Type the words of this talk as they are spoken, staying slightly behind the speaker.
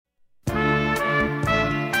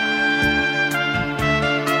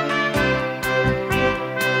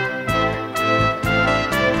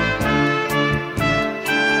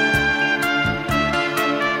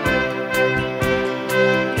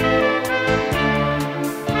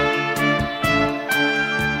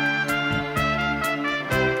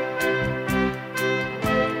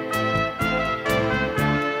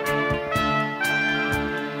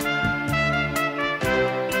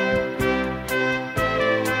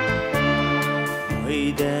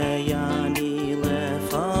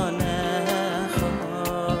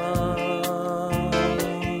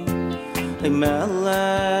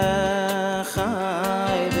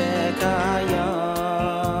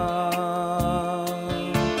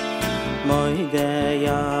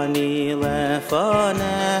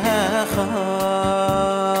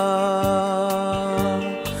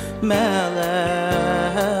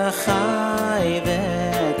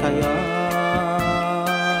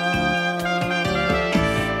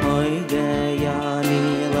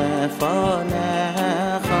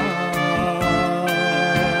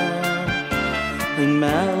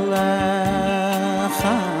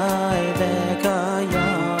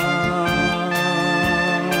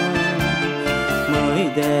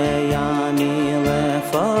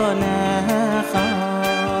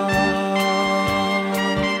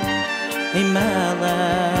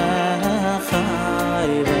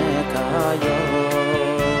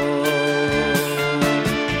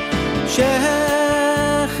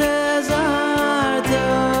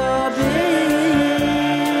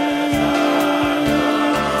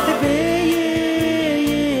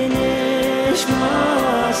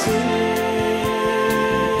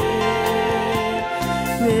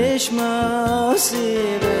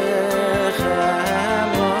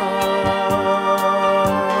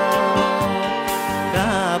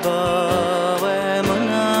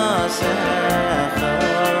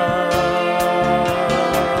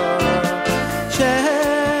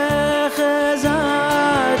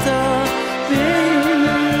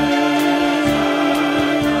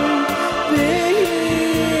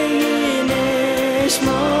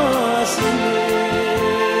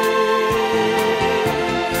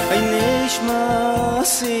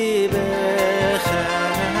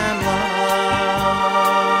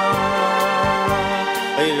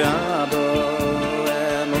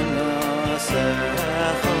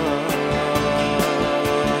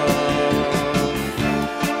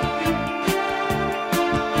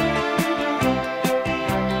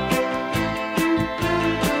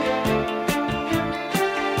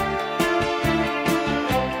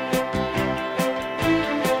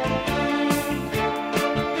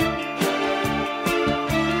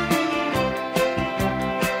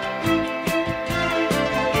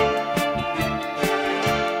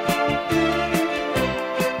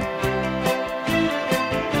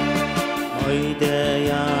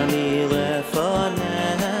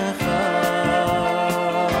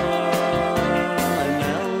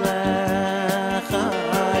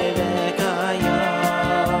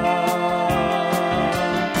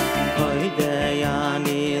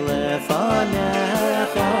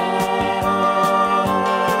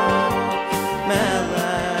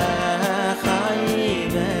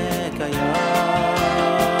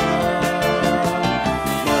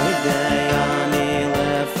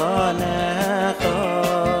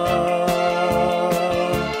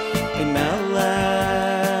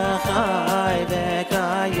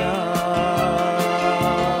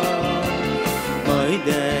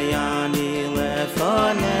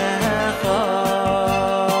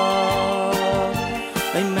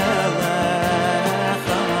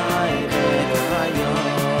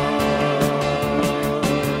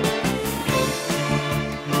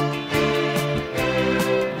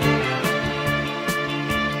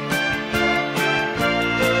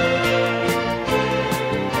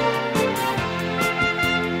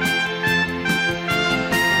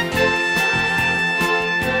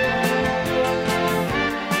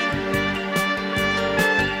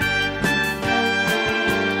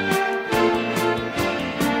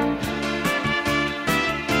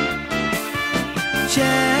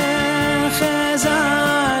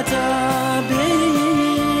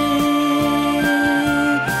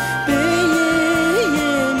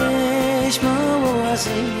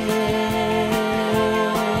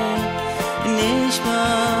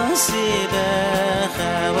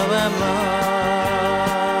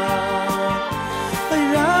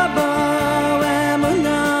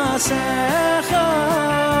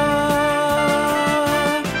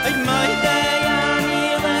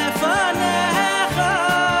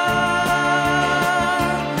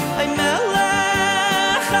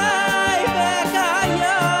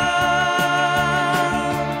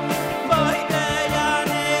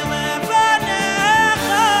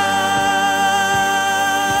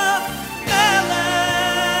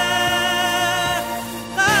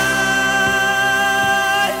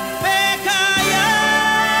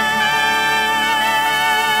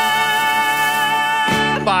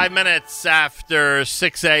Minutes after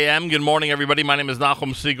 6 a.m. Good morning, everybody. My name is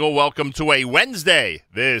Nachum Siegel. Welcome to a Wednesday.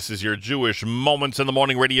 This is your Jewish Moments in the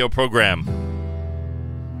Morning radio program.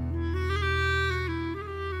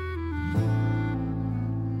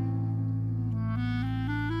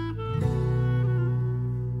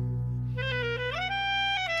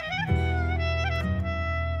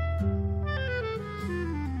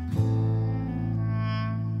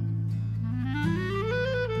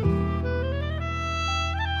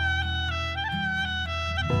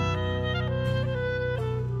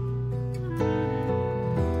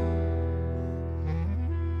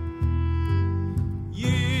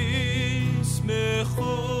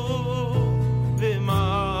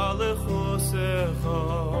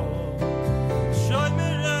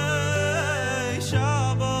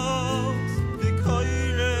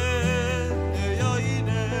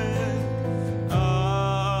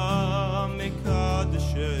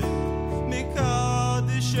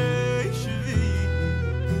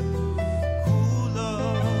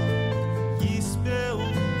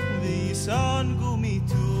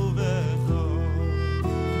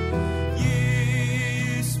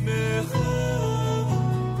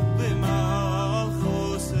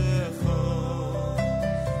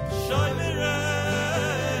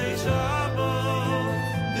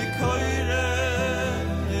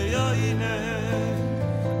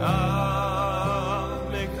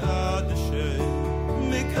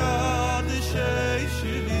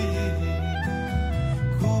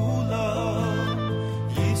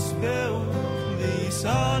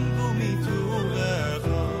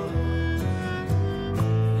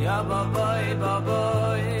 ya ba boy ba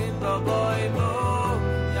boy ba boy bo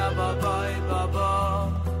ya ba boy ba bo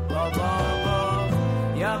ba ba bo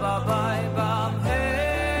ya ba boy ba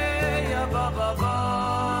hey ya ba ba ba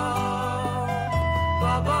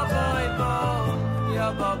ba ba boy bo ya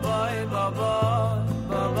ba boy ba bo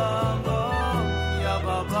ba ba bo ya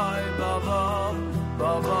ba boy ba bo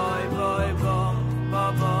ba boy boy bo ba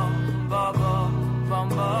ba ba ba ba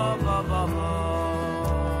ba ba ba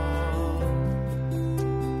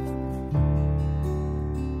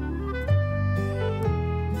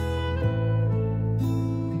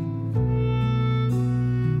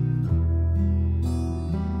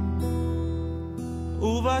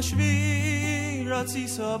Uvashvi ratzi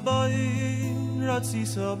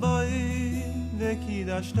sabai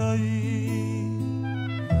vekidashtai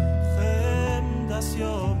chem das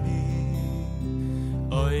yomi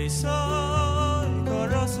oy sai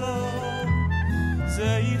karasa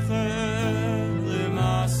zeichem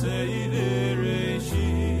lemasei vereshi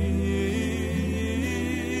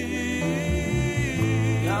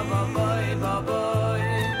ya babai babai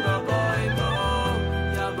babai bo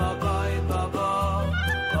ya babai babai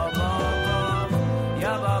babai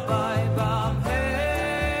ya babai bam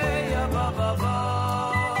hey ya babai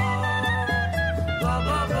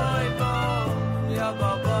babai bo ya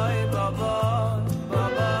babai babai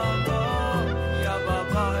babai bo ya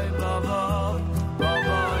babai babai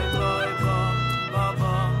babai boy bam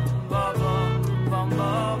babam babam bam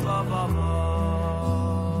babam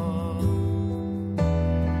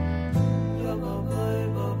ya babai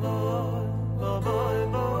babai babai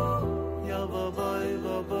bo ya babai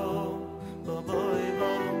babai babai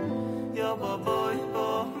bo ya babai bo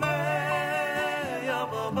me ya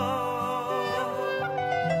babai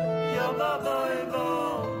ya babai bo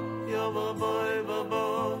ya babai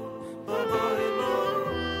babai babai bo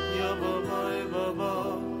ya babai babai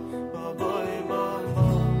babai babai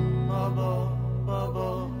babai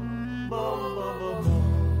babai babai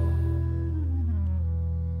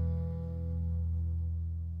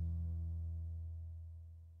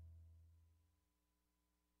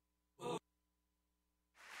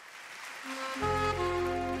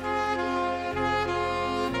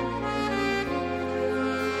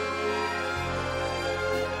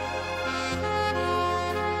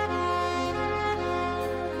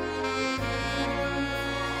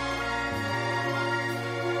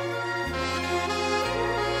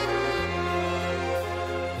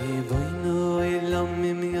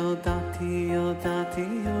Yodati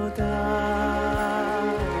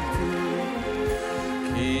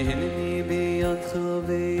Ki hineni biyotchu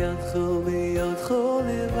biyotchu biyotchu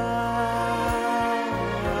levad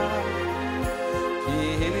Ki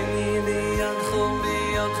hineni biyotchu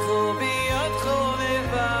biyotchu biyotchu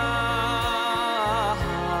levad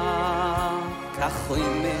Kachoy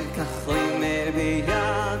mer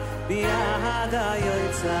biyad biyad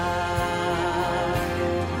hayotzai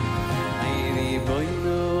Ayni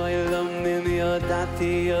boynu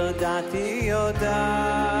Yodati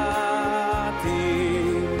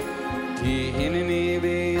Ki hineni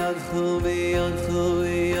biyotchu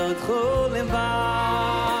levad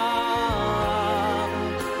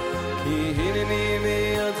Ki hineni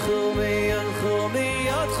biyotchu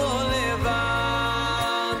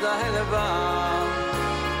levad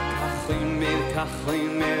Kachoy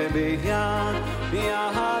mer biyad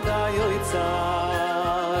hayotzai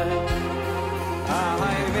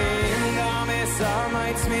Ay vingam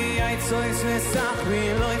esamait mi aitzois mesach mi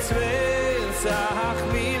loitz vesach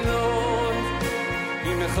mi loitz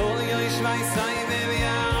Im echol yoish vaisai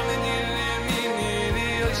veviyam en yiremini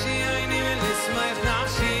yoshi ayni velismaich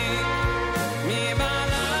nafshi Mi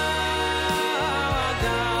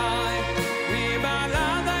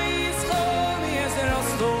baladai yischo mi ezer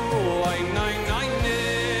oscho Ay nay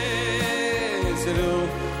nezero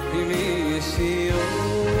mi yeshio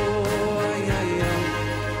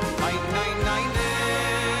I can't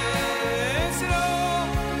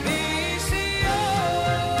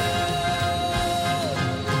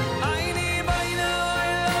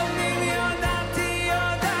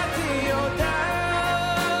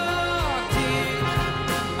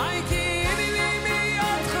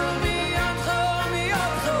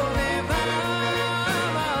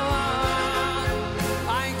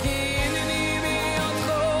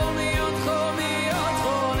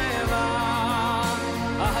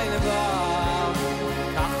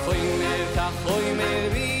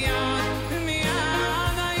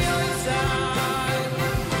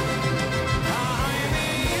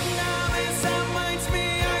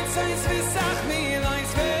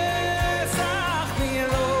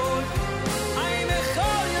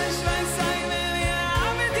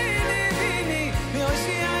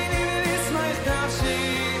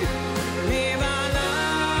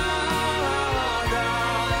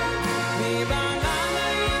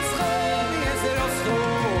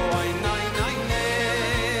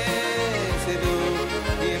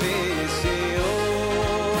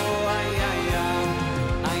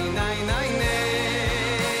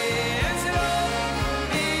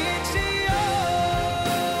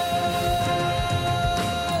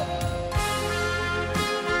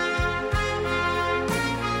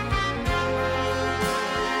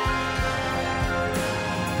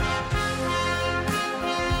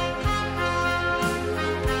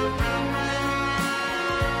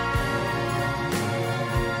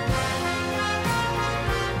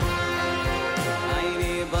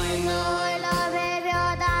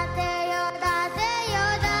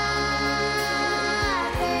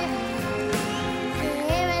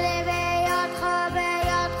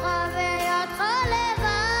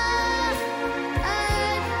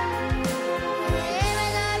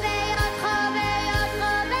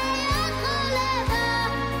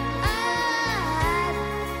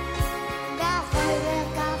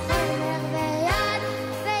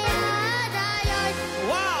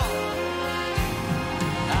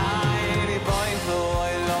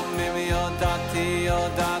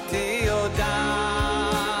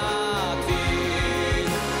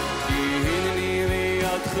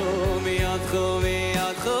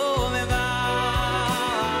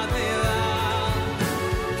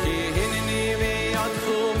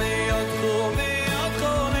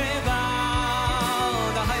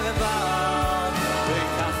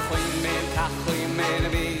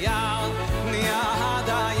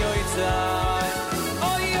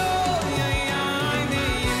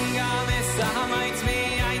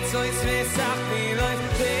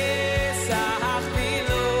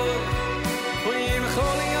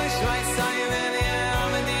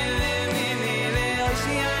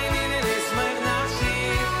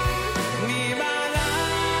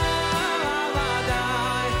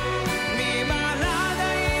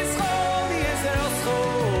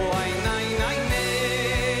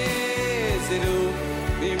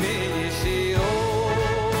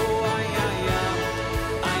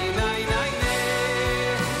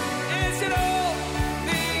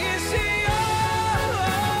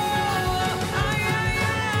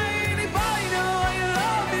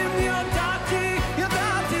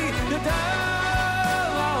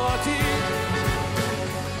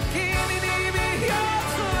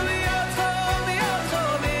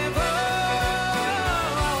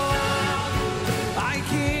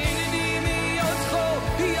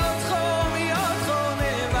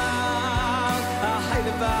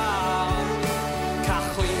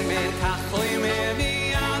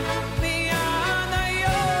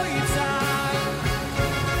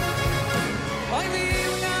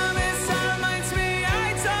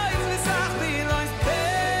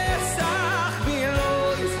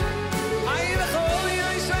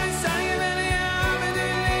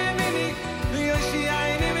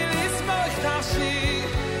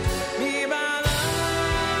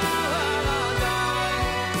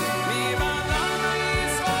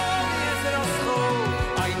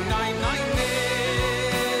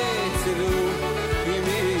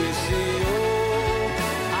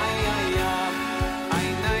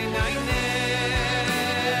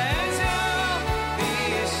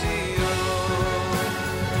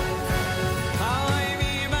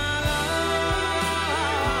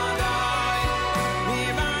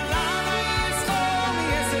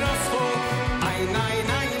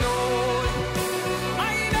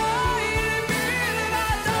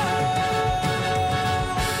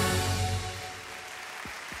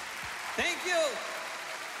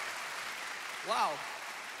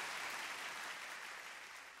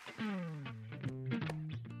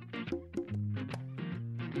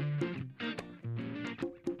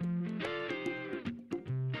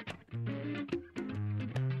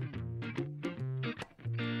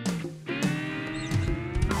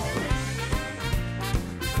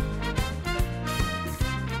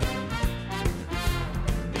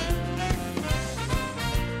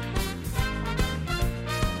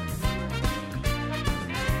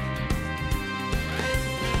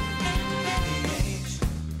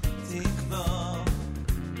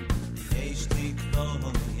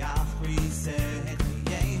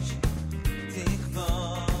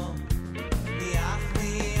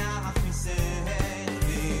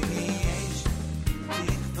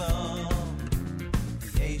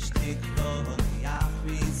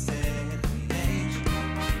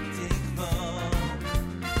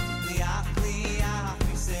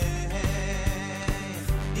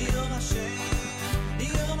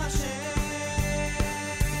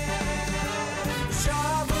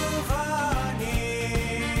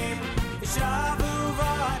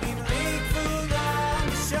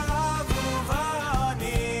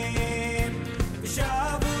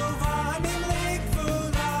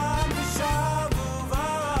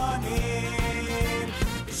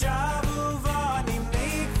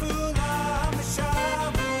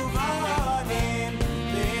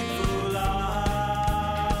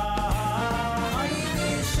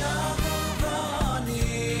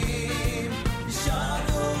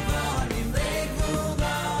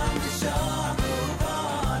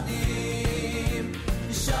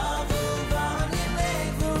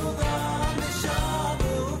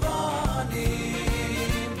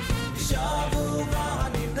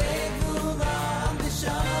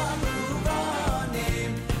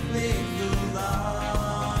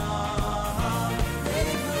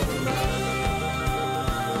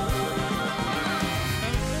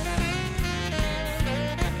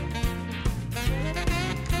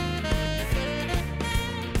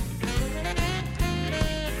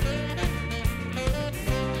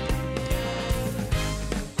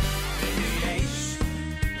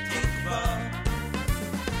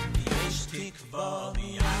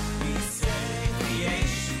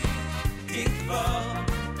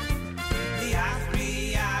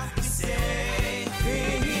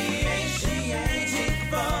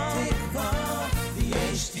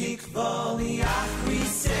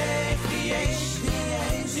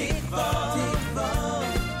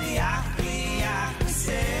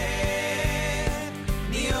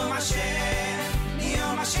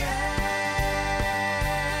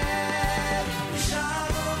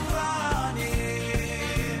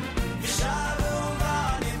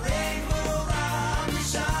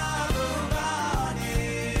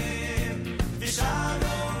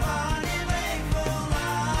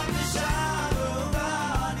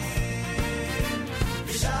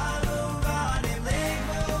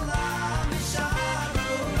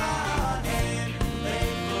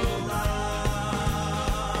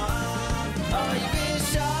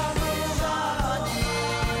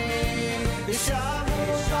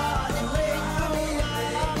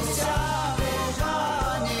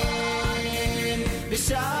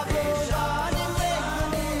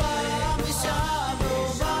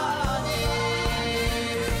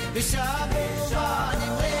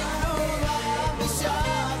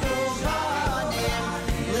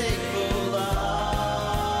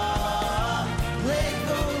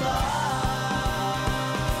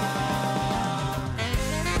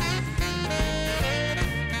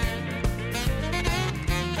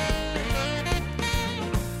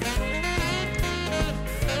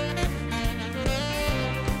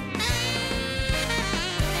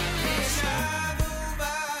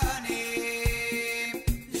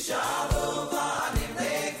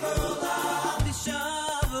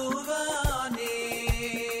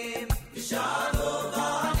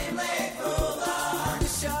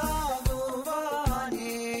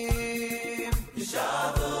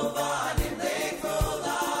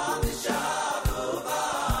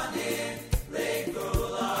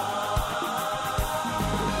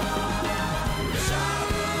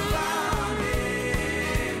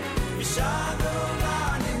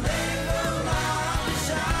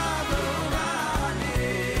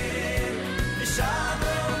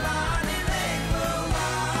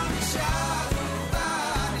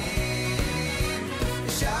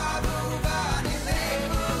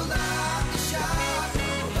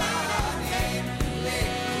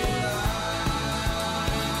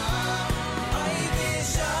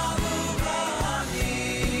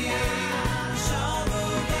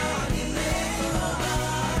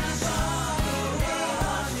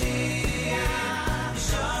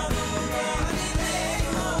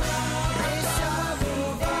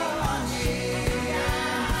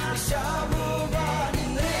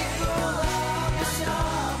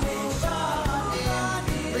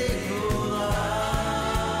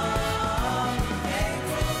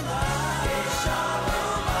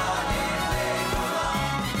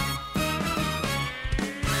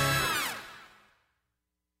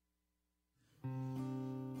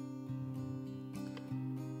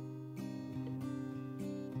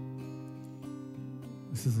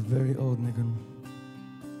This is a very old niggun.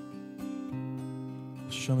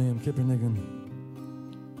 Shomi Yom Kippur niggun.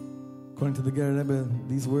 According to the Ger Rebbe,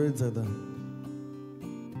 these words are the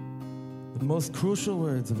most crucial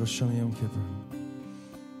words of Rosh Hashanah Yom Kippur.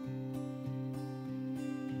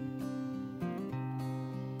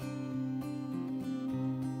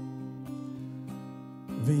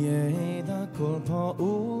 V'yeda kol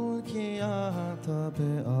pa'ul ki ata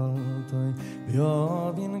be'altai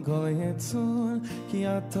V'yavin kol yitzur ki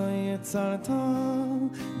ata yitzarta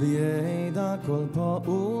V'yeda kol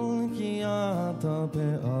pa'ul ki ata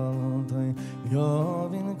be'altai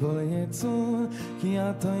V'yavin kol yitzur ki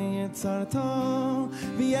ata yitzarta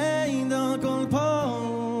V'yeda kol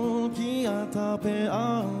pa'ul ki ata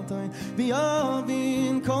be'altai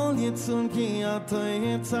V'yavin kol yitzur ki ata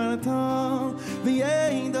yitzarta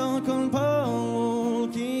V'yeda kol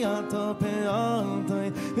pa'ul ki ata be'altai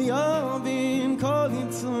V'yavin kol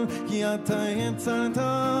yitzur ki ata yitzarta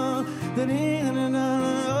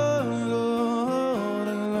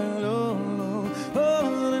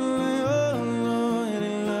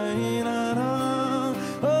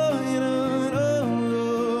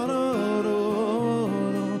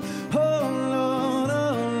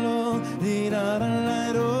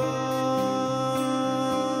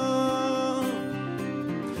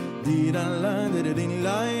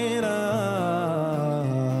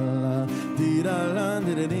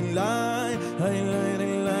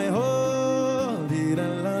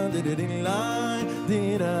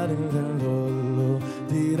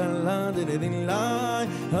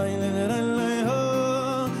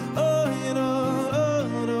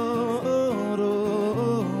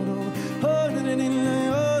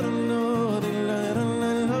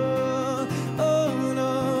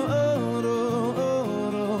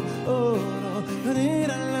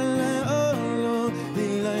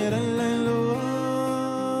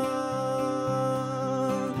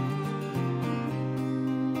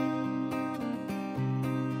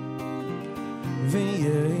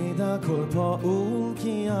kol pa'ul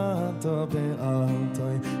ki ata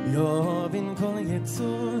be'altai V'yavin kol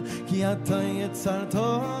yitzur ki ata yitzarta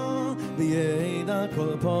V'yeda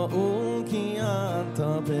kol pa'ul ki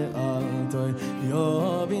ata be'altai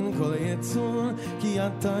V'yavin kol yitzur ki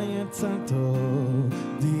ata yitzarta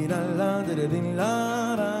Di-da-la, di-da-di-la,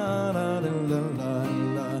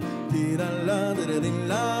 ra-ra-ra-ra-la-la Di-da-la,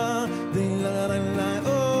 di-da-di-la, di-la-la-la,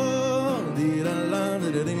 oh Di-da-la,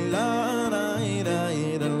 di-da-di-la,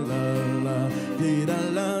 ra-ra-ra-ra-la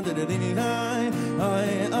Di-da-la, di-da-di-la,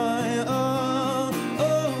 ay, ay, oh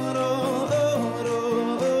Oh-ro, oh-ro,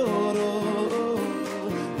 oh-ro,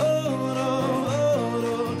 oh-ro,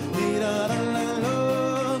 oh-ro Di-da-la-la-la,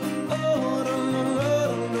 oh-ro, oh-ro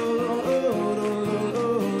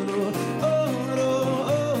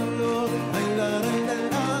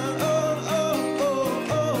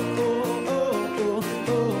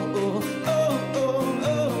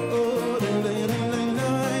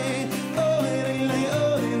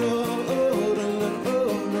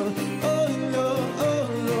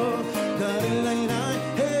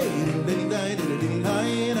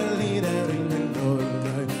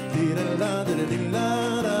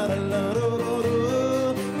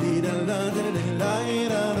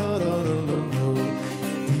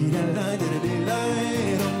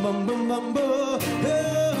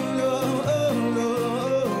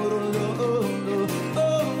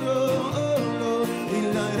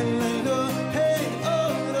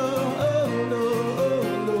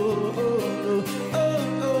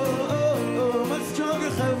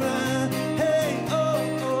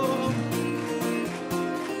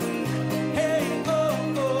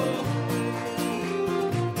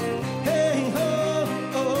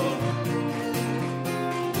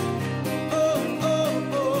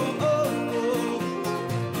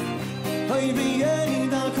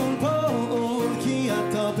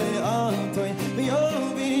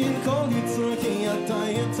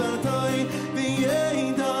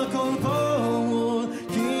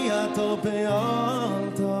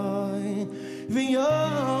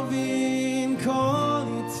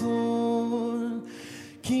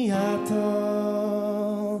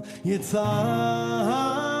Yitzhar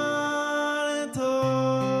Tov.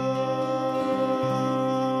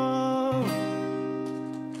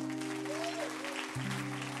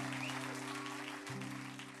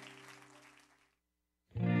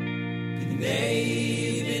 B'nei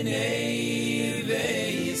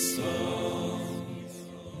Yisrael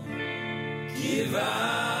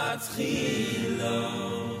Givat Chilo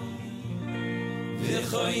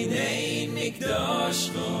V'choinei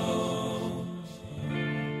Mikdashcho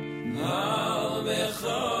Al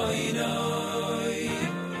Bechoinoi.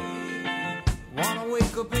 Wanna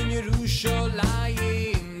wake up in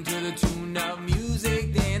Yerushalayim to the tune of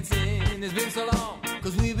music dancing. It's been so long,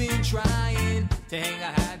 cause we've been trying to hang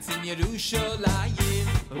our hats in Yerushalayim.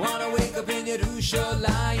 We wanna wake up in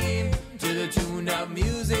Yerushalayim to the tune of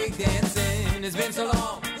music dancing. It's been so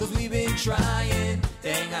long, cause we've been trying to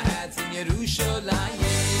hang our hats in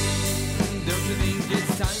Yerushalayim. Don't you think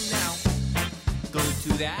it's time now? Go to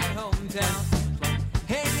that hometown,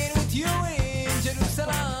 hanging with you in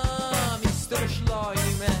Jerusalem. Mr.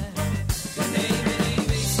 Shloimeh. B'nei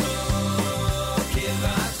Yisrael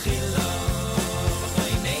Givat Chilo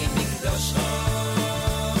V'choinei Mikdashcho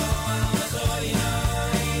Al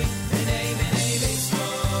Bechoinoi. B'nei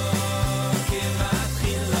Yisrael Givat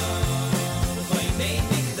Chilo V'choinei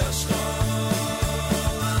Mikdashcho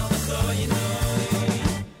Al Bechoinoi.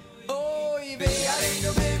 Oy,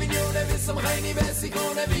 ve'areinu be'vinyuna v'samchayni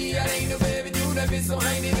v'sikuna v'yareinu be'vinyuna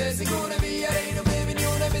v'samchayni v'sikuna v'yareinu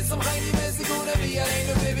be'vinyuna v'samchayni v'sikuna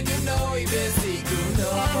v'yareinu be'vinyuna oy v'sikuna.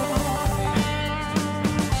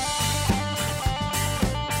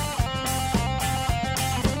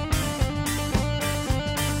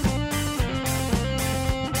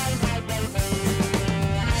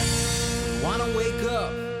 Wanna wake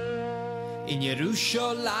up in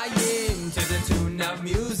Yerushalayim to the tune of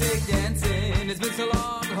music dancing. It's been so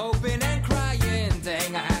long, hoping and crying to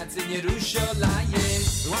hang our hats in Yerushalayim.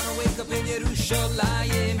 We wanna wake up in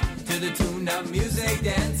Yerushalayim to the tune of music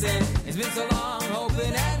dancing. It's been so long,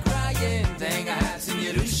 hoping and crying to hang our hats in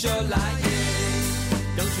Yerushalayim.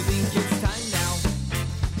 Don't you think it's time now?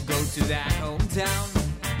 Go to that hometown,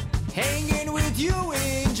 hanging with you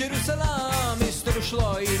in Jerusalem, Mr.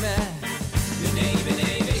 Shloimeh. B'nei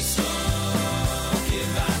Yisrael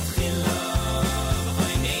Givat Chilo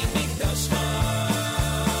V'choinei Mikdashcho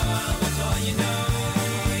Al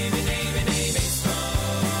Bechoinoi. B'nei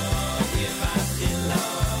Yisrael Givat Chilo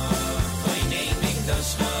V'choinei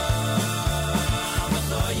Mikdashcho Al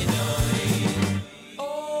Bechoinoi.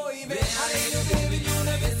 Oy, ve'areinu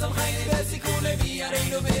be'vinyuna v'samchayni v'sikuna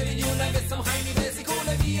v'yareinu be'vinyuna v'samchayni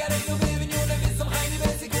v'sikuna v'yareinu be'vinyuna v'samchayni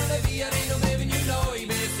v'sikuna v'yareinu be'vinyuna oy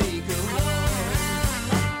v'sikuna.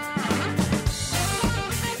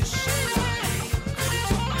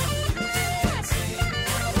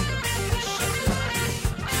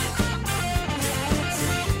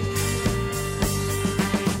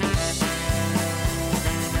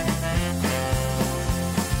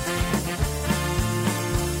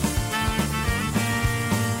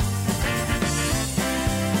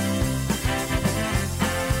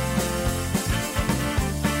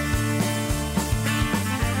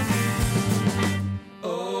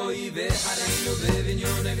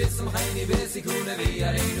 V'samchayni v'sikuna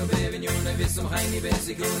v'yareinu be'vinyuna v'samchayni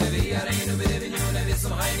v'sikuna v'yareinu be'vinyuna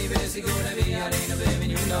v'samchayni v'sikuna v'yareinu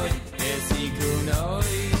be'vinyuna v'sikuna.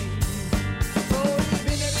 Oy,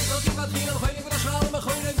 b'nei Yisrael Givat Chilo v'choinei Mikdashcho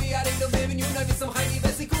v'choinei v'yareinu be'vinyuna v'samchayni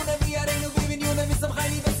v'sikuna v'yareinu be'vinyuna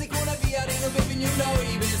v'samchayni v'sikuna v'yareinu be'vinyuna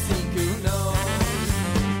v'sikuna.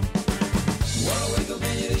 Wanna wake up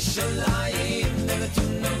in Yerushalayim to the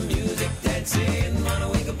tune of music dancing. Wanna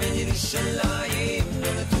wake up in Yerushalayim to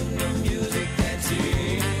the tune of music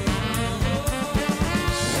dancing.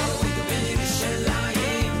 Wanna wake up in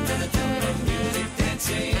Yerushalayim to the tune of music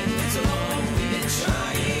dancing. It's a long we've been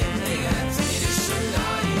trying. They got to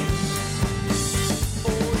Yerushalayim.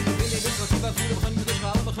 Oy, b'nei Yisrael Givat Chilo v'choinei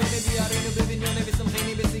Mikdashcho v'choinei v'yareinu be'vinyuna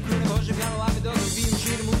v'samchayni v'sikuna v'hoshev yanu avedot v'im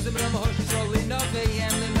shir muzim ram hoshev Yisrael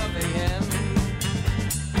l'noveihem l'noveihem.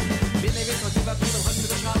 B'nei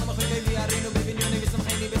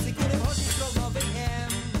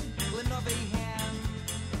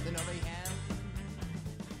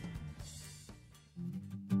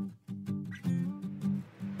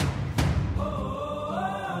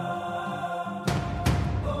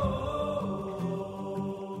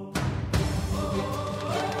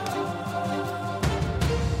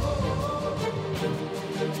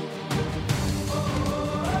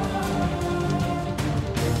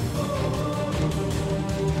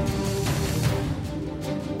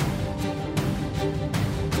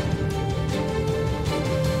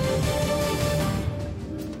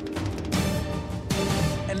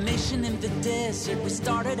A nation in the desert, we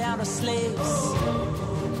started out as slaves.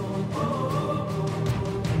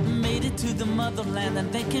 Made it to the motherland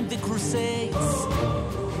and then came the Crusades.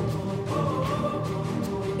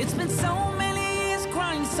 It's been so many years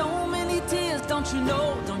crying, so many tears. Don't you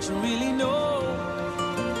know, don't you really know?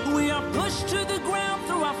 We are pushed to the ground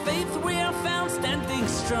through our faith. We are found standing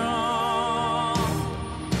strong.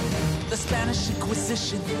 The Spanish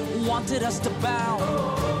Inquisition wanted us to bow,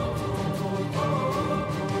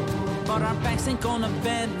 but our backs ain't gonna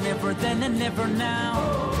bend, never then and never now.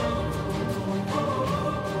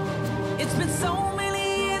 It's been so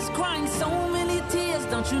many years crying, so many tears.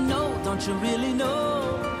 Don't you know, don't you really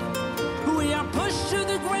know? We are pushed to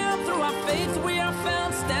the ground through our faith. We are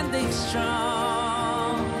found standing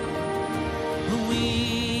strong.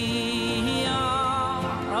 We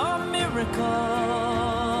are a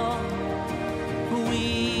miracle.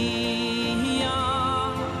 We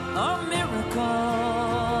are a miracle.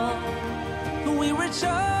 We were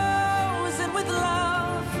chosen with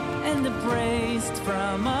love and embraced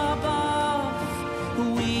from above.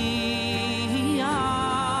 We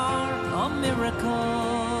are a miracle.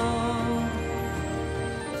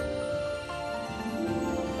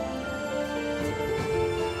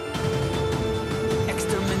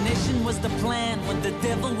 Extermination was the plan when the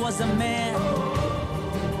devil was a man.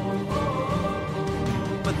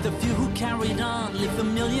 But the few who carried on leave the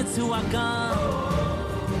millions who are gone.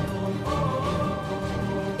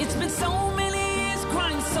 It's been so many years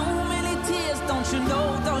crying, so many tears. Don't you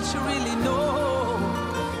know, don't you really know?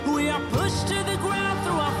 We are pushed to the ground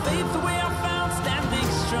through our faith. We are found standing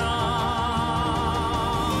strong.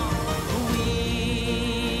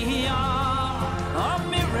 We are a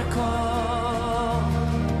miracle.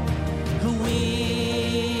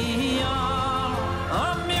 We are a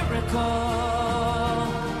miracle.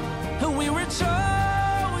 We were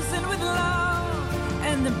chosen with love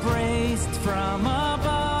and embraced from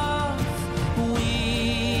above.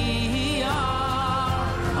 We are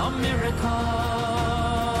a miracle.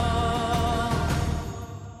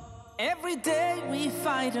 Every day we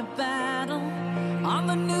fight a battle. On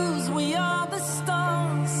the news we are the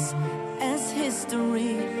stars. As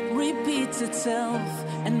history repeats itself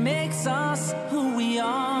and makes us who we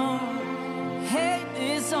are. Hate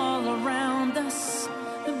is all around us,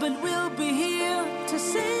 but we'll be here to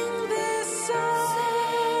sing this song.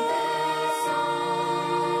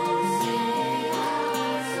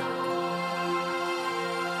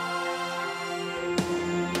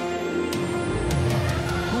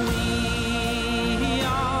 We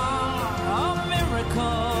are a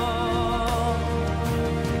miracle.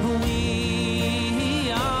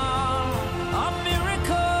 We are a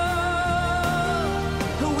miracle.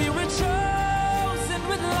 We were chosen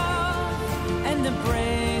with love and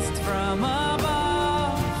embraced from above.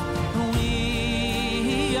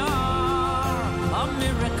 We are a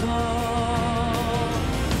miracle.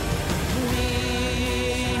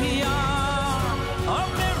 We are a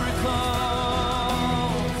miracle.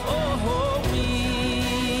 Oh, we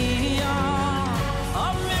are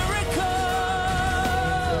a miracle.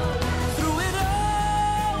 Through it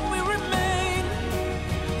all we remain.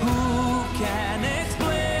 Who can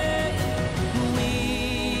explain? We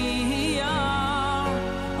are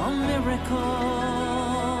a miracle.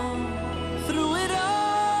 Through it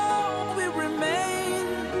all we remain.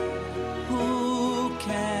 Who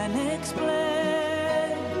can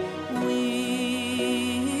explain?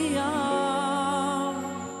 We are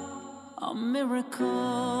a miracle.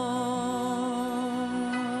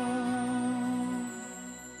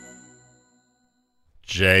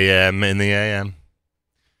 JM in the AM.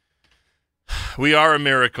 We are a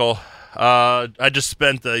miracle. I just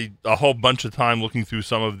spent a whole bunch of time looking through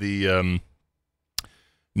some of the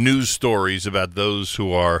news stories about those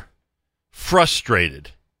who are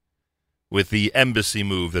frustrated with the embassy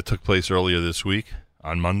move that took place earlier this week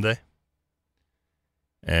on Monday.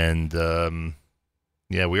 And,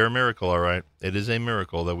 yeah, we are a miracle, all right. It is a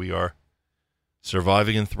miracle that we are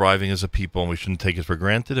surviving and thriving as a people, and we shouldn't take it for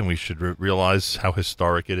granted, and we should realize how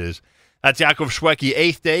historic it is. That's Yaakov Shweki,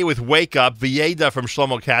 8th day with Wake Up, V'yeda from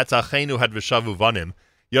Shlomo Katz, Achenu had v'shavu vanim.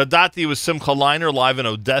 Yodati was Simcha Leiner live in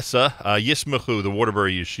Odessa, Yismachu, the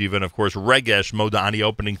Waterbury Yeshiva, and of course Regesh Modani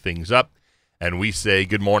opening things up. And we say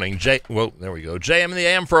good morning, well, there we go. JM in the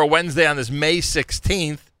AM for a Wednesday on this May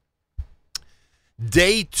 16th.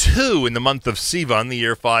 Day 2 in the month of Sivan, the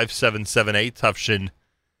year 5778, Tafshin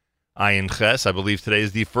Ayin Ches. I believe today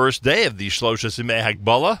is the first day of the Shlosha Simei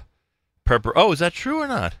Hagbala. Oh, is that true or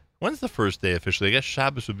not? When's the first day officially? I guess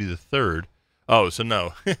Shabbos would be the 3rd. Oh, so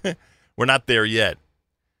no. We're not there yet.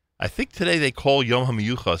 I think today they call Yom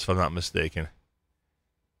HaMiyuchas, if I'm not mistaken.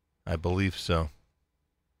 I believe so.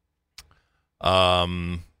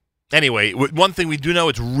 Anyway, one thing we do know,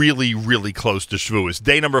 it's really, really close to Shavuos.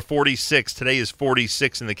 Day number 46. Today is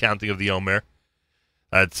 46 in the counting of the Omer.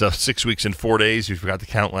 That's 6 weeks and 4 days. You forgot to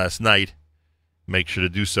count last night. Make sure to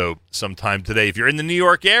do so sometime today. If you're in the New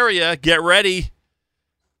York area, get ready.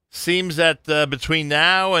 Seems that between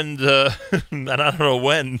now and and I don't know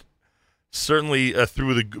when, certainly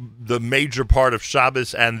through the major part of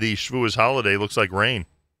Shabbos and the Shavuos holiday, looks like rain.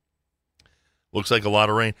 Looks like a lot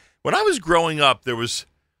of rain. When I was growing up, there was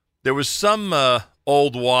some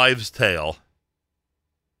old wives' tale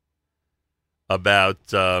about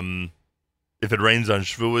if it rains on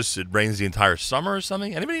Shavuos, it rains the entire summer or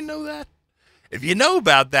something. Anybody know that? If you know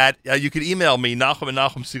about that, you could email me,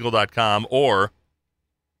 nachum@nachumsegal.com, or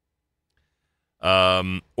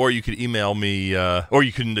you could email me, or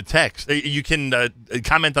you can text. You can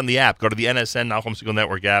comment on the app. Go to the NSN Nachum Segal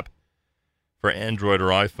Network app for Android or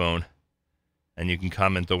iPhone, and you can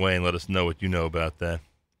comment away and let us know what you know about that.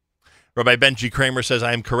 Rabbi Benji Kramer says,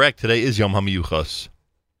 I am correct. Today is Yom HaMiyuchas.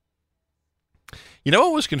 You know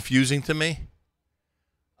what was confusing to me?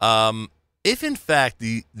 If, in fact,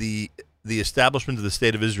 the establishment of the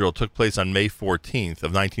State of Israel took place on May 14th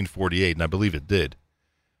of 1948, and I believe it did,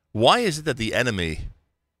 why is it that the enemy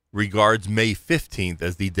regards May 15th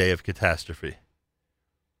as the day of catastrophe?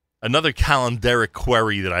 Another calendaric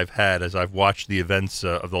query that I've had as I've watched the events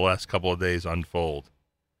of the last couple of days unfold.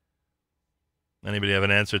 Anybody have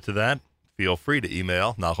an answer to that? Feel free to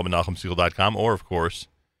email nachum@nachumsegal.com, or, of course,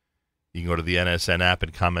 you can go to the NSN app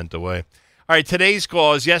and comment away. All right, today's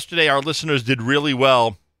cause. Yesterday, our listeners did really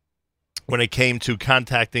well when it came to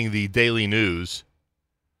contacting the Daily News.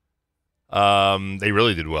 They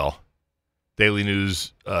really did well. Daily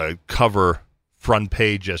News cover front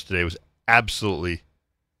page yesterday was absolutely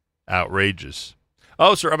outrageous.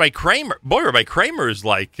 Oh, so Rabbi Kramer. Boy, Rabbi Kramer is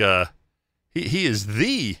like, he is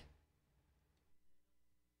the...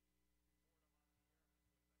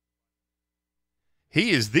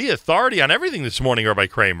 He is the authority on everything this morning, Rabbi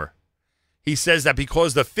Kramer. He says that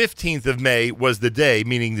because the 15th of May was the day,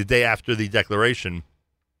 meaning the day after the declaration,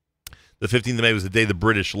 the 15th of May was the day the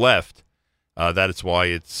British left. That is why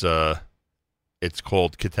it's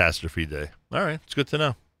called Catastrophe Day. All right, it's good to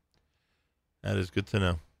know. That is good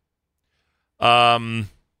to know.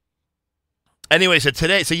 Anyway,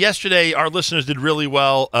 so yesterday our listeners did really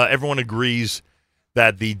well. Everyone agrees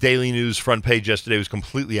that the Daily News front page yesterday was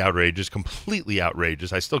completely outrageous.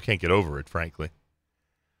 I still can't get over it, frankly.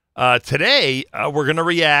 Today we're going to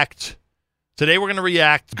react.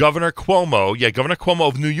 Governor Cuomo. Yeah, Governor Cuomo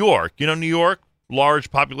of New York. You know New York?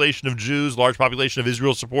 Large population of Jews, large population of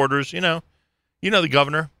Israel supporters. You know the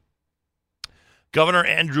governor. Governor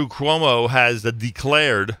Andrew Cuomo has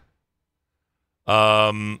declared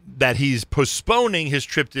that he's postponing his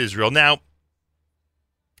trip to Israel. Now,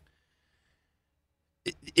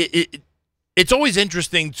 it's always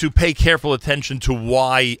interesting to pay careful attention to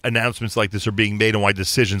why announcements like this are being made and why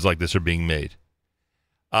decisions like this are being made.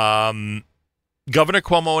 Governor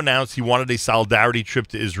Cuomo announced he wanted a solidarity trip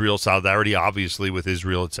to Israel, solidarity obviously with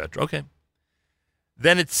Israel, etc. Okay.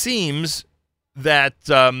 Then it seems that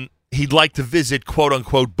he'd like to visit,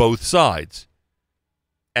 quote-unquote, both sides.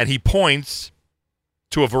 And he points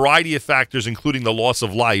to a variety of factors, including the loss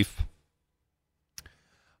of life,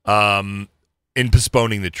 in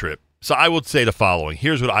postponing the trip. So I would say the following.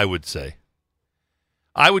 Here's what I would say.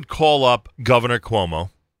 I would call up Governor Cuomo,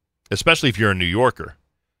 especially if you're a New Yorker,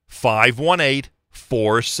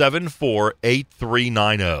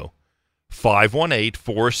 518-474-8390.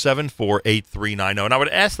 518-474-8390. And I would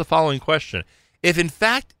ask the following question. If, in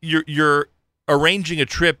fact, you're arranging a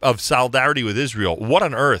trip of solidarity with Israel, what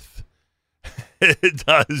on earth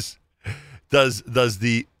does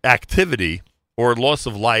the activity or loss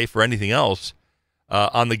of life or anything else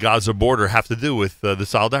on the Gaza border have to do with the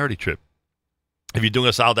solidarity trip? If you're doing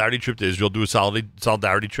a solidarity trip to Israel, do a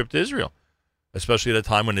solidarity trip to Israel, especially at a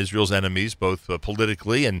time when Israel's enemies, both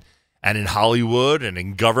politically and in Hollywood and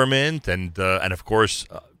in government and of course,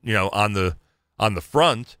 on the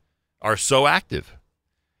front, are so active.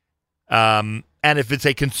 And if it's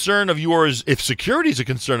a concern of yours, if security is a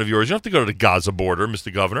concern of yours, you don't have to go to the Gaza border,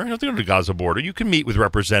 Mr. Governor. You don't have to go to the Gaza border. You can meet with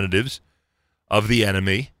representatives of the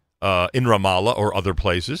enemy in Ramallah or other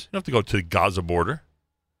places. You don't have to go to the Gaza border.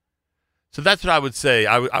 So that's what I would say.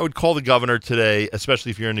 I would call the governor today, especially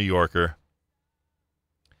if you're a New Yorker,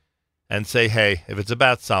 and say, hey, if it's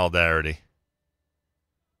about solidarity,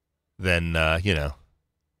 then,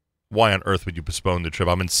 why on earth would you postpone the trip?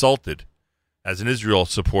 I'm insulted. As an Israel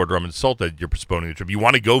supporter, I'm insulted you're postponing the trip. You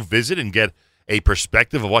want to go visit and get a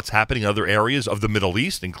perspective of what's happening in other areas of the Middle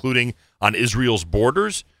East, including on Israel's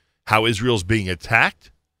borders, how Israel's being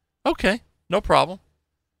attacked? Okay, No problem.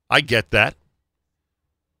 I get that.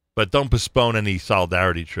 But don't postpone any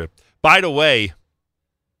solidarity trip. By the way,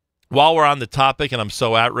 while we're on the topic, and I'm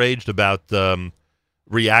so outraged about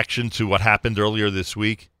reaction to what happened earlier this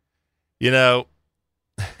week, you know,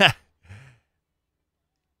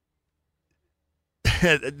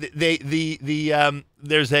 there's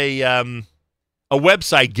a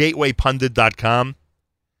website, gatewaypundit.com.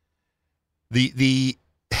 The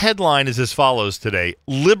headline is as follows today: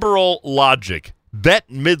 Liberal logic.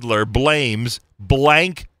 Bette Midler blames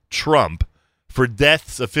blank Trump for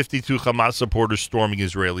deaths of 52 Hamas supporters storming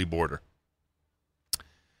Israeli border.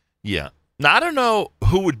 Yeah. Now, I don't know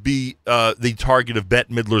who would be the target of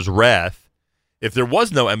Bette Midler's wrath if there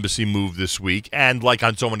was no embassy move this week, and like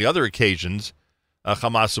on so many other occasions,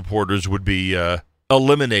 Hamas supporters would be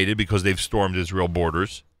eliminated because they've stormed Israel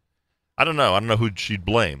borders. I don't know. I don't know who she'd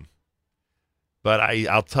blame. But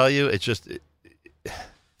I'll tell you, it's just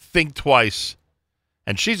think twice.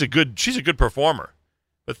 And she's a good performer.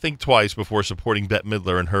 But think twice before supporting Bette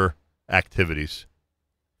Midler and her activities.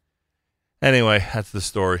 Anyway, that's the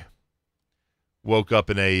story. Woke up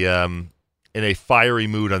in a fiery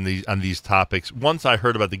mood on these topics. Once I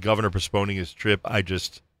heard about the governor postponing his trip, I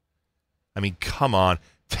mean, come on.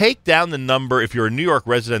 Take down the number. If you're a New York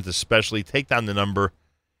resident especially, take down the number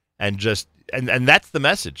and just and that's the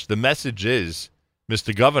message. The message is,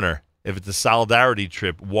 Mr. Governor, if it's a solidarity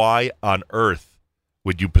trip, why on earth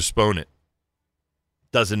would you postpone it?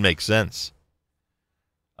 Doesn't make sense.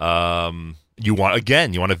 You want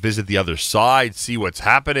to visit the other side, see what's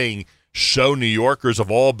happening, show New Yorkers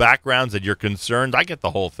of all backgrounds that you're concerned. I get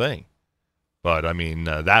the whole thing. But, I mean,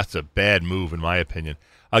 that's a bad move in my opinion.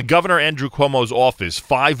 Governor Andrew Cuomo's office,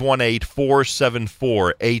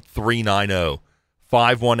 518-474-8390.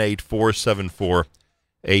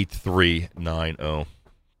 518-474-8390.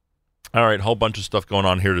 All right, a whole bunch of stuff going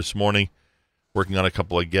on here this morning. Working on a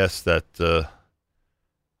couple of guests that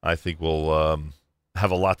I think will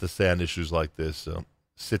have a lot to say on issues like this. So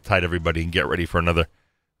sit tight, everybody, and get ready for another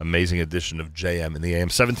amazing edition of JM in the AM.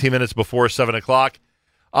 17 minutes before 7 o'clock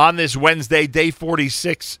on this Wednesday, day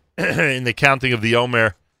 46 in the counting of the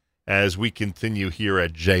Omer, as we continue here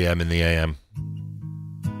at JM in the AM.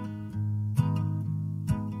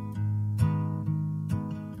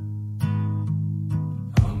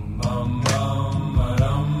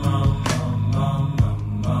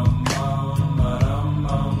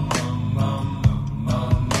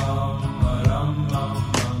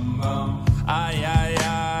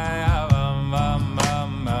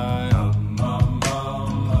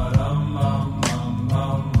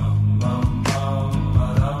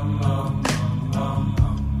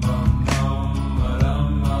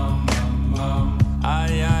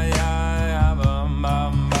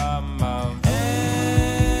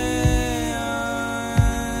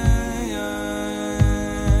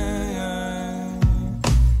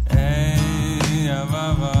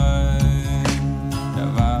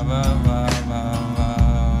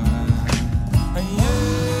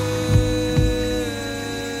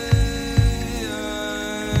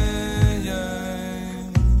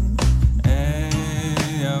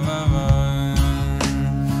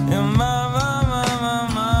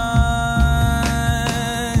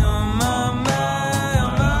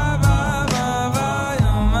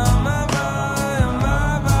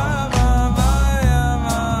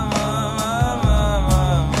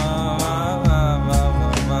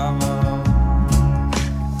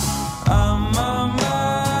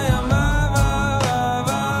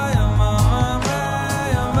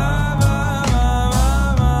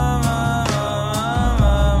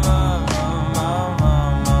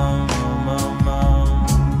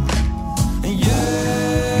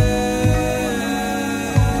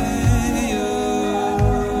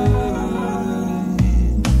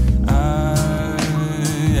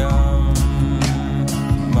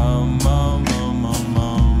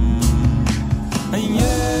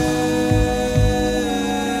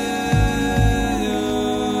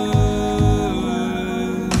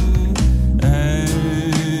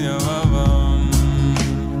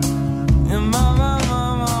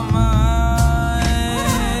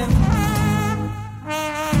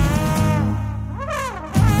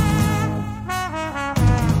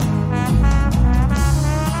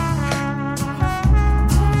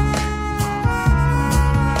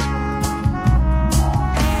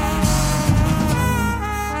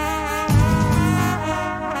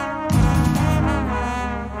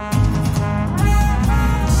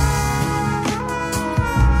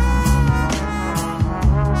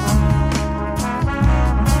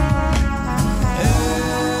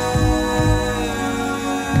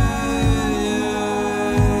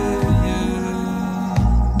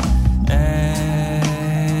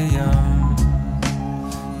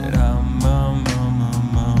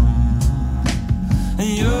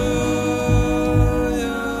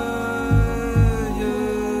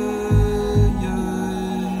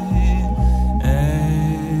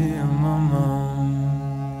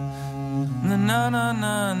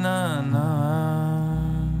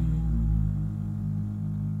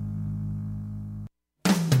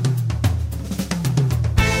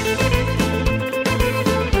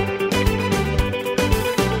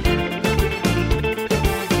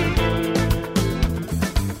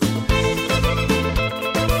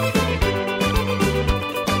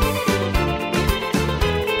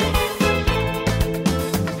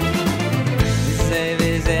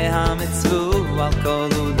 mitzvu al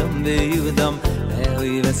kol udam beudam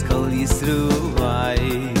lehui ves kol yisru ay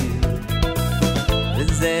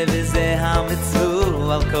vize ha mitzvu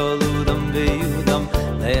al kol udam beudam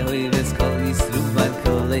lehui ves kol yisru al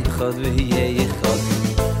kol echad v'hiye echad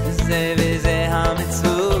vize ha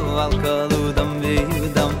mitzvu al kol udam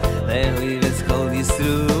beudam lehui ves kol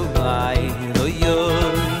yisru ay royo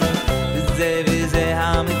vize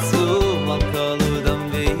ha mitzvu al kol udam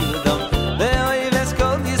beudam lehui ves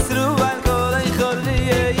kol yisru al kol echad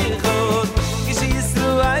v'hiye echad kish yisru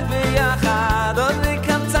ay b'yachad od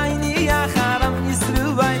v'kam tzayni yachad am yisru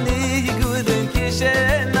ay nigudin kish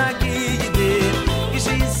nagidin kish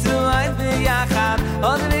yisru ay b'yachad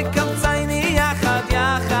od v'kam tzayni yachad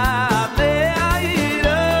yachad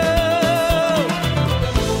le'ayro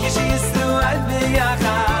kish yisru ay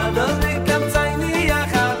b'yachad od v'kam tzayni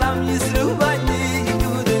yachad am yisru ay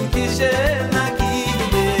nigudin kish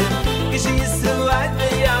nagidin kish yisru ay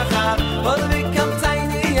b'yachad od v'kam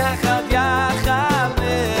tzayni yachad yachad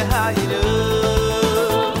le'ayro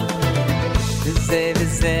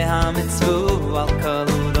vize ha mitzvu al kol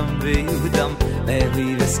udam beudam lehui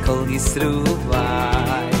ves kol yisru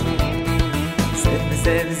ay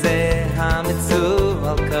vize ha mitzvu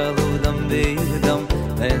al kol udam beudam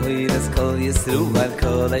lehui ves kol yisru al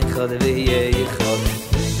kol echad v'hiye echad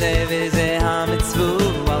vize ha mitzvu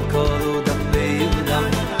al kol udam beudam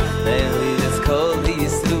lehui ves kol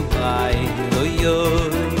yisru ay oyo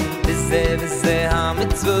vize ha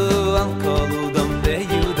mitzvu al kol udam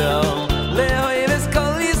beudam lehui ves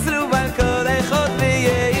kol yisru al kol echad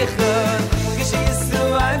v'hiye echad kish yisru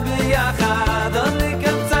ay b'yachad od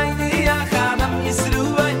v'kam tzayni yachad am yisru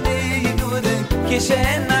ay nigudin kish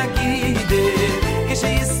nagidin kish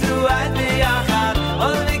yisru ay b'yachad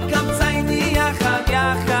od v'kam tzayni yachad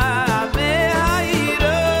yachad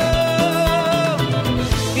le'ayro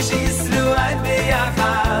kish yisru ay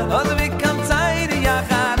b'yachad od v'kam tzayni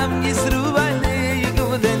yachad am yisru ay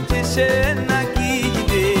nigudin kish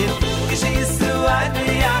nagidin kish yisru ay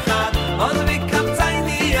b'yachad od v'kam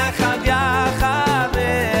tzayni yachad yachad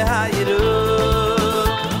le'ayro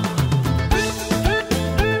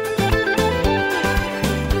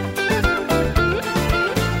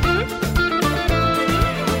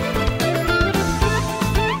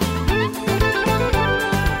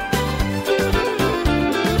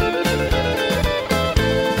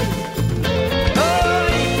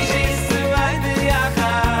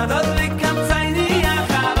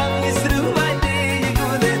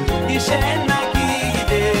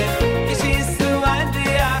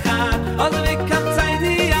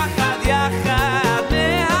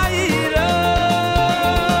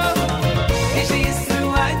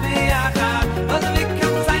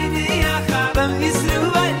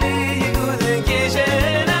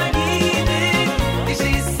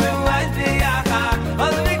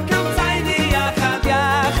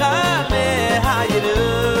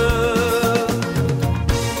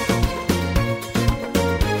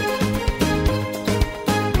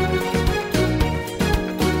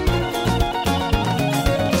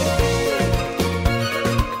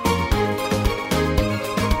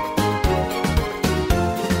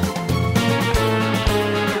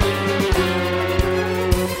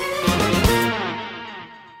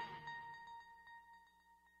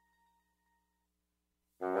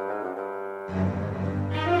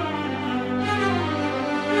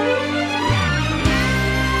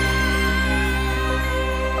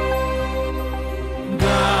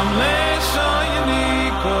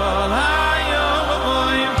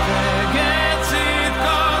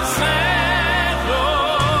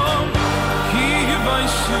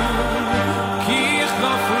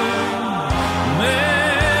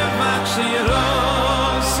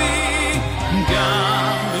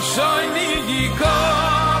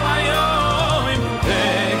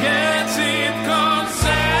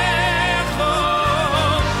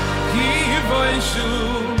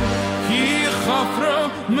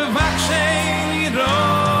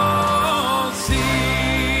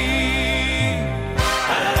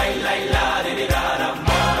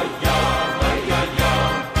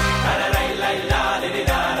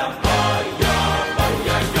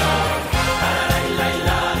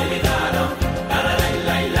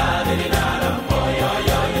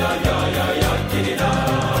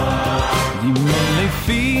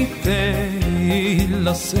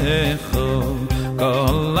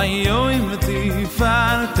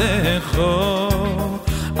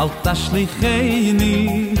Al tashlicheni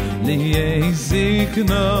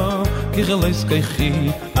liyezikno ki gelos kaychi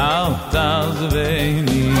al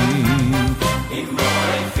tazveni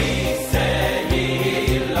Imore fise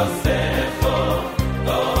lo secho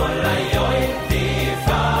kol ayoy ti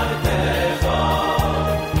fartecho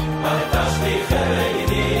al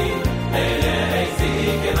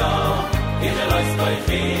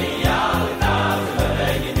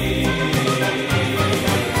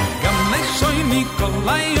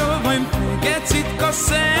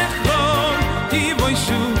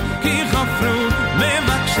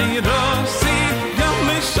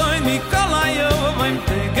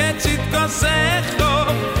kasecho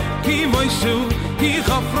ki moishu ki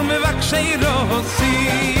khofru me vakshay rosi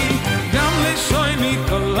gam le shoy mi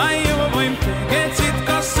kolay voim getsit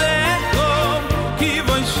kasecho ki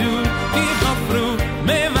moishu ki khofru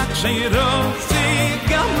me vakshay rosi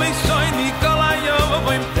gam le shoy mi kolay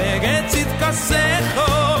voim getsit kasecho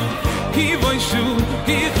ki moishu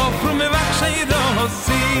ki khofru me vakshay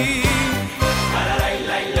rosi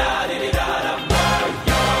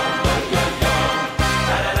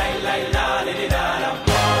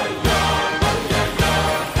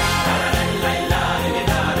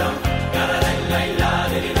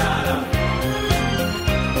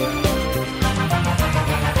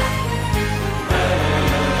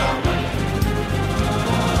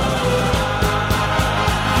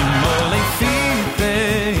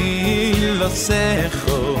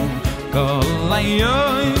secho kol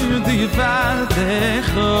ayoy di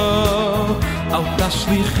vadecho au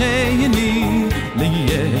tashlicheni li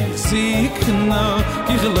yeksikno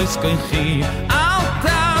ki gelos kein chi au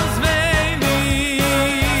tazveni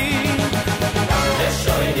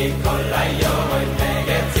shoy di kol ayoy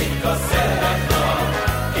negetzik kosecho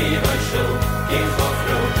ki voshu ki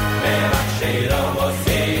khofru me vachero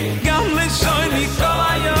vosi gam le shoy di kol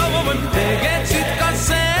ayoy negetzik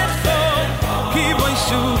kosecho ki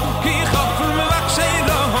voshu ki khofru me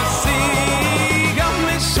vachero vosi gam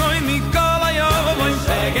le shoy di kol ayoy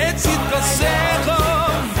negetzik kosecho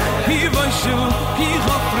ki voshu ki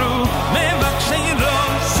khofru me vachero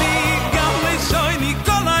vosi gam le shoy di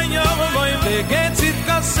kol ayoy negetzik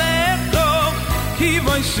kosecho ki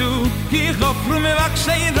voshu ki khofru me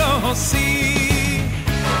vachero vosi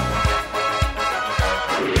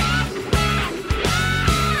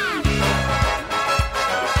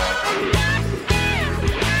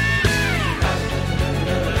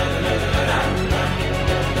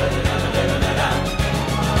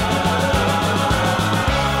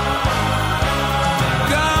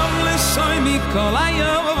kol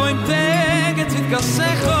ayoy voim teget it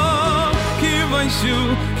kasecho ki vayshu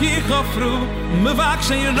ki khofru me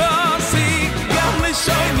vakshay rosi gam le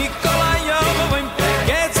shoy mi kol ayoy voim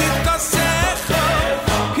teget it kasecho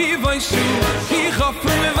ki vayshu ki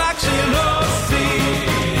khofru me vakshay rosi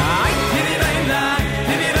ay tirirayna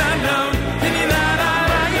tirirano tirirara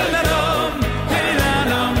yelarom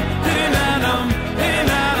tiriranom tiriranom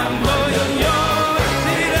tiriranom yo yo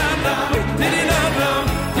tiriranom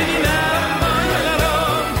tiriranom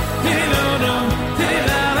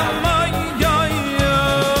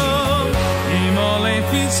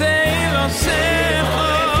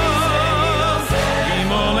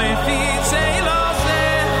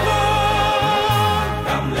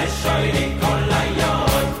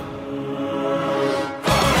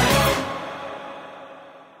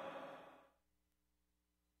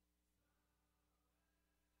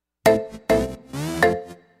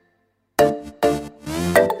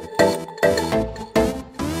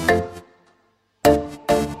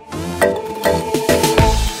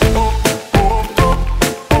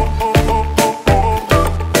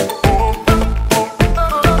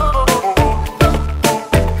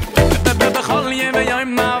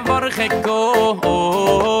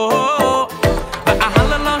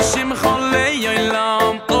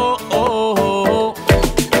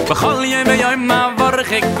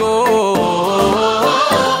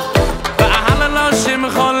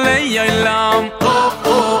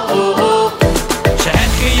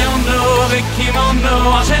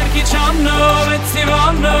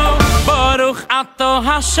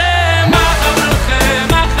Hashem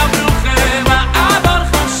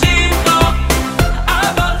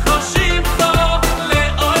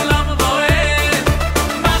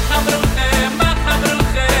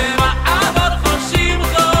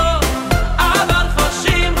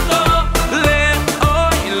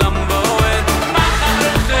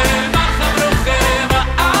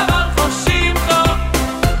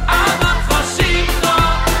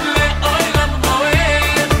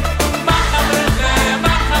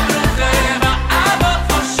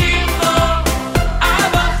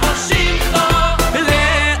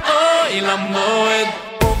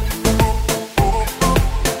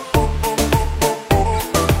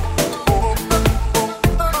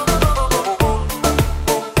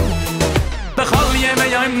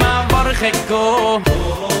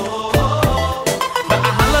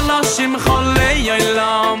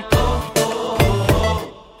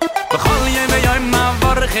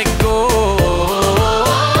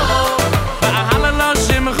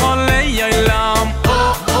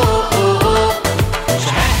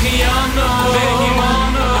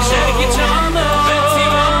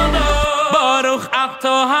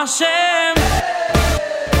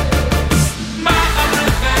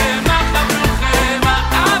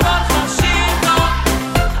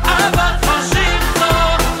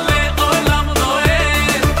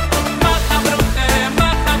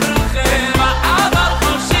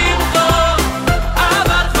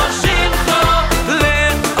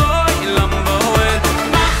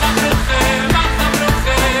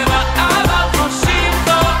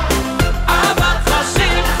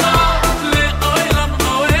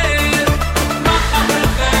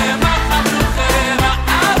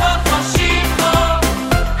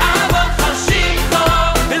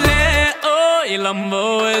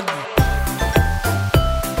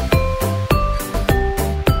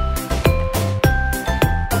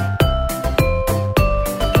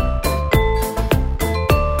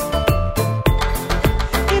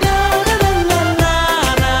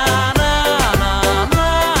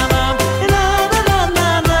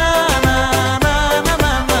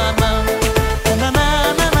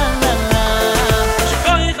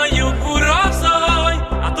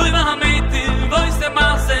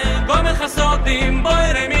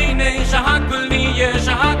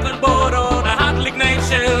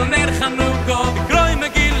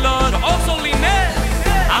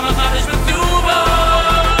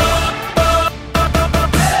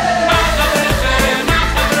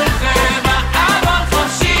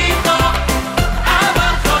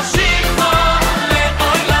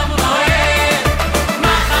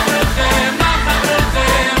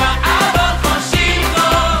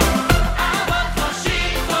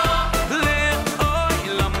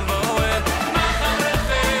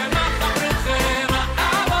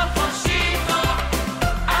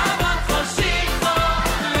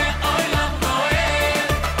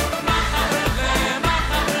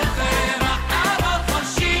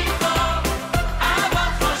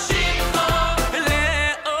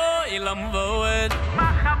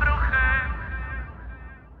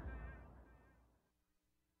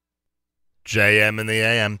JM in the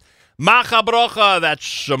AM. Macha Brocha, that's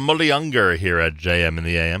Shmuley Unger here at JM in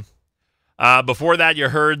the AM. Before that, you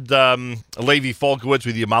heard Levi Folkowitz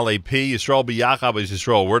with Yamale P. Yisrael B'Yachab was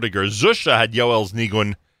Yisrael Werdiger. Zusha had Yoel's Nigun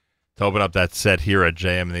to open up that set here at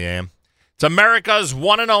JM in the AM. It's America's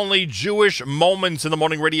one and only Jewish Moments in the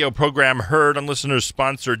Morning radio program, heard on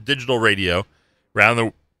listeners-sponsored digital radio around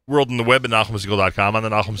the world on the web at NachumSegal.com, on the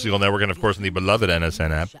Nachum Segal Network, and, of course, on the beloved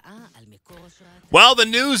NSN app. Well, the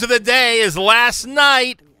news of the day is last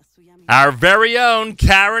night, our very own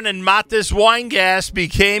Karen and Matis Weingast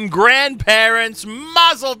became grandparents.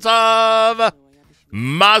 Mazel tov!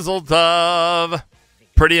 Mazel tov!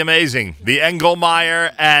 Pretty amazing. The Engelmeyer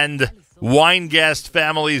and Weingast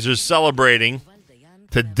families are celebrating.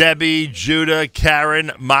 To Debbie, Judah,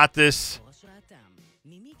 Karen, Matis,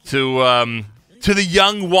 to the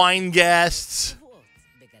young Weingasts,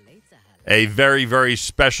 a very, very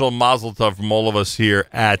special mazel tov from all of us here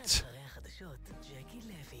at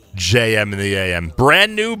JM in the AM.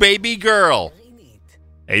 Brand new baby girl.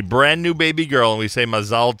 A brand new baby girl, and we say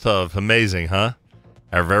mazel tov. Amazing, huh?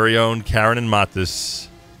 Our very own Karen and Matis,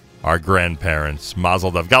 our grandparents.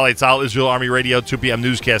 Mazel tov. Galei Tzahal, Israel Army Radio, 2 p.m.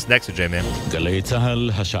 newscast next to JM. גלי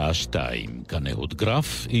צהל, השעה 2, כאן אהוד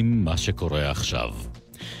גרף עם מה שקורה עכשיו.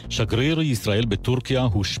 שגריר ישראל בטורקיה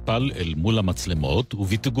הושפל אל מול המצלמות,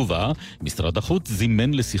 ובתגובה משרד החוץ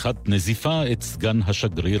זימן לשיחת נזיפה את סגן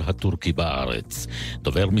השגריר הטורקי בארץ.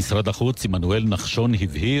 דובר משרד החוץ עמנואל נחשון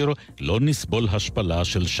הבהיר, לא נסבול השפלה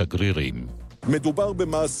של שגרירים. מדובר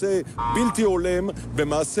במעשה בלתי הולם,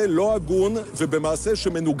 במעשה לא הגון ובמעשה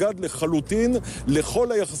שמנוגד לחלוטין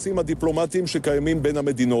לכל היחסים הדיפלומטיים שקיימים בין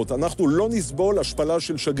המדינות. אנחנו לא נסבול השפלה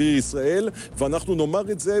של שגריר ישראל, ואנחנו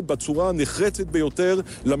נאמר את זה בצורה הנחרצת ביותר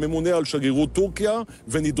לממונה על שגרירות טורקיה,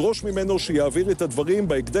 ונדרוש ממנו שיעביר את הדברים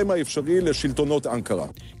בהקדם האפשרי לשלטונות אנקרה.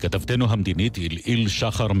 כתבתנו המדינית איל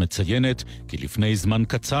שחר מציינת כי לפני זמן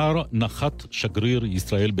קצר נחת שגריר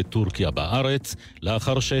ישראל בטורקיה בארץ,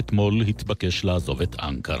 לאחר שאתמול התבקש לעזוב את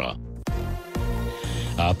אנקרה.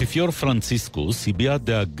 האפיפיור פרנציסקוס הביע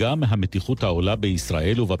דאגה מהמתיחות העולה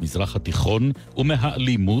בישראל ובמזרח התיכון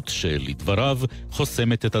ומהאלימות שלדבריו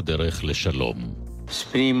חוסמת את הדרך לשלום.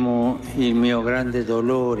 Esprimo il mio grande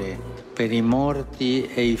dolore per i morti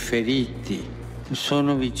e i feriti.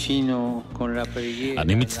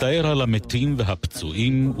 אני מצטער על המתים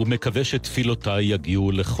והפצועים ומקווה שתפילותיי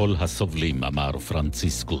יגיעו לכל הסובלים, אמר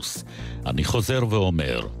פרנציסקוס. אני חוזר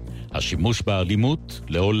ואומר, השימוש באלימות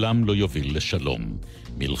לעולם לא יוביל לשלום.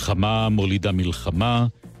 מלחמה מולידה מלחמה,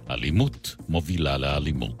 אלימות מובילה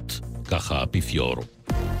לאלימות. ככה האפיפיור.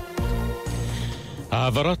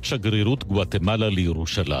 העברת שגרירות גואטמלה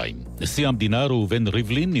לירושלים. נשיא המדינה ראובן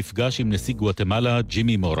ריבלין נפגש עם נשיא גואטמלה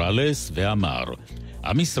ג'ימי מורלס ואמר,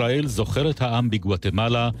 עם ישראל זוכר את העם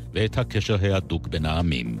בגואטמלה ואת הקשר ההדוק בין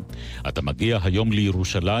העמים. אתה מגיע היום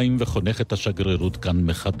לירושלים וחונך את השגרירות כאן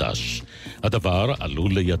מחדש. הדבר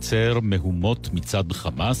עלול לייצר מהומות מצד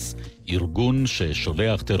חמאס, ארגון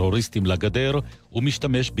ששולח טרוריסטים לגדר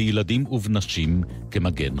ומשתמש בילדים ובנשים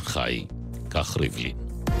כמגן חי. כך ריבלין.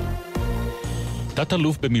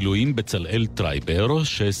 תת-אלוף במילואים בצלאל טרייבר,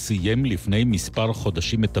 שסיים לפני מספר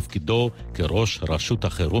חודשים את תפקידו כראש רשות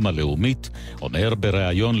החירום הלאומית, אומר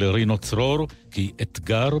בריאיון לרינו צרור כי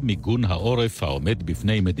אתגר מיגון העורף העומד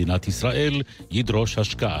בפני מדינת ישראל ידרוש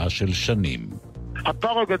השקעה של שנים.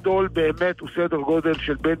 הפער הגדול באמת הוא סדר גודל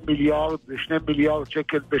של בין מיליארד ל2 מיליארד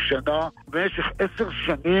שקל בשנה. במשך 10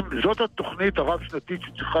 שנים זאת התוכנית הרב-שנתית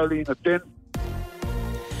שצריכה להינתן.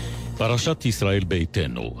 פרשת ישראל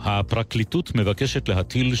ביתנו. הפרקליטות מבקשת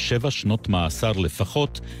להטיל 7 שנות מאסר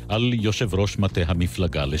לפחות על יושב ראש מטה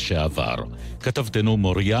המפלגה לשעבר. כתבתנו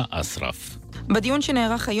מוריה אסרף. בדיון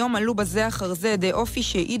שנערך היום עלו בזה אחר זה די אופי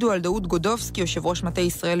שהעידו על דאוד גודובסקי, יושב ראש מטה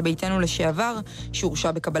ישראל ביתנו לשעבר,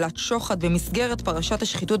 שהורשע בקבלת שוחד במסגרת פרשת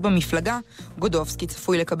השחיתות במפלגה. גודובסקי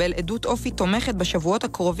צפוי לקבל עדות אופי תומכת בשבועות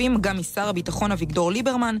הקרובים גם משר הביטחון אביגדור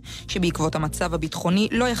ליברמן, שבעקבות המצב הביטחוני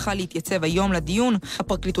לא יכל להתייצב היום לדיון.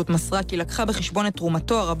 הפרקליטות מסרה כי לקחה בחשבון את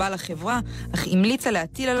תרומתו הרבה לחברה, אך המליצה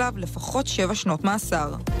להטיל עליו לפחות 7 שנות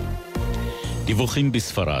מאסר. דיווחים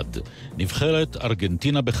בספרד. נבחרת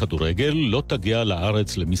ארגנטינה בכדורגל לא תגיע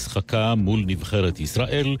לארץ למשחקה מול נבחרת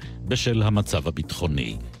ישראל בשל המצב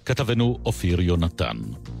הביטחוני. כתבנו אופיר יונתן.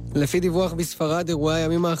 לפי דיווח בספרד, אירועי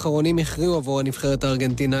הימים האחרונים הכריעו עבור הנבחרת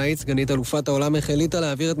הארגנטינאית. סגנית אלופת העולם החליטה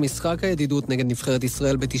להעביר את משחק הידידות נגד נבחרת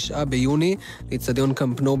ישראל ב9 ביוני לאצטדיון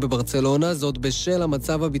קמפ נו בברצלונה, זאת בשל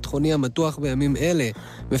המצב הביטחוני המתוח בימים אלה.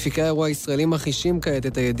 מפיקי האירוע הישראלים מכחישים כעת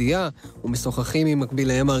את הידיעה ומשוחחים עם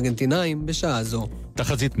מקביליהם הארגנטינאים בשעה זו.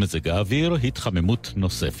 תחזית מזג האוויר, התחממות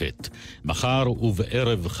נוספת. מחר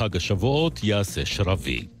ובערב חג השבועות יעשה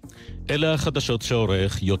שרבי. אלה החדשות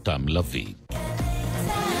שעורך יותם לוי.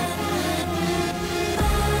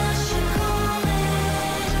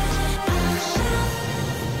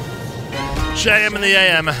 JM in the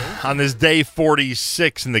AM on this day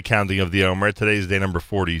 46 in the counting of the Omer. Today's day number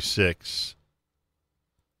 46.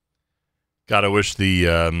 Gotta wish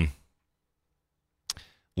the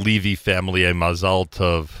Levy family a mazal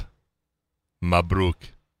tov, mabruk.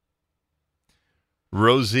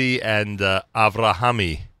 Rosie and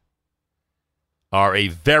Avrahami are a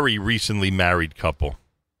very recently married couple.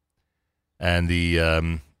 And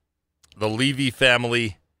the Levy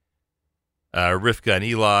family, Rivka and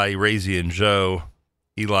Eli, Razi and Joe,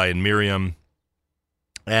 Eli and Miriam,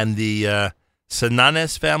 and the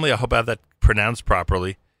Sananes family, I hope I have that pronounced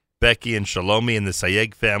properly, Becky and Shalomi, and the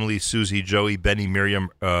Sayeg family, Susie, Joey, Benny, Miriam,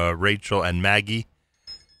 Rachel, and Maggie.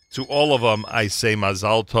 To all of them, I say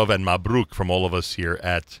Mazal Tov and Mabruk from all of us here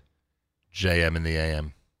at JM in the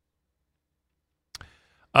AM.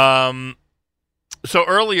 So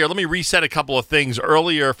earlier, let me reset a couple of things.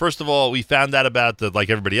 Earlier, first of all, we found out about,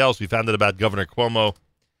 like everybody else, we found out about Governor Cuomo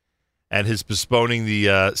and his postponing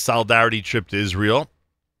the solidarity trip to Israel.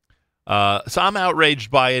 So I'm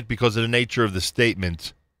outraged by it because of the nature of the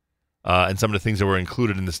statement and some of the things that were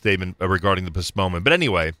included in the statement regarding the postponement. But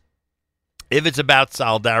anyway, if it's about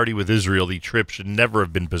solidarity with Israel, the trip should never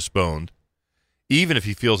have been postponed, even if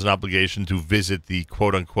he feels an obligation to visit the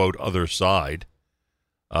quote-unquote other side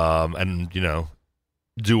and, you know,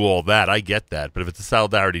 do all that. I get that. But if it's a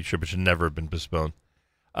solidarity trip, it should never have been postponed.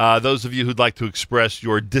 Those of you who'd like to express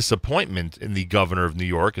your disappointment in the governor of New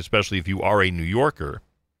York, especially if you are a New Yorker,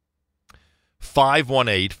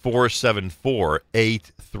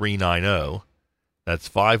 518-474-8390. That's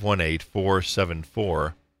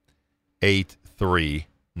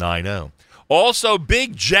 518-474-8390. Also,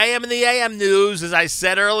 big JM in the AM news, as I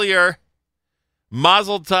said earlier.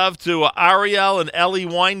 Mazel tov to Ariel and Ellie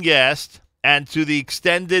Weingast and to the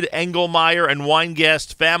extended Engelmeyer and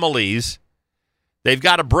Weingast families. They've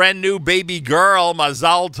got a brand new baby girl,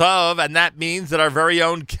 Mazal Tov, and that means that our very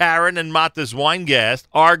own Karen and Matis Weingast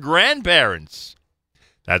are grandparents.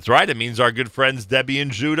 That's right. It means our good friends Debbie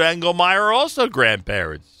and Judah Engelmeyer are also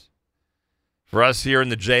grandparents. For us here in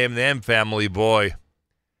the JM family, boy,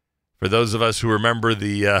 for those of us who remember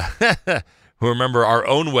the who remember our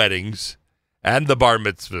own weddings and the bar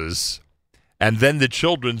mitzvahs and then the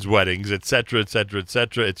children's weddings, etc., etc.,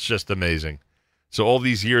 etc., it's just amazing. So all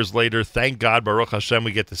these years later, thank God, Baruch Hashem,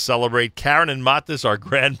 we get to celebrate. Karen and Matis, our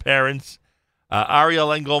grandparents, Ariel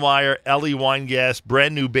Engelmeyer, Ellie Weingast,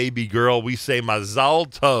 brand new baby girl. We say Mazal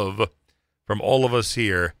Tov from all of us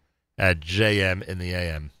here at JM in the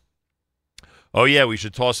AM. Oh, yeah, we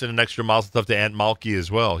should toss in an extra Mazel Tov to Aunt Malky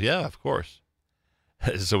as well. Yeah, of course.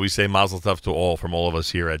 So we say Mazel Tov to all from all of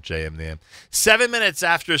us here at JM in the AM. 7 minutes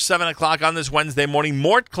after 7 o'clock on this Wednesday morning,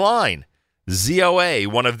 Morton Klein, ZOA,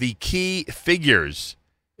 one of the key figures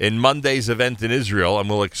in Monday's event in Israel, and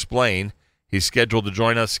we'll explain. He's scheduled to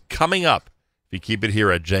join us coming up. If you keep it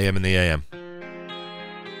here at JM in the AM.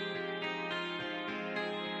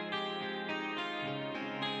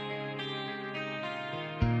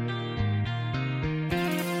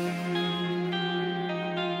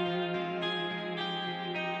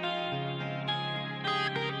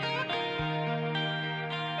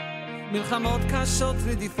 מלחמות קשות,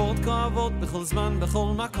 רדיפות כואבות, בכל זמן, בכל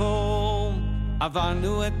מקום.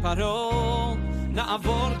 עברנו את פרעה,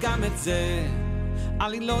 נעבור גם את זה.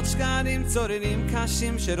 עלילות שקרים, צוררים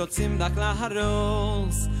קשים, שרוצים רק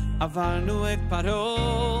להרוס. עברנו את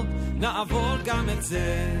פרעה, נעבור גם את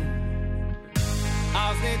זה.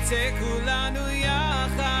 אז נצא כולנו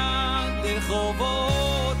יחד,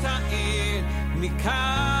 לרחובות העיר,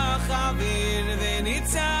 ניקח אוויר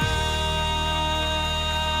וניצח.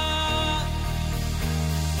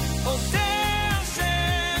 אודה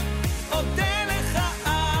השם, אודה לך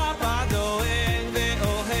אבא דואג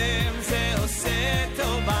ואוהב, זה עושה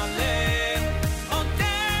טוב בלב.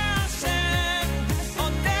 אודה השם,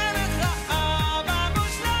 אודה לך אבא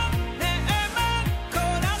מושלם, נאמן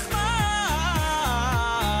כל החמר.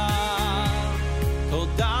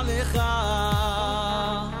 תודה לך.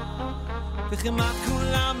 וכמעט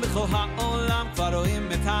כולם בכל העולם כבר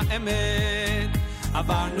רואים את האמת.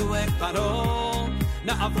 עברנו את פרעה,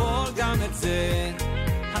 נעבור גם את זה.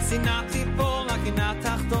 השנאה תיפול, הקנאה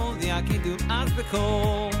תחתול, ויגידו אז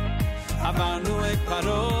בקול. עברנו את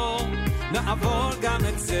פרעה, נעבור גם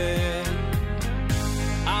את זה.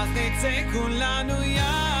 אז נצא כולנו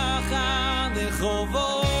יחד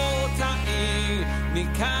לרחובות העיר,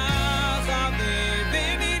 ניקח אוויר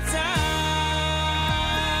וניצח.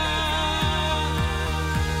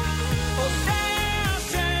 אודה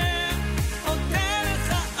השם, אודה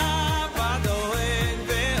לך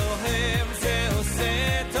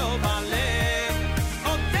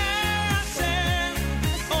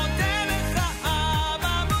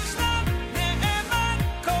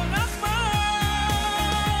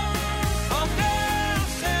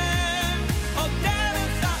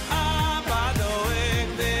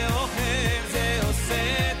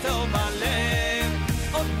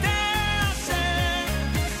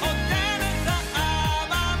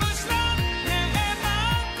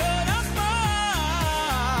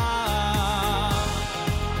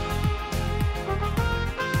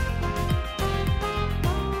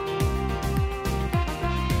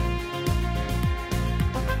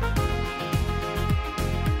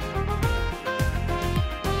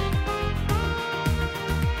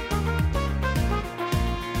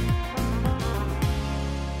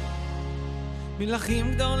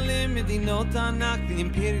מלכים גדולים, מדינות ענק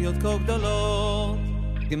ואימפריות כה גדולות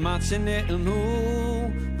כמעט שנעלמו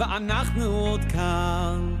ואנחנו עוד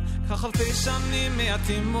כאן כך אלפי שנים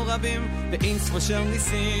מעטים ורבים ואין ספור של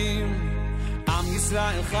ניסים עם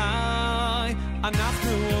ישראל חי,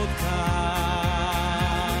 אנחנו עוד כאן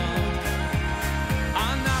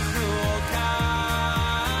אנחנו עוד כאן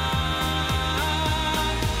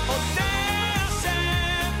עודה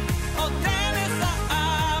השם, עודה לך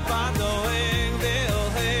אבא דואג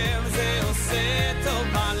ואוהב זה עושה טוב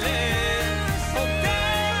בלב עודה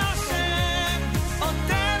השם,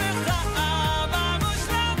 עודה לך אבא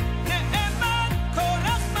מושלם נאמן כל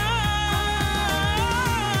הזמן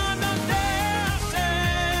עודה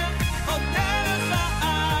השם, עודה לך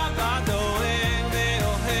אבא דואג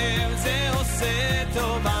ואוהב זה עושה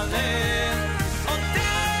טוב בלב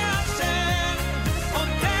עודה השם,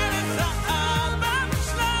 עודה לך אבא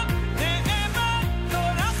מושלם נאמן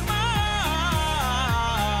כל הזמן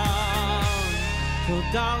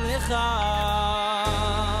תודה לך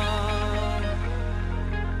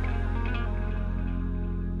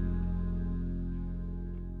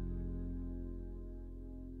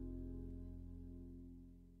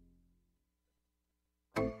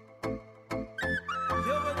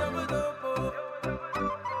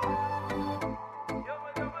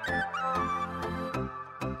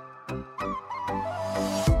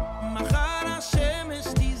מחר השמש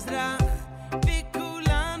תזרח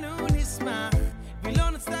וכולנו נשמח ולא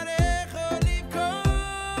נצטרך עוד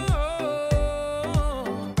לבכות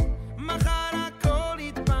מחר הכל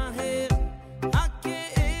יתבהר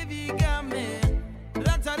הכאב ייגמר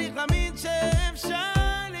רק צריך להאמין שאפשר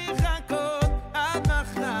לחכות עד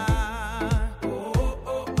מחר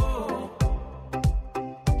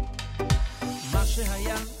מה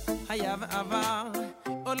שהיה היה ועבר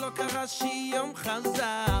עוד לא קרה שיום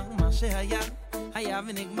חזר מה שהיה היה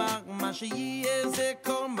ונגמר מה שיהיה זה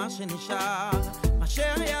כל מה שנשאר מה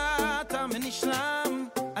שהיה אתה ונשלם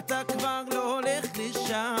אתה כבר לא הולך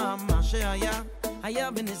לשם מה שהיה היה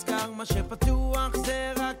ונזכר מה שפתוח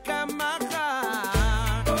זה רק המחר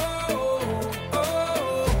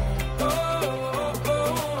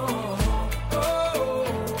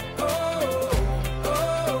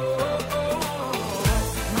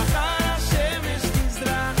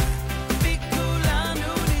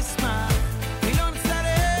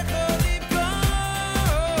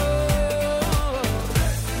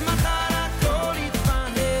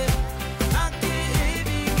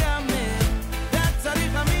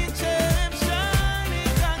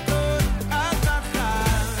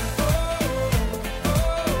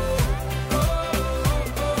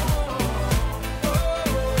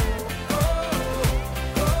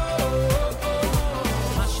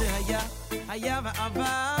היה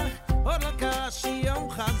ועבר עוד לא קרה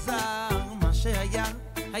שיום חזר מה שהיה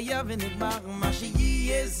היה ונגמר מה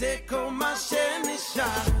שיהיה זה כל מה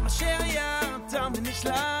שנשאר מה שהיה תם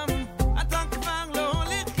ונשלם אתה כבר לא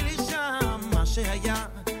הולך לשם מה שהיה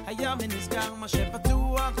היה ונסגר מה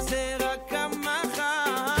שפתוח זה רק המחר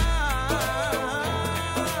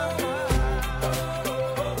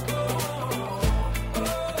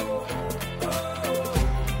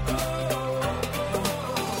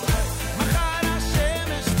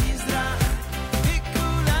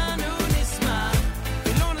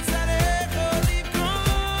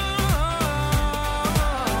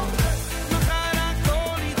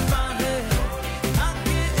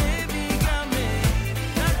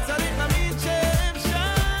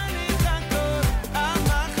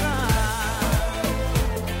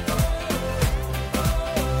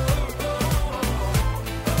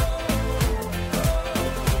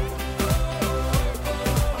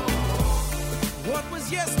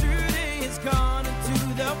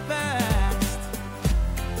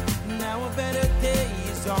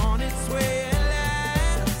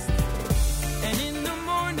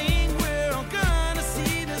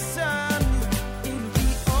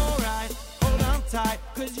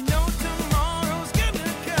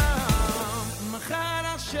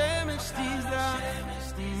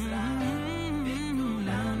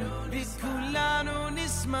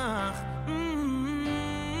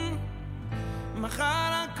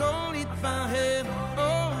מחר הכל יתבהר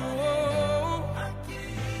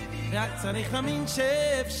רק צריך להאמין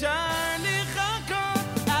שאפשר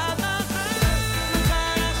לחכות עד מחר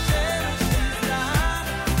מחר השמש תזרח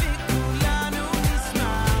וכולנו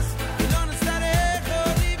נשמח ולא נצטרך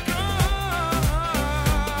עוד לבכות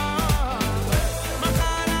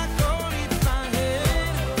מחר הכל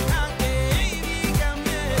יתבהר הכאב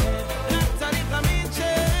ייגמר רק צריך להאמין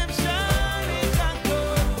שאפשר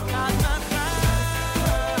לחכות עד מחר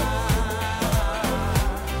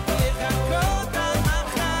לחכות עד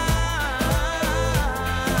מחר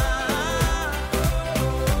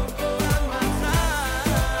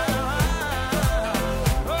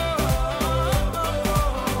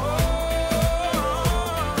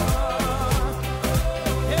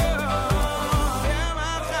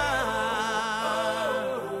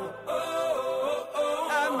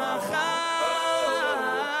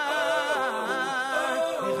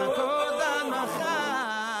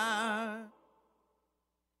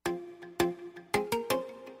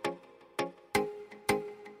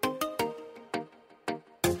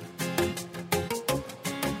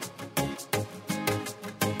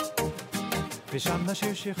ושם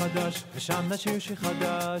נשיר שיר חדש, ושם נשיר שיר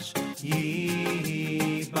חדש.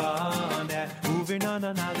 ייבנה,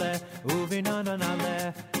 וביננה נעלה, וביננה נעלה.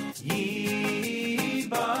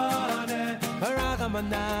 ייבנה,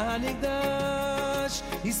 הרחמנה הנקדש,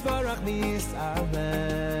 יספרח מישראל.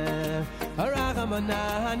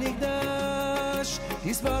 הרחמנה הנקדש,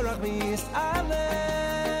 יספרח מישראל.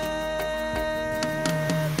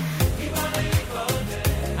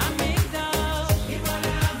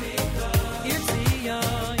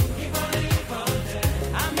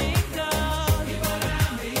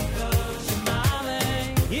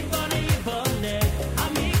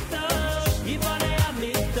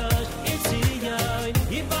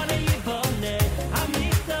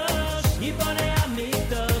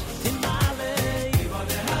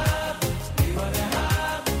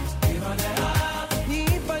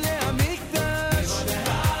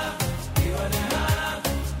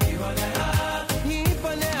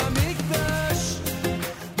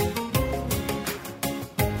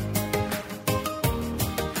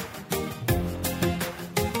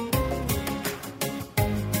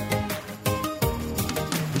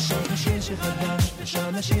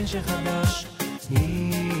 השיר שחדש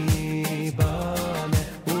ייבנה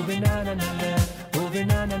וביננה נעלה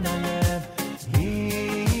וביננה נעלה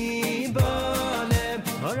ייבנה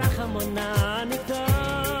אורח המונה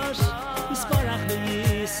נקדש יספרח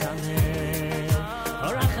ויסלם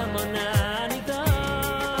אורח המונה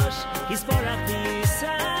נקדש יספרח ויסלם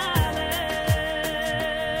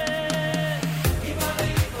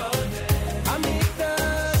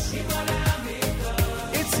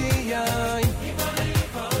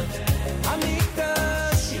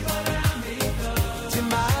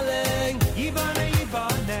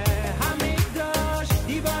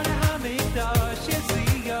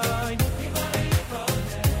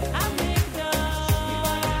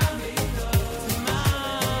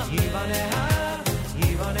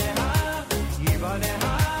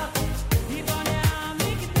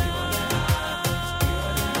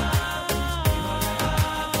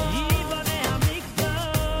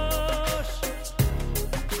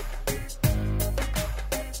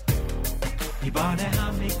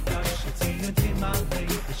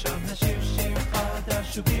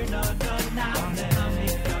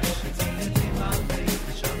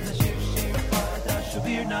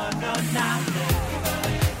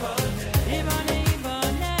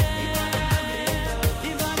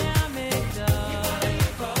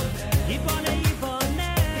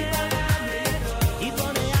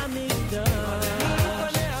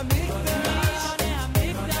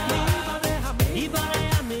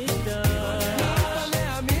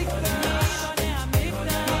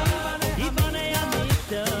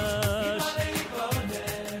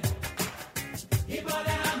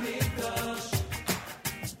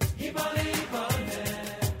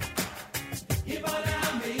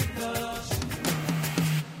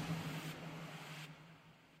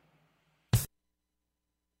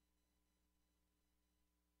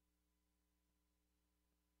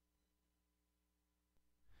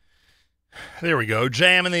There we go.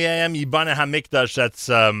 Jam in the AM, Yibana HaMikdash. That's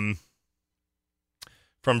from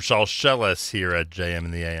Shalsheles here at JM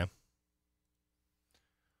in the AM.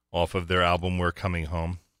 Off of their album, We're Coming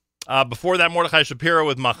Home. Before that, Mordechai Shapiro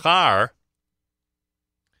with Machar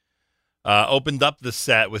opened up the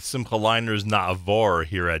set with Simcha Leiner's Na'avor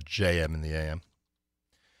here at JM in the AM.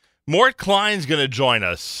 Mort Klein's going to join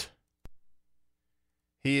us.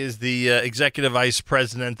 He is the Executive Vice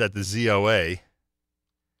President at the ZOA.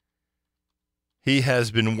 He has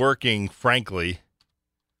been working, frankly,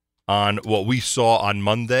 on what we saw on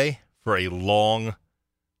Monday for a long,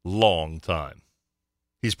 long time.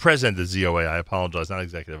 He's president of ZOA. I apologize, not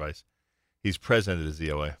executive vice. He's president of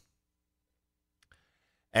ZOA.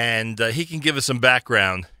 And he can give us some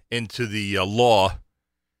background into the law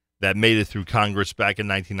that made it through Congress back in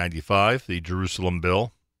 1995, the Jerusalem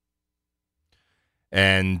bill.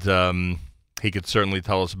 And he could certainly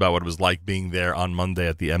tell us about what it was like being there on Monday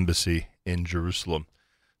at the embassy in Jerusalem.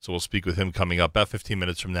 So we'll speak with him coming up about 15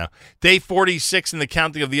 minutes from now. Day 46 in the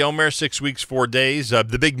counting of the Omer, 6 weeks, 4 days.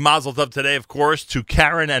 The big mazel tov today, of course, to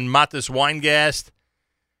Karen and Matis Weingast,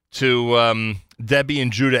 to Debbie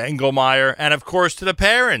and Judah Engelmeyer, and, of course, to the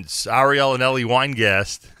parents, Ariel and Ellie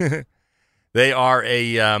Weingast. They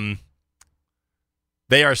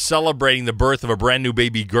are celebrating the birth of a brand new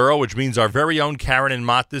baby girl, which means our very own Karen and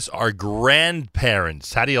Matis are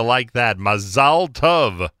grandparents. How do you like that? Mazal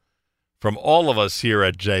tov. From all of us here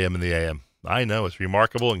at JM in the AM. I know, it's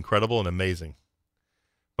remarkable, incredible, and amazing.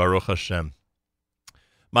 Baruch Hashem.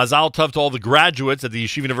 Mazal tov to all the graduates at the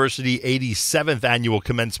Yeshiva University 87th Annual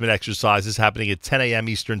Commencement Exercises happening at 10 a.m.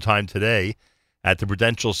 Eastern Time today at the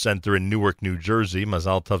Prudential Center in Newark, New Jersey.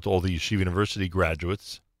 Mazal tov to all the Yeshiva University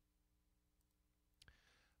graduates.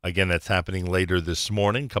 Again, that's happening later this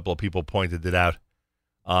morning. A couple of people pointed it out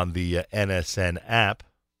on the NSN app.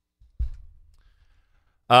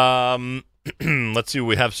 Let's see what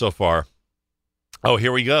we have so far. Oh,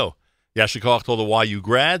 here we go. Yashikach to all the YU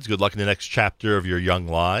grads. Good luck in the next chapter of your young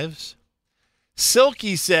lives.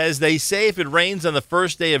 Silky says, they say if it rains on the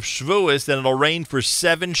first day of Shavuos, then it'll rain for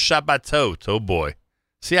 7 Shabbatot. Oh, boy.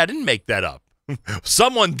 See, I didn't make that up.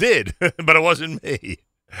 Someone did, but it wasn't me.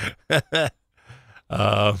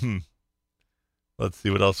 Let's see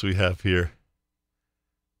what else we have here.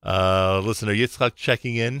 Listener Yitzchak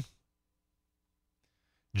checking in.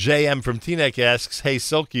 JM from Teaneck asks, hey,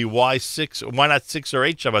 Silky, why not 6 or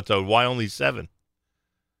 8 Shabbatot? Why only 7?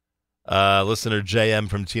 Listener JM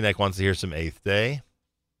from Teaneck wants to hear some 8th day.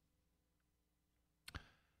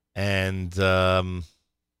 And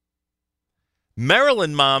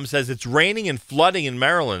Maryland mom says it's raining and flooding in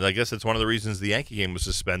Maryland. I guess that's one of the reasons the Yankee game was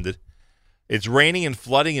suspended. It's raining and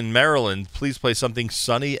flooding in Maryland. Please play something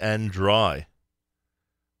sunny and dry.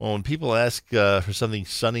 Well, when people ask for something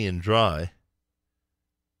sunny and dry,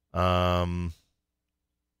 we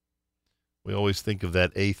always think of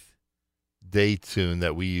that 8th day tune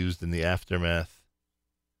that we used in the aftermath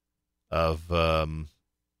of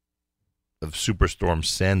Superstorm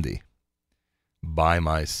Sandy, By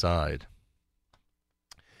My Side.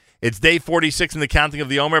 It's day 46 in the counting of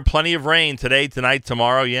the Omer. Plenty of rain today, tonight,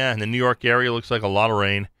 tomorrow. Yeah, in the New York area, looks like a lot of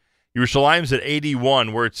rain. Yerushalayim's at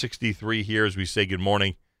 81. We're at 63 here as we say good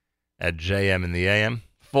morning at JM in the AM.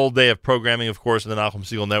 Full day of programming, of course, in the Nachum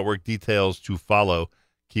Segal Network. Details to follow.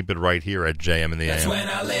 Keep it right here at JM in the AM. That's when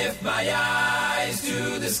I lift my eyes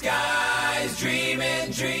to the skies,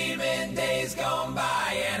 dreaming days gone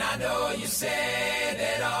by. And I know you said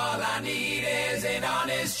that all I need is an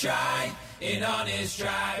honest try.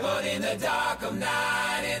 But in the dark of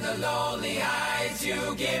night, in the lonely heights,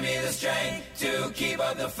 you give me the strength to keep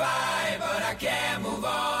up the fight. But I can't move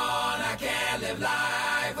on, I can't live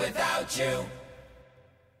life without you.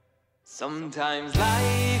 Sometimes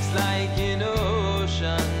life's like an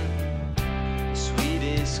ocean, sweet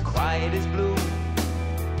is quiet as blue.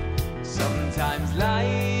 Sometimes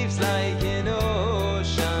life's like an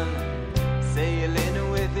ocean,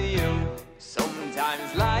 sailing with you.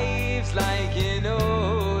 Sometimes life's like an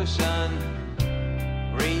ocean,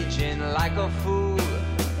 reaching like a fool.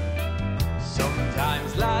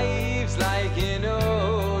 Sometimes life's like an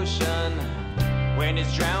ocean, when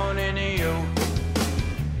it's drowning in you.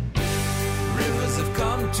 Rivers have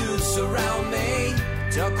come to surround me,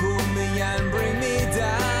 to cool me and bring me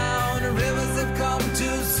down. Rivers have come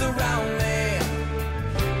to surround me,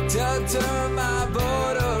 to turn my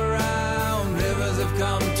boat around. Rivers have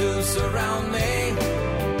come to surround me,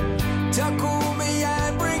 to cool me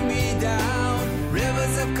and bring me down.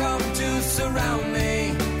 Rivers have come to surround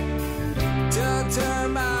me, to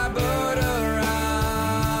turn my boat around.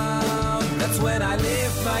 That's when I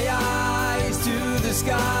lift my eyes to the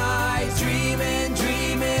skies, dreaming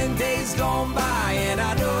days gone by. And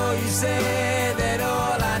I know you said that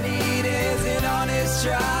all I need is an honest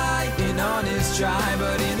try.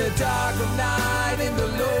 But in the dark of night, in the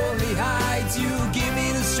lonely heights, you give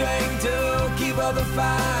me the strength to keep up the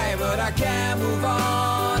fight. But I can't move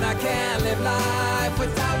on, I can't live life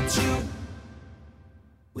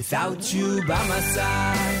without you by my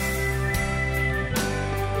side.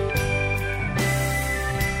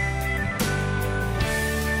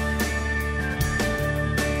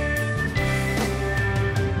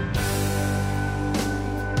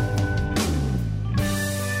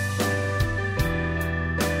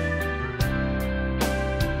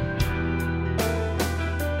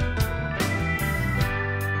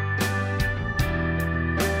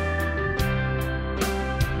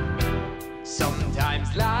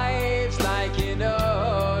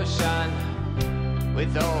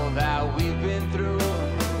 With all that we've been through,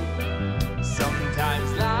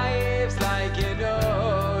 sometimes life's like an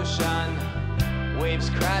ocean, waves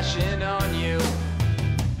crashing on you.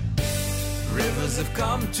 Rivers have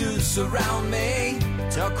come to surround me,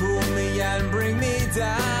 to cool me and bring me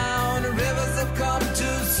down. Rivers have come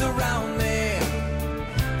to surround me,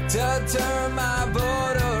 to turn my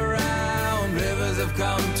boat around. Rivers have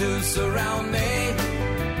come to surround me,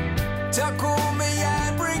 to cool me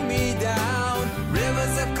and bring me down.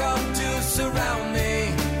 Rivers have come to surround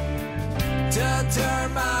me, to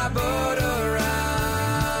turn my boat around.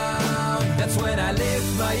 That's when I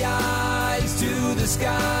lift my eyes to the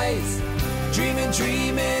skies,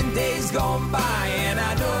 dreaming days gone by. And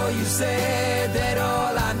I know you said that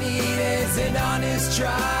all I need is an honest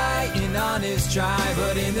try. honest try.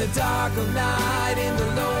 But in the dark of night, in the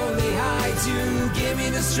lonely heights, you give me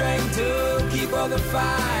the strength to keep all the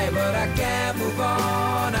fight. But I can't move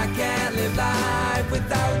on, I can't live life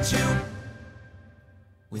without you.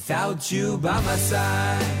 Without you by my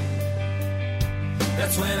side.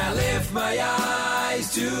 That's when I lift my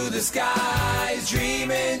eyes to the skies,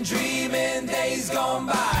 dreaming, dreaming days gone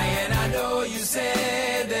by. And I know you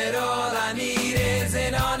said that all I need is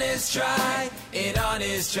an honest try, an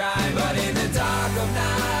honest try. But in the dark of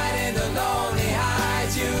night, in the lonely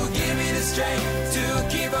heights, you give me the strength to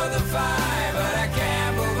keep on the fight. But I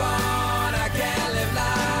can't move on, I can't live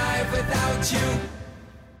life without you.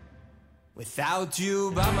 Without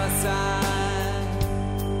you by my side.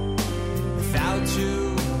 Without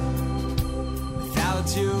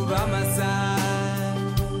you by my side.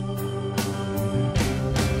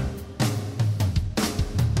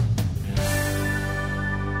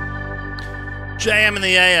 JM in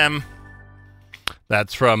the AM.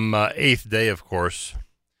 That's from Eighth Day, of course.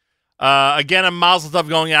 Again, a mazel tov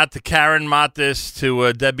going out to Karen Matis,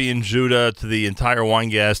 to Debbie and Judah, to the entire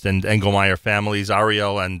Weingast and Engelmeyer families,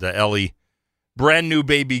 Ariel and Ellie. Brand new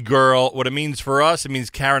baby girl. What it means for us, it means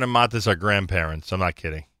Karen and Matis are grandparents. I'm not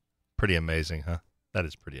kidding. Pretty amazing, huh? That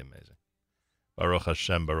is pretty amazing. Baruch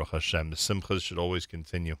Hashem, Baruch Hashem. The simchas should always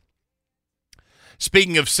continue.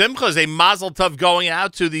 Speaking of simchas, a mazel tov going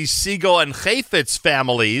out to the Siegel and Chaffetz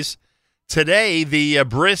families. Today, the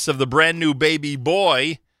bris of the brand new baby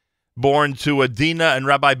boy born to Adina and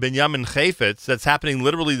Rabbi Binyamin Chaffetz. That's happening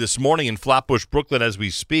literally this morning in Flatbush, Brooklyn, as we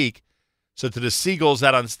speak. So to the Siegels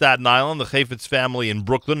out on Staten Island, the Chaffetz family in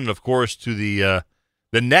Brooklyn, and of course to the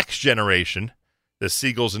next generation, the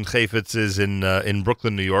Siegels and Chaffetzes in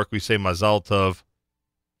Brooklyn, New York. We say Mazal Tov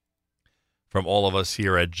from all of us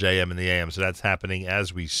here at JM in the AM. So that's happening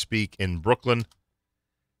as we speak in Brooklyn.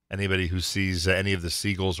 Anybody who sees any of the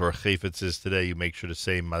Siegels or Chaffetzes today, you make sure to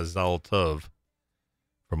say Mazal Tov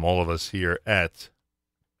from all of us here at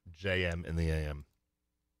JM in the AM.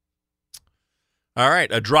 All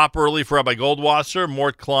right, a drop early for Rabbi Goldwasser.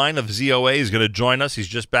 Mort Klein of ZOA is going to join us. He's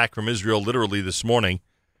just back from Israel literally this morning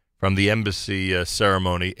from the embassy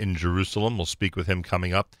ceremony in Jerusalem. We'll speak with him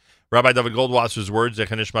coming up. Rabbi David Goldwasser's words,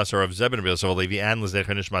 Zecher Nishmas Rav Zebin B'Yosef Alevi, and Zecher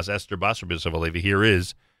Nishmas Esther Basar B'Yosef Alevi. Here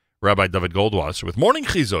is Rabbi David Goldwasser with Morning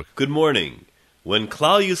Chizuk. Good morning. When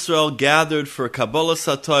Klal Yisrael gathered for Kabbalah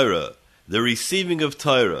Torah, the receiving of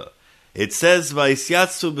Torah, it says,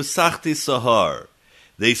 Vayisyatzu b'sachti sahar.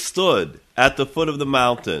 They stood at the foot of the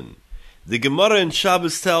mountain. The Gemara in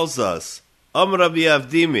Shabbos tells us, Rabbi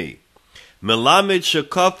Avdimi, Melamed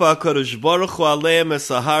shekafa HaKadosh Baruch Hu aleim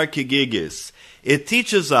esahar kigigis. It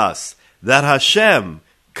teaches us that Hashem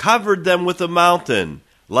covered them with a mountain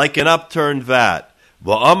like an upturned vat.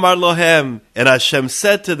 Va'amar lohem, and Hashem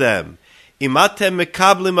said to them, Imatem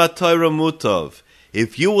mekablim ha-Torah mutov.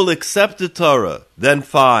 If you will accept the Torah, then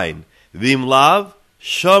fine. Vim lav,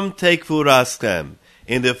 shom tekvu raschem.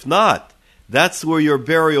 And if not, that's where your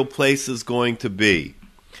burial place is going to be.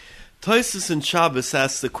 Tosfos in Shabbos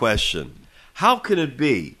asks the question, how can it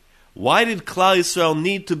be? Why did Klal Yisrael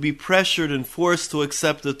need to be pressured and forced to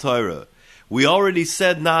accept the Torah? We already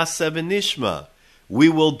said Na'aseh v'nishma. We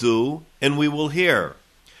will do and we will hear.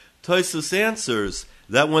 Tosfos answers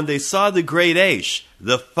that when they saw the great Eish,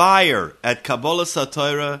 the fire at Kabbalah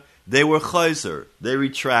Torah, they were chayzer, they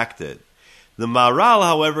retracted. The Maharal,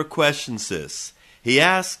 however, questions this. He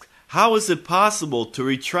asks, how is it possible to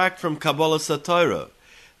retract from Kabbalah Torah?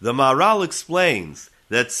 The Maharal explains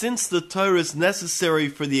that since the Torah is necessary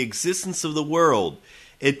for the existence of the world,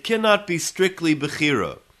 it cannot be strictly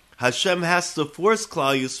bechira. Hashem has to force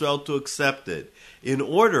Klal Yisrael to accept it, in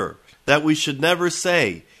order that we should never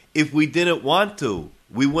say, if we didn't want to,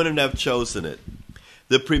 we wouldn't have chosen it.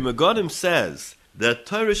 The Pri Megadim says that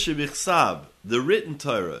Torah shebichsav, the written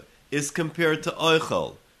Torah, is compared to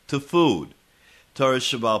oichel, to food. Torah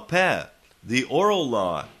Shebal Peh, the oral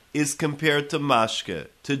law, is compared to mashke,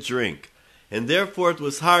 to drink. And therefore it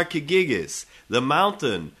was har kegigis, the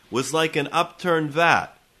mountain was like an upturned vat.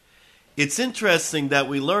 It's interesting that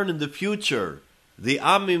we learn in the future, the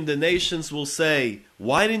Amim, the nations, will say,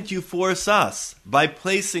 why didn't you force us by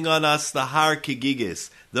placing on us the har kegigis,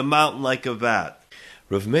 the mountain like a vat?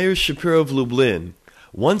 Rav Meir Shapiro of Lublin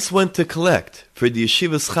once went to collect for the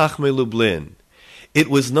Yeshivas Chachmei Lublin. It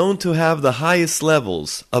was known to have the highest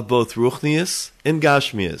levels of both Ruchnius and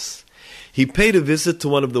Gashmius. He paid a visit to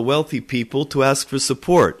one of the wealthy people to ask for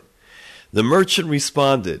support. The merchant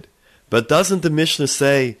responded, but doesn't the Mishnah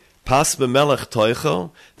say, Pas b'melech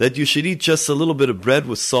toicho, that you should eat just a little bit of bread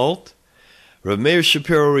with salt? Rav Meir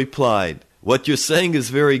Shapiro replied, what you're saying is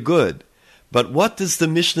very good, but what does the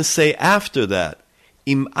Mishnah say after that?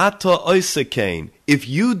 Im ata oisekain, if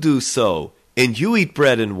you do so, and you eat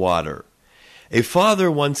bread and water. A father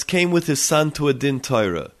once came with his son to a din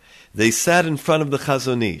Torah. They sat in front of the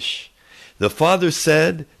Chazon Ish. The father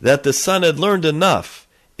said that the son had learned enough,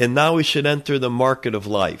 and now he should enter the market of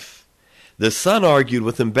life. The son argued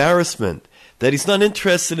with embarrassment that he's not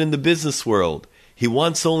interested in the business world. He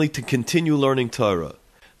wants only to continue learning Torah.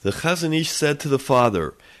 The Chazon Ish said to the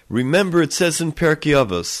father, remember it says in Perkei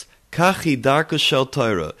Avos, Kachi darka shel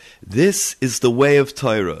Torah, this is the way of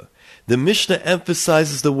Torah. The Mishnah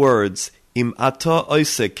emphasizes the words, Im ata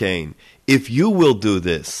oisekain, if you will do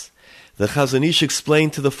this. The Chazon Ish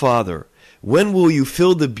explained to the father, when will you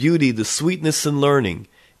feel the beauty, the sweetness in learning?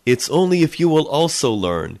 It's only if you will also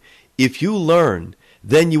learn. If you learn,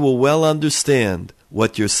 then you will well understand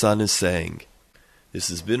what your son is saying. This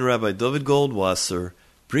has been Rabbi David Goldwasser,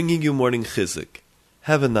 bringing you Morning Chizuk.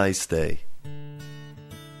 Have a nice day.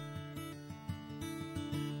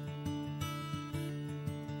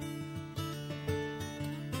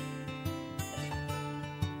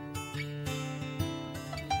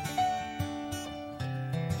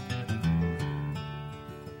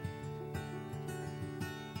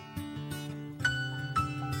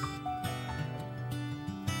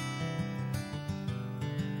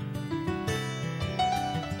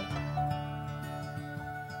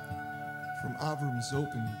 Avram's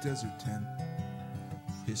open desert tent,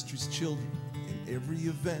 history's children in every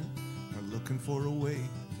event are looking for a way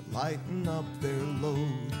to lighten up their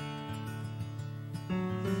load.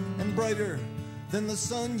 And brighter than the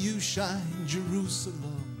sun you shine,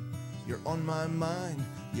 Jerusalem, you're on my mind,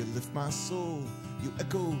 you lift my soul, you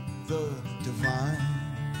echo the divine.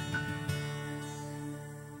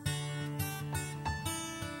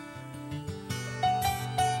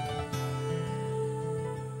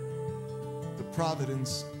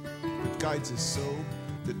 Providence that guides us so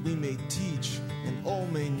that we may teach and all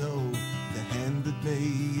may know the hand that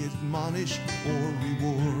may admonish or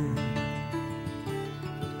reward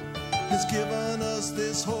has given us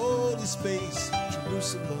this holy space.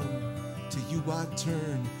 Jerusalem, to you I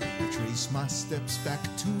turn, I trace my steps back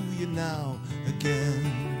to you now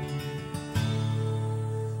again.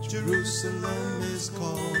 Jerusalem is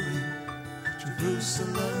calling,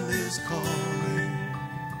 Jerusalem is calling.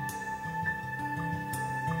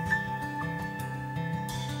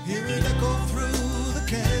 Hear it echo through the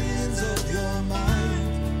canyons of your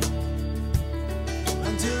mind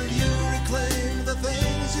until you reclaim the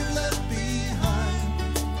things you've left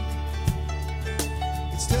behind.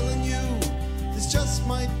 It's telling you this just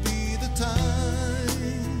might be the time.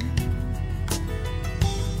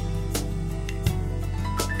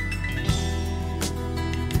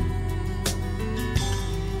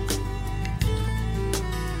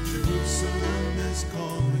 Jerusalem is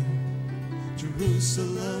calling.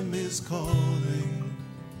 Jerusalem is calling.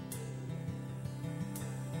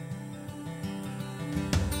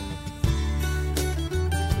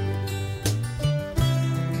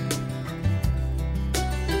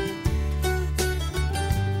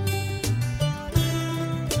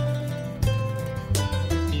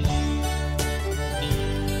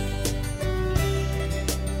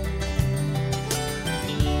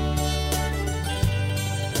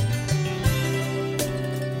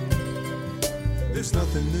 There's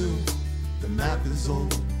nothing new, the map is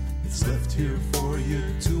old. It's left here for you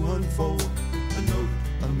to unfold. A note,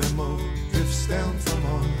 a memo drifts down from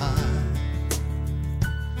on high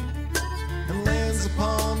and lands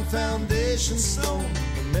upon foundation stone.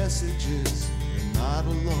 The message is, you're not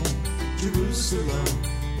alone. Jerusalem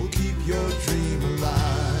will keep your dream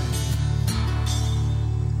alive.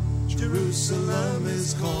 Jerusalem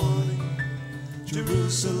is calling.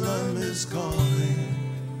 Jerusalem is calling.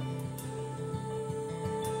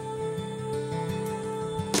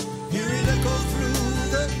 Hear it echo through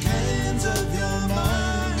the canyons of your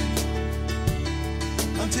mind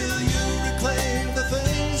until you reclaim the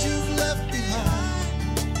things you've left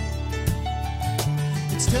behind.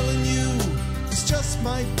 It's telling you this just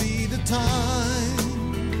might be the time.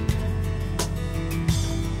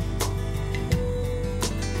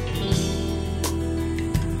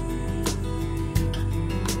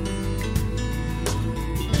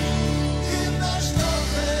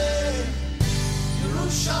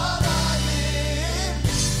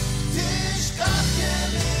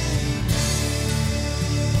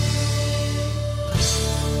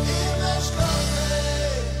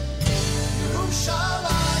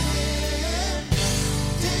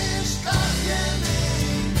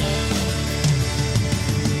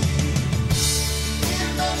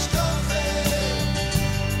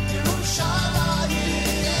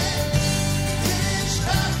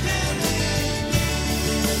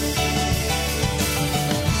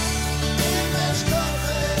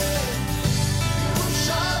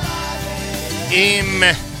 Im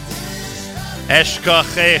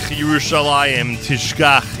Eshkachech Yerushalayim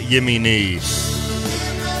Tishkach Yemini.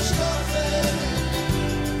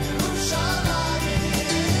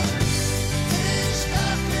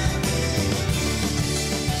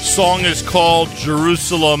 Song is called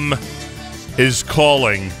Jerusalem is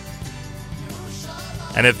Calling.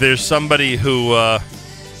 And if there's somebody who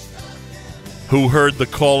heard the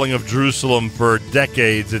calling of Jerusalem for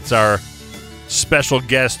decades, it's our special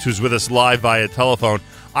guest who's with us live via telephone.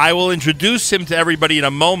 I will introduce him to everybody in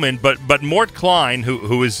a moment, but Mort Klein,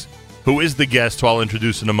 who is the guest, who I'll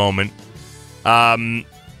introduce in a moment,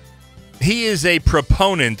 he is a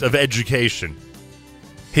proponent of education.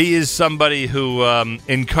 He is somebody who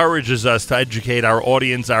encourages us to educate our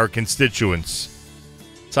audience, our constituents.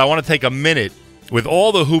 So I want to take a minute with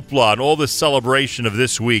all the hoopla and all the celebration of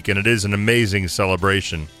this week, and it is an amazing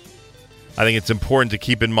celebration. I think it's important to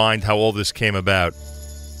keep in mind how all this came about.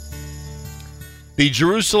 The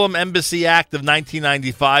Jerusalem Embassy Act of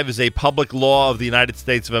 1995 is a public law of the United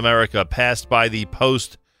States of America passed by the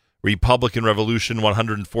post-Republican Revolution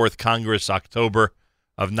 104th Congress, October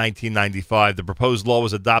of 1995. The proposed law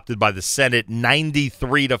was adopted by the Senate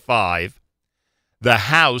 93-5, the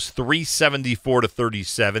House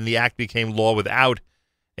 374-37. The act became law without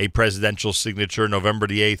a presidential signature November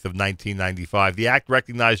the 8th of 1995. The act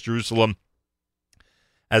recognized Jerusalem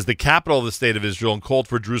as the capital of the State of Israel and called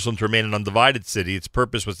for Jerusalem to remain an undivided city. Its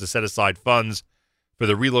purpose was to set aside funds for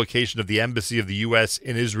the relocation of the embassy of the U.S.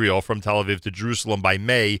 in Israel from Tel Aviv to Jerusalem by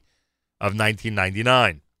May of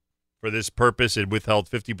 1999. For this purpose, it withheld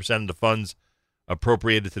 50% of the funds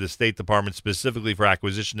appropriated to the State Department specifically for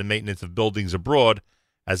acquisition and maintenance of buildings abroad,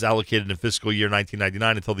 as allocated in fiscal year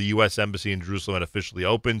 1999 until the U.S. Embassy in Jerusalem had officially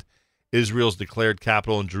opened. Israel's declared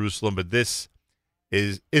capital in Jerusalem, but this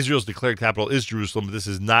is Israel's declared capital is Jerusalem, but this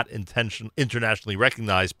is not internationally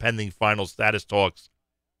recognized pending final status talks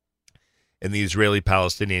in the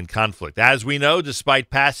Israeli-Palestinian conflict. As we know, despite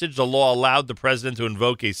passage, the law allowed the president to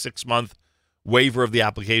invoke a 6-month waiver of the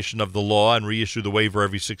application of the law and reissue the waiver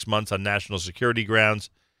every 6 months on national security grounds.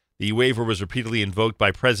 The waiver was repeatedly invoked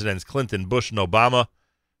by Presidents Clinton, Bush, and Obama.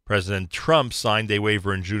 President Trump signed a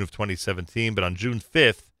waiver in June of 2017, but on June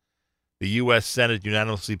 5th, the U.S. Senate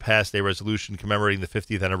unanimously passed a resolution commemorating the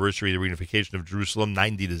 50th anniversary of the reunification of Jerusalem,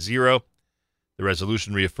 90-0. The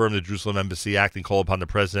resolution reaffirmed the Jerusalem Embassy Act and called upon the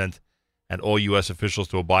president and all U.S. officials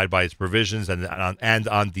to abide by its provisions. And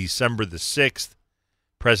on December the 6th,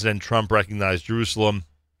 President Trump recognized Jerusalem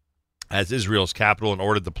as Israel's capital and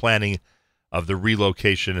ordered the planning of the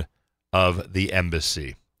relocation of the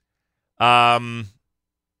embassy.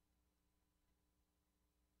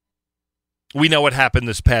 We know what happened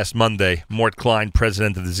this past Monday. Mort Klein,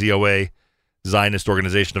 president of the ZOA, Zionist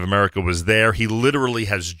Organization of America, was there. He literally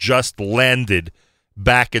has just landed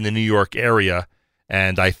back in the New York area,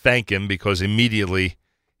 and I thank him because immediately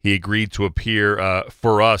he agreed to appear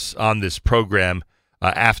for us on this program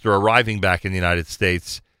after arriving back in the United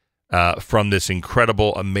States from this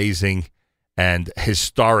incredible, amazing, and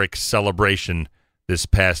historic celebration this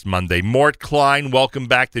past Monday. Mort Klein, welcome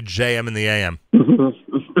back to JM in the AM.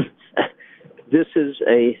 This is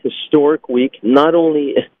a historic week, not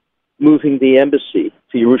only moving the embassy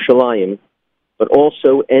to Yerushalayim, but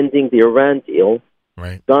also ending the Iran deal.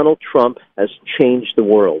 Right. Donald Trump has changed the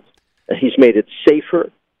world. He's made it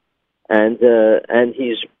safer, and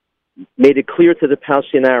he's made it clear to the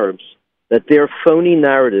Palestinian Arabs that their phony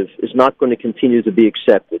narrative is not going to continue to be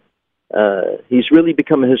accepted. He's really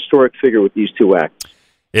become a historic figure with these two acts.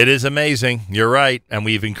 It is amazing. You're right. And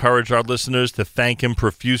we've encouraged our listeners to thank him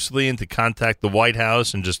profusely and to contact the White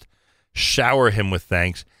House and just shower him with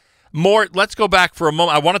thanks. Mort, let's go back for a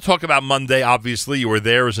moment. I want to talk about Monday. Obviously, you were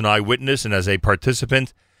there as an eyewitness and as a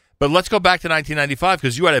participant. But let's go back to 1995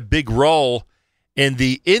 because you had a big role in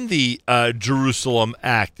the Jerusalem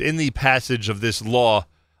Act, in the passage of this law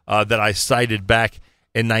that I cited back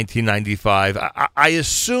in 1995. I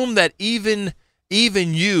assume that even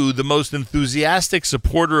you, the most enthusiastic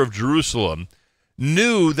supporter of Jerusalem,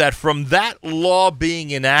 knew that from that law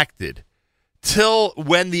being enacted till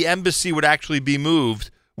when the embassy would actually be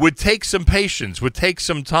moved would take some patience, would take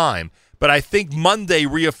some time. But I think Monday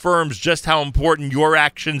reaffirms just how important your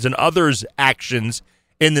actions and others' actions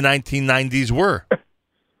in the 1990s were.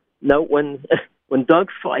 No, when Doug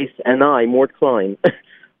Feith and I, Mort Klein,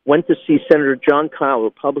 went to see Senator John Kyle,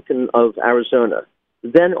 Republican of Arizona,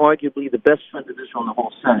 then arguably the best friend of Israel in the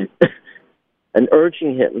whole Senate, and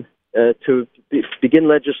urging him to begin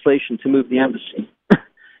legislation to move the embassy.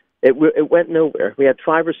 It went nowhere. We had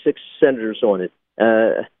 5 or 6 senators on it.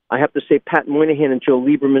 I have to say Pat Moynihan and Joe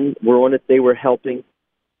Lieberman were on it. They were helping.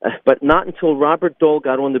 But not until Robert Dole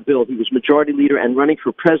got on the bill, he was majority leader and running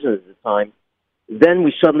for president at the time, then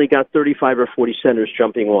we suddenly got 35 or 40 senators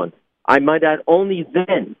jumping on. I might add, only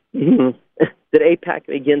then did AIPAC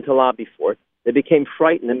begin to lobby for it. They became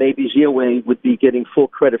frightened that maybe ZOA would be getting full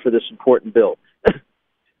credit for this important bill.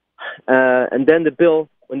 And then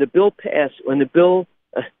when the bill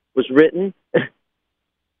was written,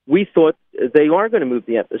 we thought they are going to move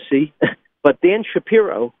the embassy. But Dan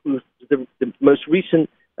Shapiro, who's the most recent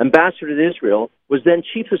ambassador to Israel, was then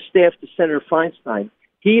chief of staff to Senator Feinstein.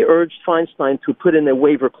 He urged Feinstein to put in a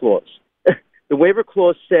waiver clause. The waiver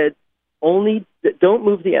clause said, only don't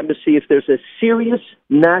move the embassy if there's a serious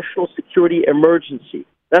national security emergency.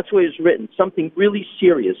 That's the way it's written, something really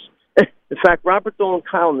serious. In fact, Robert Dole and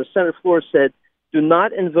Kyle on the Senate floor said, do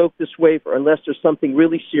not invoke this waiver unless there's something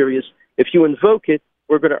really serious. If you invoke it,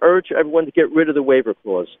 we're going to urge everyone to get rid of the waiver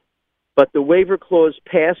clause. But the waiver clause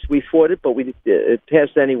passed. We fought it, but it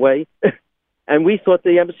passed anyway. And we thought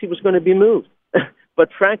the embassy was going to be moved. But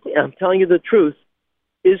frankly, I'm telling you the truth,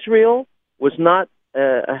 Israel was not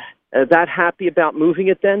that happy about moving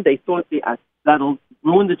it then. They thought that'll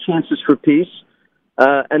ruin the chances for peace.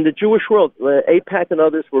 And the Jewish world, AIPAC and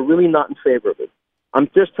others, were really not in favor of it. I'm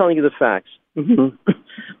just telling you the facts.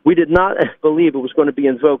 We did not believe it was going to be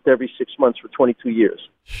invoked every 6 months for 22 years.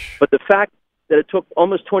 But the fact that it took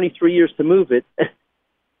almost 23 years to move it.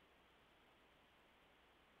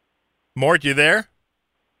 Mort, you there?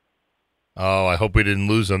 Oh, I hope we didn't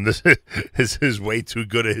lose him. This is way too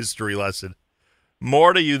good a history lesson.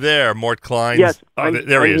 Mort, are you there? Mort Klein? Yes,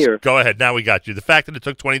 there he is. Here. Go ahead. Now we got you. The fact that it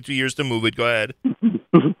took 22 years to move it, go ahead.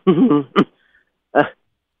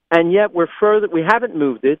 And yet we haven't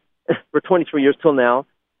moved it for 23 years till now,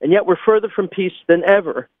 and yet we're further from peace than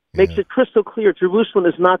ever. Makes it crystal clear Jerusalem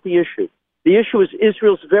is not the issue. The issue is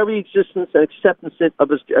Israel's very existence and acceptance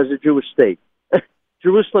of as a Jewish state.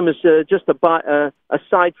 Jerusalem is just a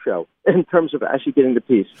sideshow in terms of actually getting to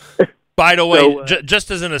peace. By the way,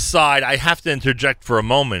 just as an aside, I have to interject for a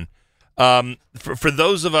moment. For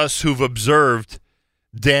those of us who've observed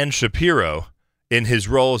Dan Shapiro in his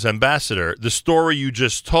role as ambassador, the story you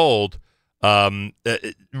just told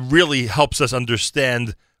really helps us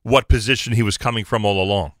what position he was coming from all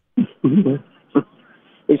along.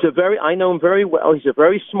 I know him very well. He's a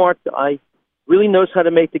very smart guy, really knows how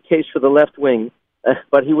to make the case for the left wing,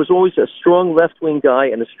 but he was always a strong left-wing guy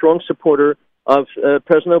and a strong supporter of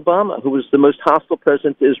President Obama, who was the most hostile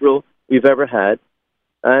president to Israel we've ever had.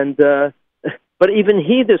 And but even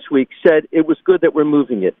he this week said it was good that we're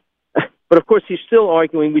moving it. But of course, he's still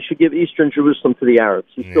arguing we should give Eastern Jerusalem to the Arabs.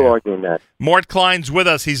 He's still arguing that. Mort Klein's with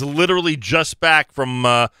us. He's literally just back from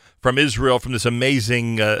Israel from this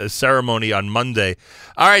amazing ceremony on Monday.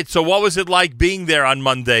 All right, so what was it like being there on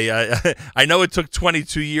Monday? I know it took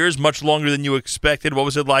 22 years, much longer than you expected. What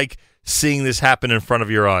was it like seeing this happen in front of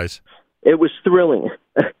your eyes? It was thrilling.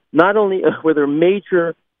 Not only were there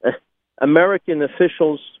major American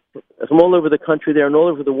officials from all over the country there and all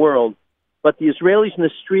over the world, but the Israelis in the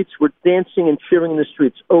streets were dancing and cheering in the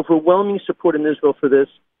streets. Overwhelming support in Israel for this.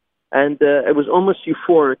 And it was almost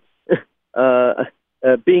euphoric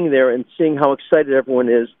being there and seeing how excited everyone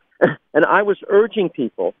is. And I was urging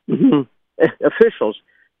people, officials,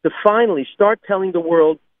 to finally start telling the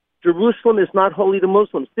world, Jerusalem is not holy to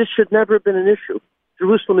Muslims. This should never have been an issue.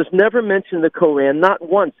 Jerusalem is never mentioned in the Koran, not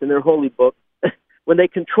once in their holy book. When they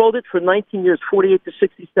controlled it for 19 years, 48 to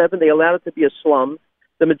 67, they allowed it to be a slum.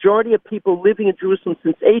 The majority of people living in Jerusalem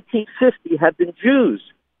since 1850 have been Jews.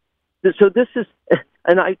 So this is,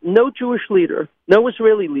 and no Jewish leader, no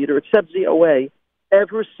Israeli leader, except ZOA,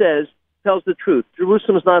 ever tells the truth.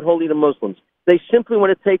 Jerusalem is not holy to Muslims. They simply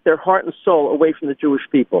want to take their heart and soul away from the Jewish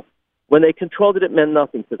people. When they controlled it, it meant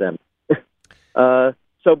nothing to them.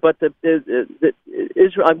 But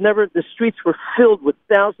Israel, the streets were filled with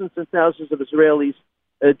thousands and thousands of Israelis,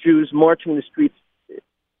 Jews marching the streets,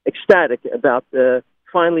 ecstatic about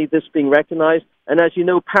finally this being recognized. And as you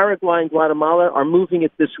know, Paraguay and Guatemala are moving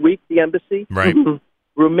it this week, the embassy. Right.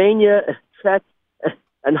 Romania, Czech,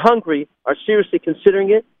 and Hungary are seriously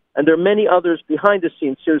considering it, and there are many others behind the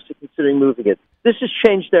scenes seriously considering moving it. This has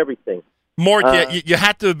changed everything. Mort, you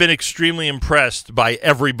had to have been extremely impressed by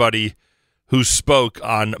everybody who spoke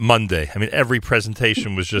on Monday. I mean, every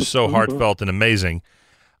presentation was just so heartfelt and amazing.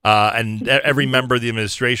 And every member of the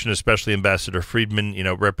administration, especially Ambassador Friedman,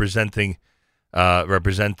 representing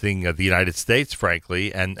the United States,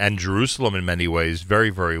 frankly, and Jerusalem in many ways, very,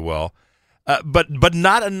 very well. But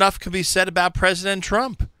not enough can be said about President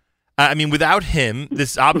Trump. I mean, without him,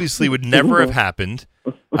 this obviously would never have happened.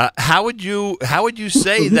 How would you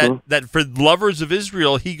say that for lovers of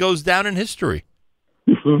Israel, he goes down in history?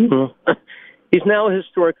 He's now a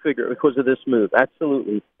historic figure because of this move,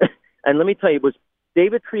 absolutely. And let me tell you, it was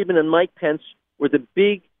David Friedman and Mike Pence were the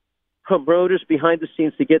big promoters behind the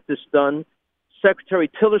scenes to get this done. Secretary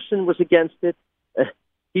Tillerson was against it.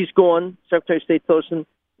 He's gone, Secretary of State Tillerson.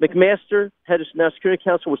 McMaster, head of the National Security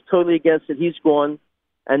Council, was totally against it. He's gone.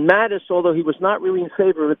 And Mattis, although he was not really in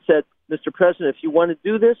favor of it, said, Mr. President, if you want to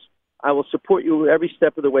do this, I will support you every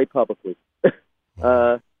step of the way publicly.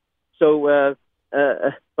 But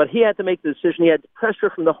he had to make the decision. He had pressure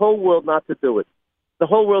from the whole world not to do it. The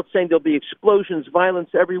whole world saying there'll be explosions, violence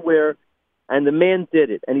everywhere, and the man did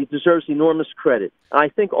it, and he deserves enormous credit. I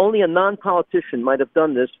think only a non-politician might have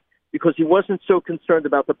done this because he wasn't so concerned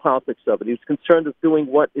about the politics of it. He was concerned with doing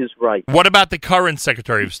what is right. What about the current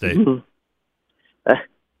Secretary of State?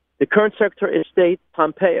 The current Secretary of State,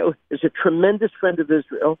 Pompeo, is a tremendous friend of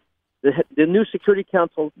Israel. The new Security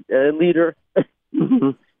Council leader,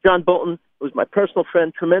 John Bolton, was my personal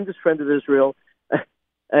friend, tremendous friend of Israel.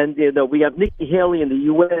 And, we have Nikki Haley in the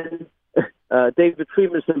UN, David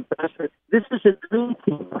Friedman is ambassador. This is a dream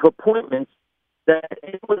team of appointments that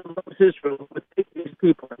anyone who loves Israel would take these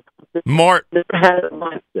people. Mort, never had it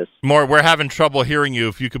like this. Mort, we're having trouble hearing you.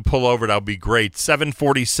 If you could pull over, that would be great.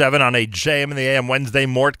 7:47 on a JM in the AM Wednesday.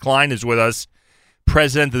 Mort Klein is with us,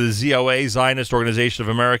 president of the ZOA, Zionist Organization of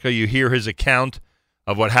America. You hear his account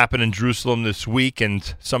of what happened in Jerusalem this week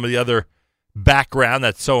and some of the other background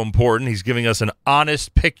that's so important. He's giving us an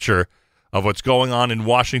honest picture of what's going on in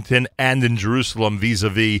Washington and in Jerusalem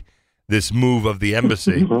vis-a-vis this move of the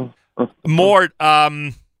embassy. Mort, what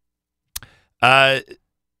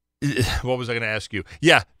was I going to ask you?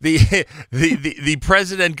 Yeah, the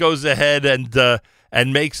president goes ahead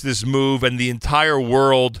and makes this move, and the entire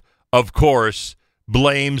world, of course,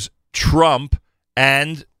 blames Trump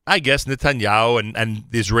and I guess Netanyahu and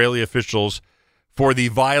the Israeli officials for the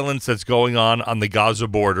violence that's going on the Gaza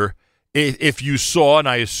border. If you saw, and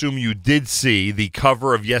I assume you did see, the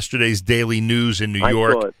cover of yesterday's Daily News in New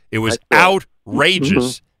York, it was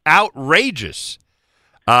outrageous. Outrageous.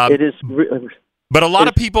 It is. But a lot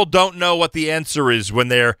of people don't know what the answer is when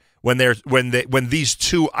these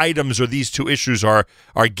two items or these two issues are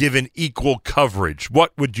given equal coverage.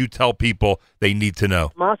 What would you tell people they need to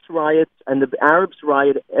know? Hamas riots and the Arabs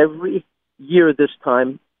riot every year this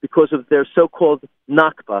time because of their so-called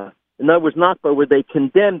Nakba. In other words, Nakba, where they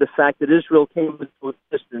condemn the fact that Israel came into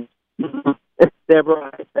existence. They're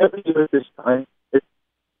right every year this time.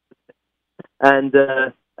 And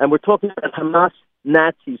we're talking about Hamas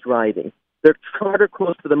Nazis rioting. Their charter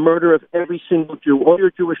calls for the murder of every single Jew. All your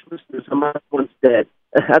Jewish listeners, Hamas wants dead.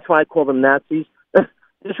 That's why I call them Nazis.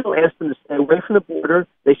 Israel asked them to stay away from the border.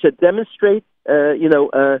 They said demonstrate,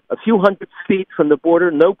 a few hundred feet from the border,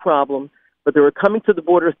 no problem. But they were coming to the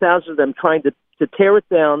border, thousands of them, trying to tear it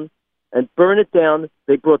down and burn it down.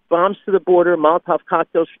 They brought bombs to the border, Molotov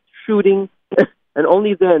cocktails, shooting, and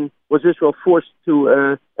only then was Israel forced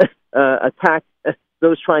to attack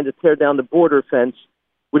those trying to tear down the border fence,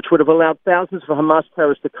 which would have allowed thousands of Hamas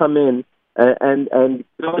terrorists to come in and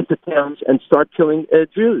go into towns and start killing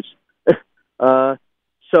Jews.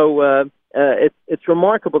 It's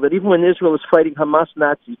remarkable that even when Israel is fighting Hamas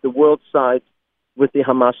Nazis, the world sides with the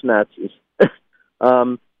Hamas Nazis.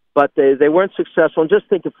 But they weren't successful. And just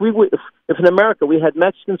think, if in America we had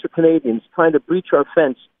Mexicans or Canadians trying to breach our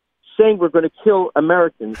fence, saying we're going to kill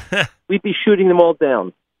Americans, we'd be shooting them all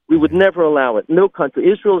down. We would never allow it. No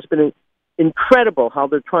country. Israel has been incredible how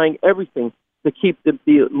they're trying everything to keep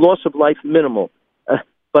the loss of life minimal.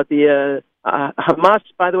 But the Hamas,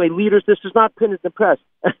 by the way, leaders, this is not pinned in the press,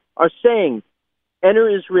 are saying, enter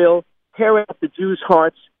Israel, tear out the Jews'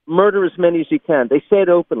 hearts, murder as many as you can. They say it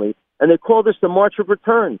openly. And they call this the March of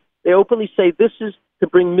Return. They openly say this is to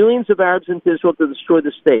bring millions of Arabs into Israel to destroy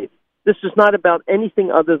the state. This is not about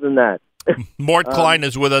anything other than that. Mort Klein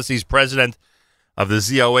is with us. He's president of the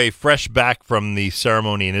ZOA, fresh back from the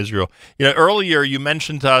ceremony in Israel. Earlier you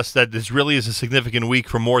mentioned to us that this really is a significant week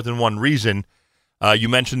for more than one reason. You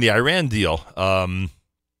mentioned the Iran deal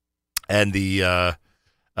and the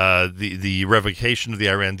revocation of the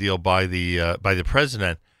Iran deal by the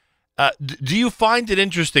president. Do you find it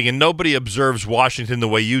interesting, and nobody observes Washington the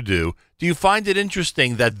way you do, do you find it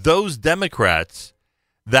interesting that those Democrats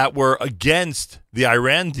that were against the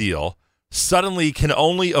Iran deal suddenly can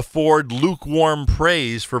only afford lukewarm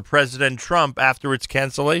praise for President Trump after its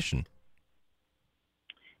cancellation?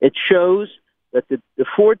 It shows that the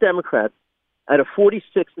four Democrats out of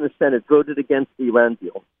 46 in the Senate voted against the Iran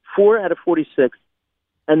deal. 4 out of 46,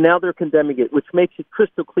 and now they're condemning it, which makes it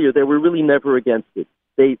crystal clear they were really never against it.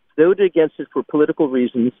 They voted against it for political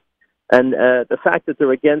reasons, and the fact that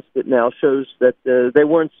they're against it now shows that they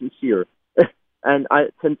weren't sincere. And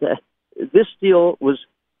this deal was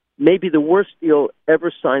maybe the worst deal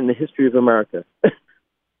ever signed in the history of America.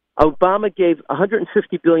 Obama gave $150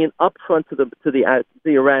 billion upfront to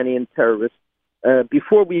the Iranian terrorists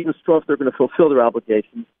before we even saw if they're going to fulfill their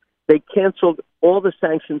obligations. They canceled all the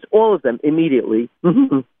sanctions, all of them, immediately.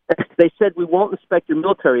 They said, we won't inspect your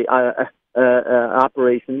military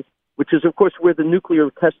operations, which is, of course, where the nuclear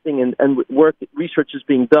testing and research is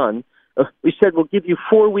being done. We said, we'll give you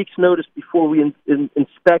 4 weeks' notice before we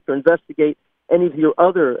inspect or investigate any of your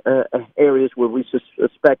other areas where we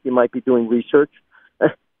suspect you might be doing research.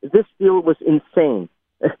 This deal was insane,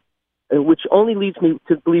 which only leads me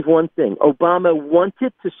to believe one thing. Obama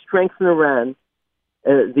wanted to strengthen Iran,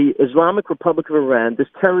 the Islamic Republic of Iran, this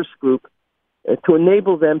terrorist group, to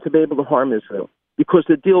enable them to be able to harm Israel, because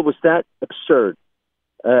the deal was that absurd.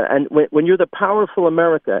 And when you're the powerful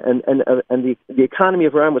America and the economy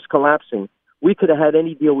of Iran was collapsing, we could have had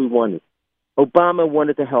any deal we wanted. Obama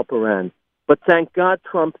wanted to help Iran. But thank God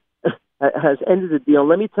Trump has ended the deal.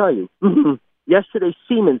 Let me tell you, yesterday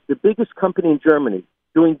Siemens, the biggest company in Germany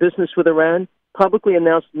doing business with Iran, publicly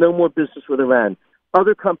announced no more business with Iran.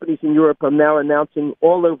 Other companies in Europe are now announcing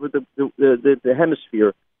all over the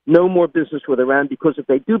hemisphere no more business with Iran, because if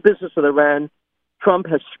they do business with Iran, Trump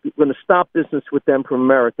is going to stop business with them from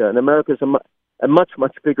America, and America is a much,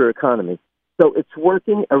 much bigger economy. So it's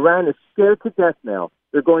working. Iran is scared to death now.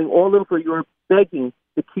 They're going all over Europe begging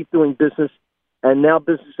to keep doing business, and now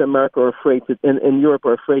businesses in America are afraid to, in Europe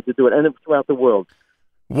are afraid to do it, and throughout the world.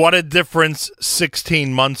 What a difference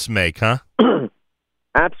 16 months make, huh?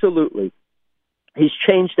 Absolutely. He's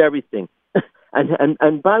changed everything.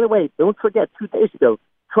 And by the way, don't forget, 2 days ago,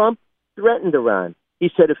 Trump threatened Iran. He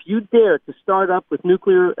said, if you dare to start up with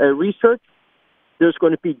nuclear research, there's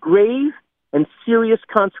going to be grave and serious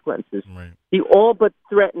consequences. Right. He all but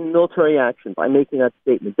threatened military action by making that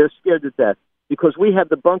statement. They're scared to death because we have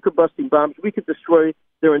the bunker-busting bombs. We could destroy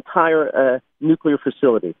their entire nuclear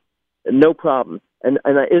facility. No problem. And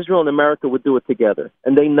Israel and America would do it together,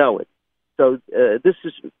 and they know it. So this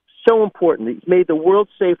is so important. He's made the world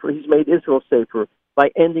safer. He's made Israel safer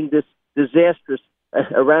by ending this disastrous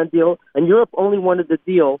Iran deal. And Europe only wanted the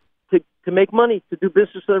deal to make money, to do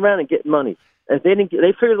business with Iran and get money. And they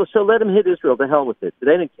figured, so let them hit Israel. To hell with it. They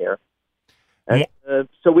didn't care. And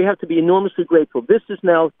so we have to be enormously grateful. This is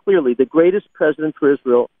now clearly the greatest president for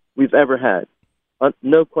Israel we've ever had.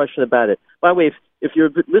 No question about it. By the way, if your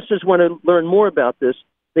listeners want to learn more about this,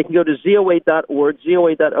 they can go to ZOA.org,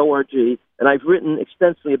 ZOA.org, and I've written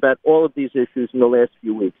extensively about all of these issues in the last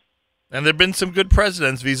few weeks. And there have been some good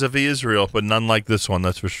presidents vis-a-vis Israel, but none like this one,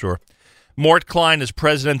 that's for sure. Mort Klein is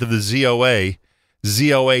president of the ZOA.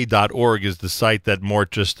 ZOA.org is the site that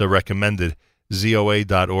Mort just recommended,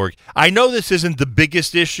 ZOA.org. I know this isn't the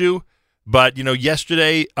biggest issue, but,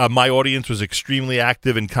 yesterday my audience was extremely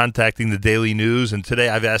active in contacting the Daily News, and today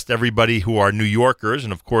I've asked everybody who are New Yorkers,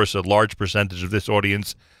 and of course a large percentage of this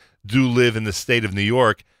audience do live in the state of New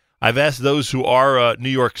York. I've asked those who are New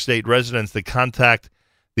York State residents to contact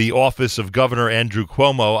the office of Governor Andrew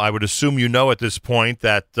Cuomo. I would assume you know at this point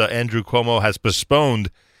that Andrew Cuomo has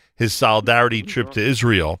postponed his solidarity trip to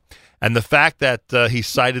Israel. And the fact that he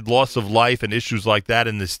cited loss of life and issues like that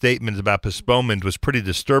in the statement about postponement was pretty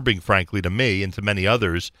disturbing, frankly, to me and to many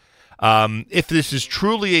others. If this is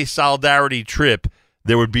truly a solidarity trip,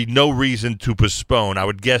 there would be no reason to postpone. I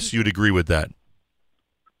would guess you'd agree with that.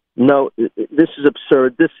 No, this is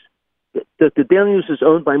absurd. The Daily News is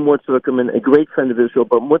owned by Mort Zuckerman, a great friend of Israel,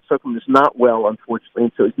 but Mort Zuckerman is not well, unfortunately,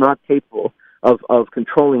 and so he's not capable of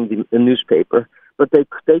controlling the newspaper. But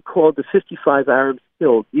they called the 55 Arabs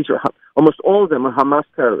killed. These are almost all of them are Hamas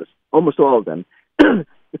terrorists. Almost all of them.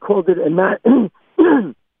 They called it a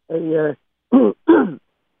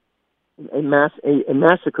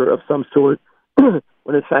massacre of some sort.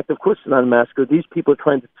 When in fact, of course, it's not a massacre. These people are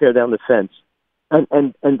trying to tear down the fence, and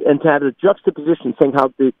to have the juxtaposition saying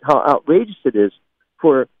how outrageous it is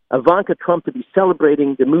for Ivanka Trump to be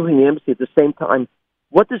celebrating the moving the embassy at the same time.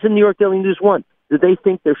 What does the New York Daily News want? Do they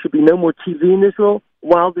think there should be no more TV in Israel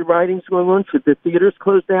while the rioting's going on? Should the theaters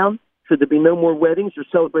close down? Should there be no more weddings or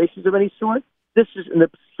celebrations of any sort? This is an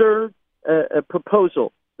absurd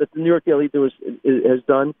proposal that the New York Daily News has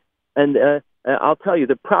done. And I'll tell you,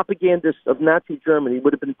 the propagandists of Nazi Germany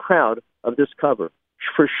would have been proud of this cover.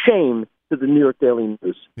 For shame to the New York Daily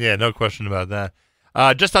News. Yeah, no question about that.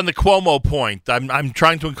 Just on the Cuomo point, I'm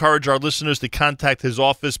trying to encourage our listeners to contact his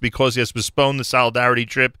office because he has postponed the solidarity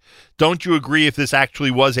trip. Don't you agree if this actually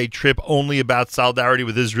was a trip only about solidarity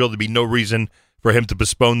with Israel, there'd be no reason for him to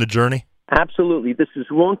postpone the journey? Absolutely. This is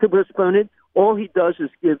wrong to postpone it. All he does is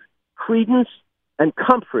give credence and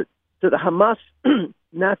comfort to the Hamas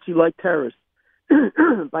Nazi-like terrorists.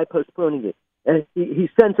 by postponing it. And he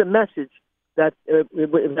sends a message that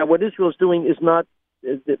what Israel is doing is not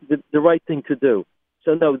the right thing to do.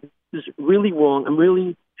 So, no, this is really wrong. I'm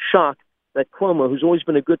really shocked that Cuomo, who's always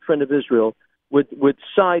been a good friend of Israel, would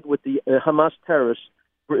side with the Hamas terrorists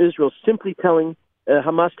for Israel, simply telling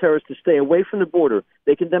Hamas terrorists to stay away from the border.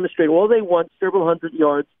 They can demonstrate all they want, several hundred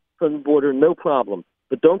yards from the border, no problem.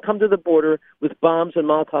 But don't come to the border with bombs and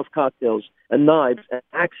Molotov cocktails and knives and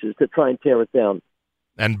axes to try and tear it down.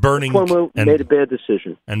 And burning... Cuomo made a bad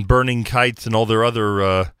decision. And burning kites and all their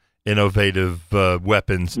other innovative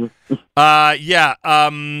weapons.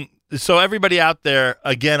 So everybody out there,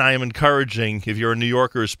 again, I am encouraging, if you're a New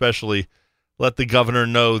Yorker especially, let the governor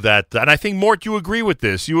know that, and I think, Mort, you agree with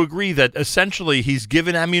this. You agree that essentially he's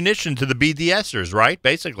given ammunition to the BDSers, right,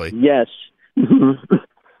 basically? Yes.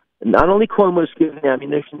 Not only Cuomo is giving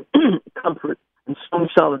ammunition, comfort, and strong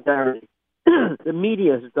solidarity, the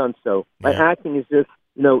media has done so by acting as if,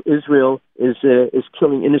 Israel is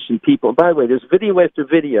killing innocent people. By the way, there's video after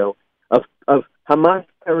video of Hamas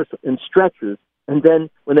terrorists in stretchers, and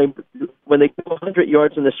then when they go 100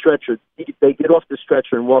 yards in the stretcher, they get off the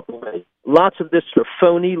stretcher and walk away. Lots of this are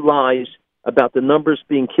phony lies about the numbers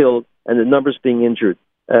being killed and the numbers being injured,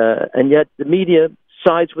 and yet the media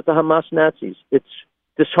sides with the Hamas Nazis. It's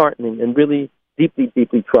disheartening and really deeply,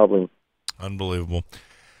 deeply troubling. Unbelievable.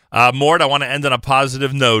 Mort, I want to end on a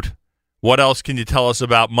positive note. What else can you tell us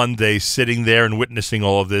about Monday, sitting there and witnessing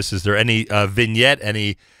all of this? Is there any vignette,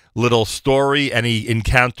 any little story, any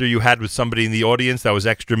encounter you had with somebody in the audience that was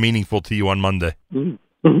extra meaningful to you on Monday? I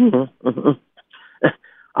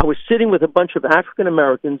was sitting with a bunch of African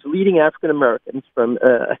Americans, leading African Americans from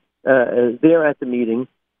there at the meeting,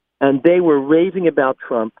 and they were raving about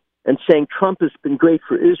Trump and saying Trump has been great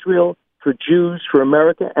for Israel, for Jews, for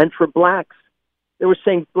America, and for blacks. They were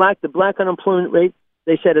saying the black unemployment rate,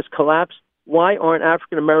 they said, has collapsed. Why aren't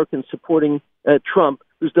African Americans supporting Trump,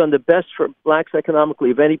 who's done the best for blacks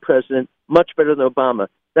economically of any president, much better than Obama?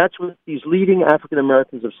 That's what these leading African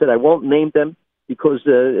Americans have said. I won't name them because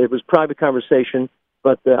it was private conversation,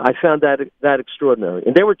 but I found that extraordinary.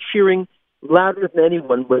 And they were cheering louder than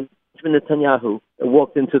anyone when Benjamin Netanyahu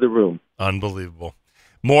walked into the room. Unbelievable.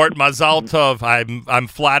 Mort, Mazal Tov. I'm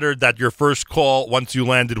flattered that your first call once you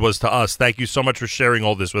landed was to us. Thank you so much for sharing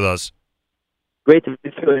all this with us. Great to be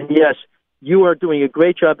with you. And yes, you are doing a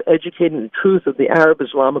great job educating the truth of the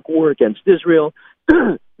Arab-Islamic war against Israel.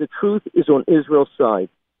 The truth is on Israel's side.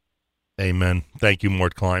 Amen. Thank you,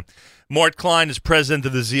 Mort Klein. Mort Klein is president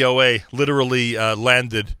of the ZOA, literally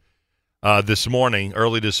landed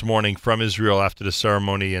early this morning from Israel after the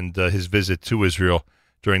ceremony and his visit to Israel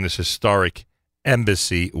during this historic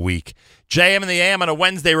Embassy Week. JM and the AM on a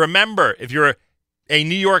Wednesday. Remember, if you're a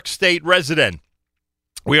New York State resident,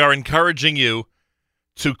 we are encouraging you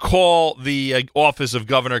to call the office of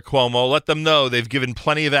Governor Cuomo. Let them know they've given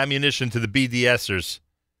plenty of ammunition to the BDSers,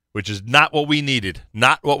 which is not what we needed,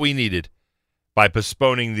 by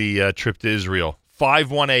postponing the trip to Israel.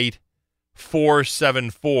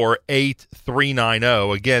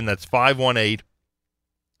 518-474-8390. Again, that's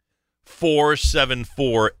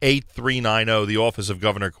 518-474-8390, the office of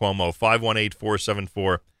Governor Cuomo,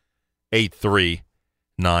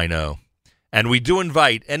 518-474-8390. And we do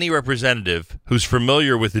invite any representative who's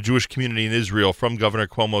familiar with the Jewish community in Israel from Governor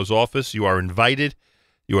Cuomo's office. You are invited.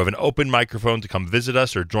 You have an open microphone to come visit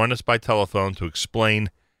us or join us by telephone to explain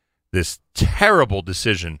this terrible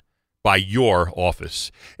decision by your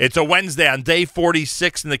office. It's a Wednesday on day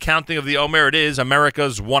 46 in the counting of the Omer. It is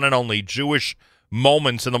America's one and only Jewish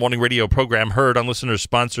Moments in the Morning radio program, heard on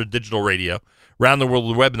listener-sponsored digital radio, around the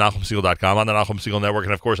world web, NachumSegal.com, on the Nachum Segal Network,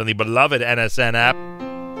 and, of course, on the beloved NSN app.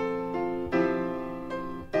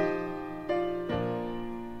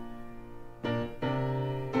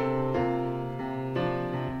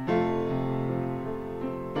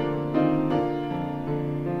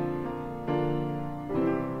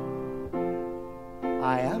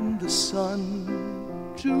 I am the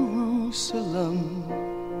sun, Jerusalem.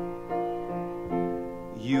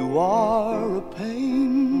 You are a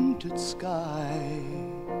painted sky.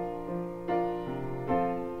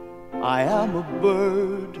 I am a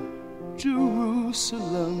bird,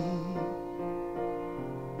 Jerusalem.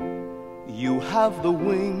 You have the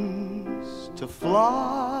wings to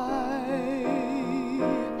fly.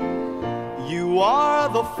 You are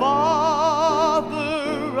the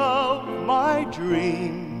father of my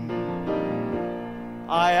dream.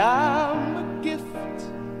 I am a gift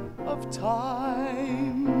of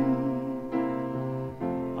time.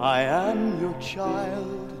 I am your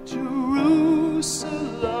child, Jerusalem.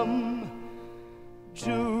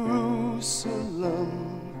 Jerusalem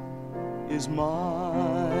is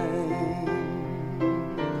mine.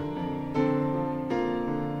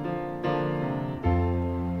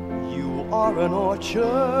 are an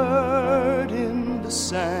orchard in the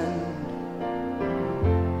sand.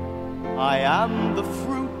 I am the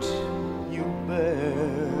fruit you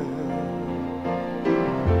bear.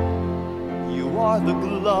 You are the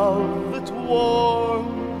glove that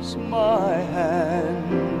warms my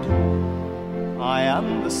hand. I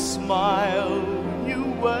am the smile you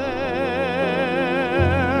wear.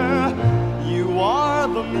 You are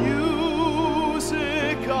the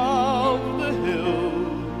music of the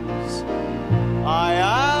hills. I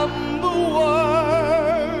am the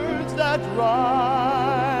words that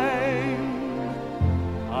rhyme.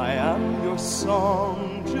 I am your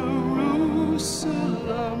song, Jerusalem.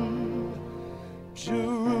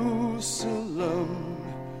 Jerusalem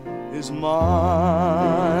is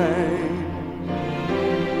mine.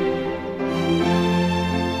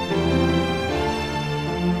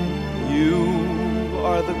 You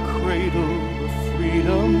are the cradle of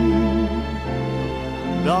freedom,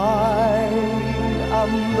 and I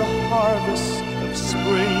am the harvest of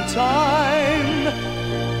springtime.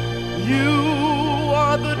 You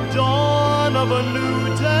are the dawn of a new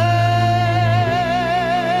day.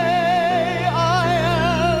 I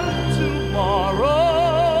am tomorrow.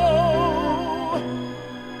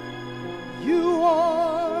 You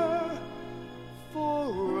are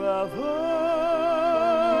forever.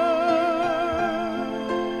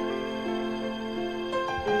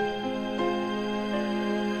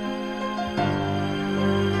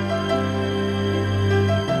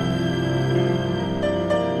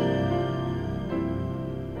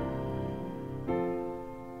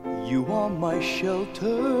 You are my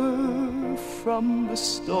shelter from the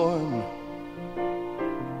storm.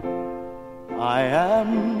 I am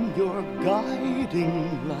your guiding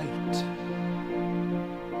light.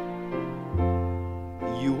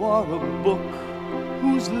 You are a book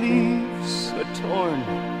whose leaves are torn.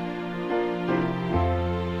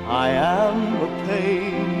 I am a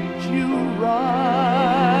page you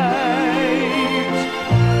write.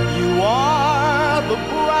 You are the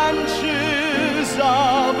branches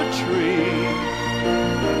of a tree.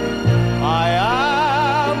 I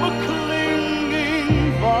am a clinging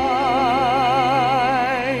vine.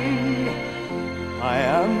 I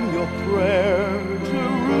am your prayer,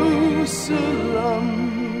 Jerusalem.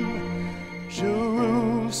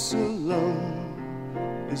 Jerusalem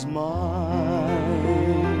is mine.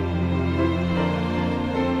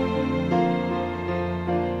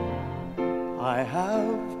 I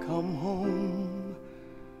have come home,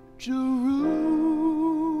 Jerusalem.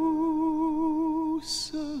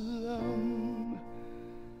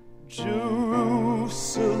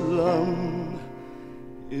 Jerusalem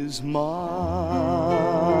is mine.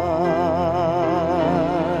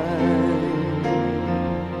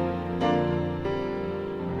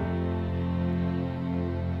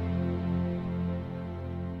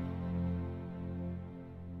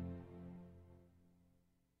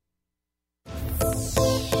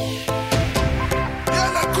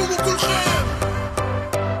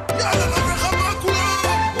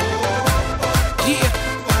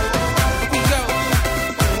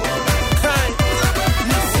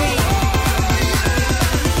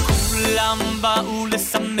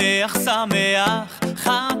 שמח,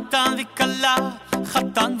 חתן וכלה,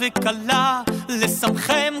 חתן וכלה,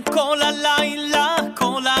 לשמחם כל הלילה,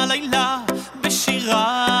 כל הלילה,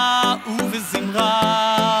 בשירה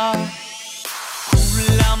ובזמרה.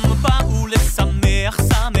 כולם באו לשמח,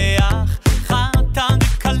 שמח, חתן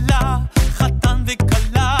וכלה, חתן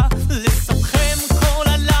וכלה, לשמחם כל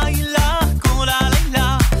הלילה, כל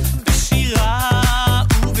הלילה, בשירה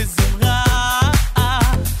ובזמרה.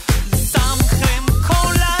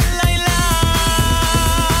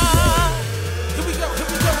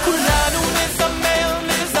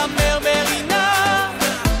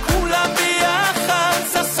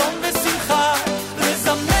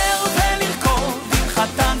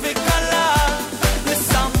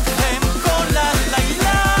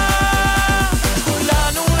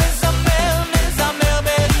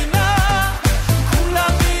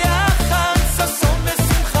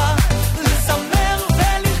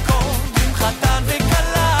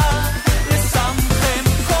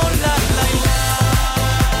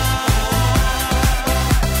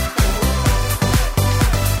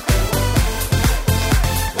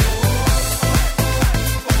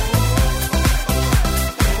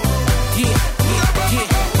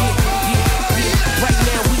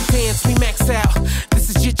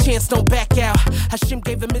 Don't back out. Hashem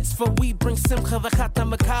gave the mitzvah, we bring simcha, v'chata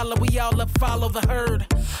makala, we all up follow the herd.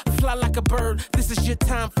 Fly like a bird, this is your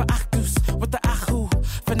time for achdus with the achu.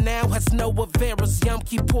 For now, has no Averas. Yom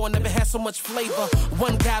Kippur never had so much flavor.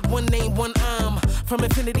 One God, one name, one arm. From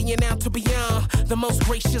infinity and now to beyond. The most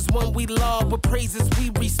gracious one we love. With praises we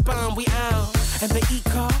respond, we are. And the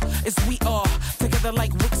E-car is we are. Together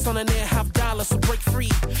like wicks on an air, half dollar. So break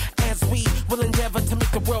free as we will endeavor to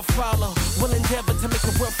make the world follow. We'll endeavor to make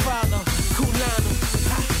the world follow. Kulanu.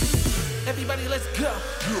 Ha. Everybody, let's go.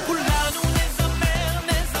 Kulanu.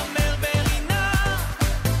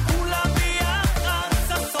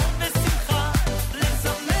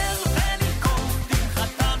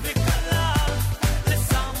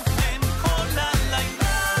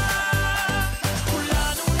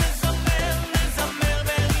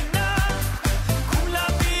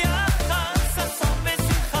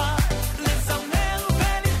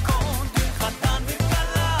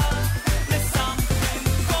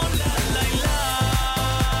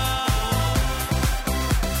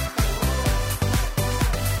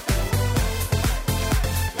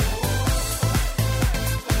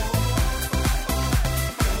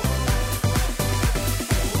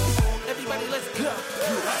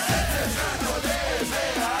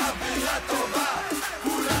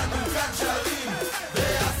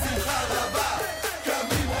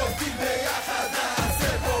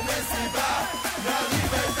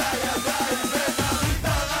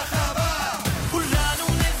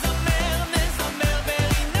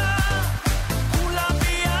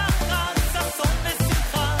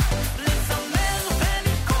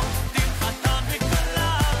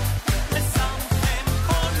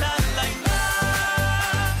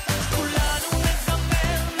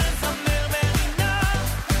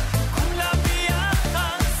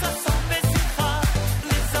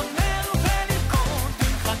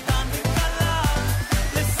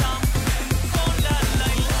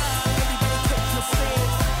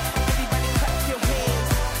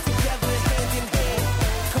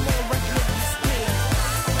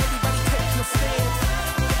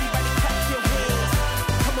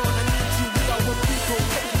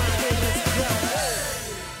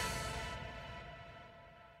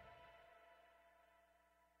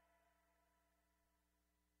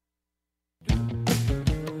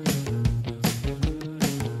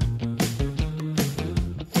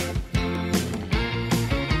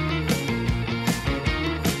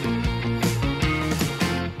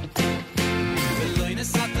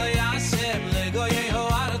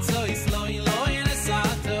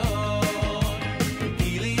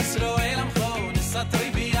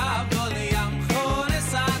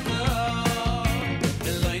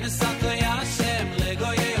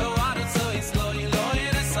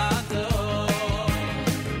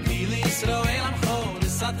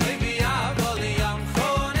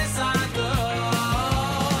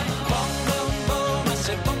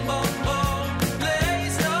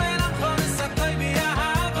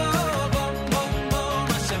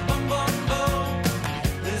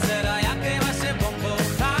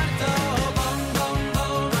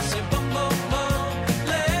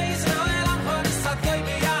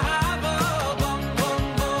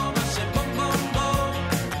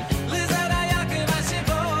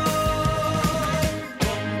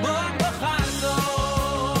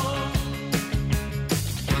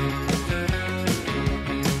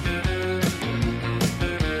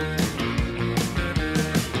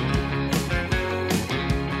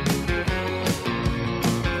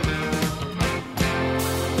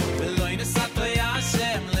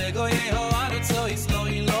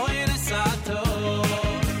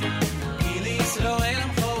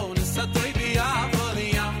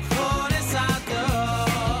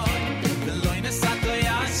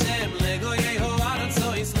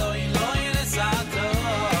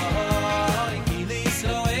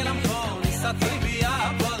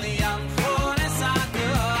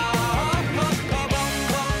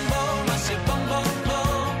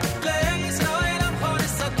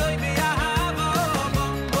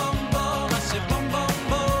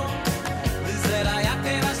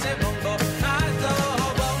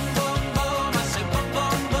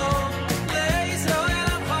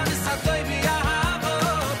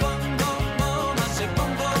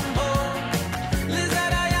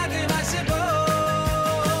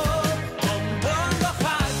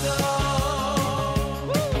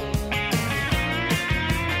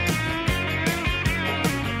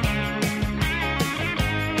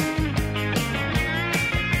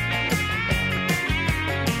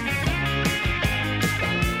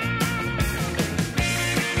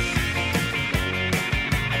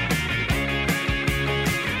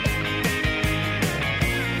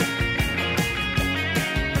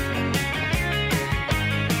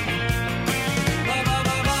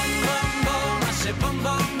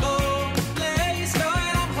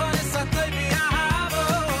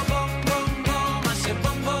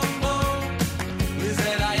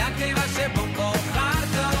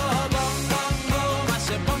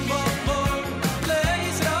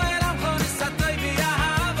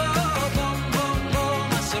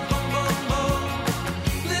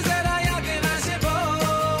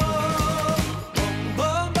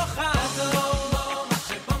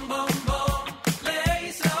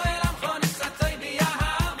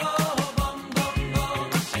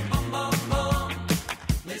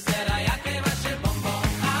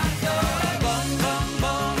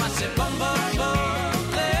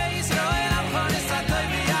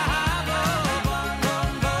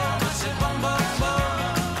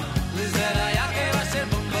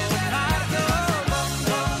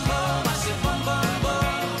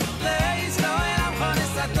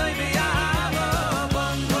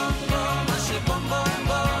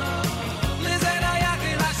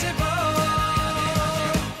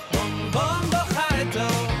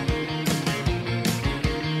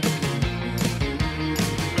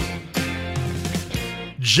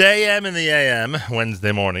 JM in the AM,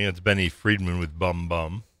 Wednesday morning. It's Benny Friedman with Bum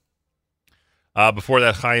Bum. Before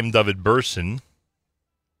that, Chaim David Burson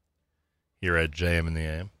here at JM in the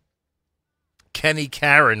AM. Kenny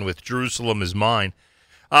Karen with Jerusalem is Mine.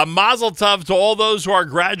 Mazel tov to all those who are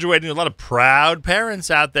graduating. A lot of proud parents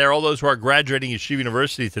out there. All those who are graduating Yeshiva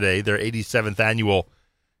University today. Their 87th annual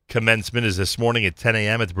commencement is this morning at 10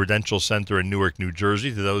 a.m. at the Prudential Center in Newark, New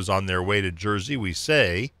Jersey. To those on their way to Jersey, we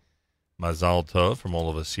say Mazal Tov from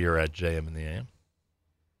all of us here at JM in the AM.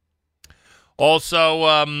 Also,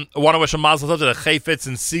 I want to wish a Mazal Tov to the Chayfetz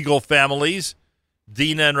and Siegel families.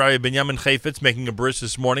 Dina and Rabbi Benjamin Chayfetz making a bris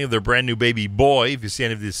this morning of their brand new baby boy. If you see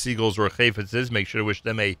any of these Siegels or Chayfetzes, make sure to wish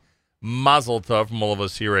them a Mazal Tov from all of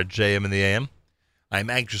us here at JM in the AM.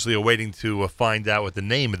 I'm anxiously awaiting to find out what the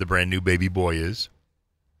name of the brand new baby boy is.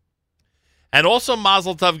 And also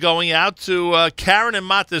Mazel Tov going out to Karen and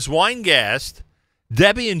Matis Weingast,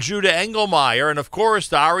 Debbie and Judah Engelmeyer, and of course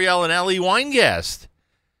to Ariel and Ellie Weingast.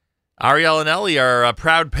 Ariel and Ellie are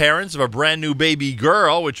proud parents of a brand new baby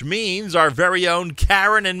girl, which means our very own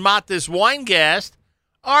Karen and Matis Weingast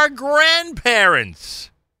are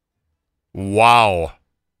grandparents. Wow.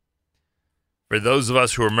 For those of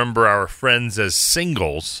us who remember our friends as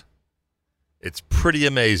singles, it's pretty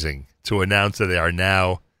amazing to announce that they are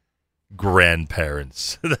now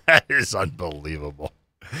grandparents. That is unbelievable.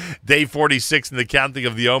 Day 46 in the counting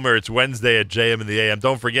of the Omer. It's Wednesday at JM in the AM.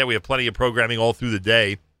 Don't forget, we have plenty of programming all through the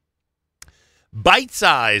day. Bite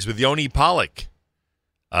Size with Yoni Pollack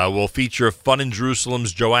will feature Fun in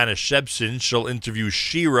Jerusalem's Joanna Shebson. She'll interview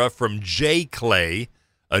Shira from J. Clay,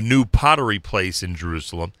 a new pottery place in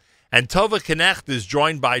Jerusalem. And Tova Knecht is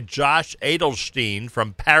joined by Josh Edelstein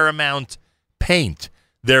from Paramount Paint.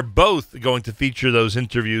 They're both going to feature those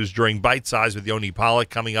interviews during Bite Size with Yoni Pollack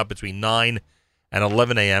coming up between 9 and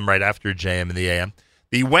 11 a.m. right after JM in the AM.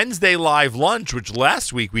 The Wednesday live lunch, which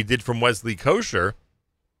last week we did from Wesley Kosher,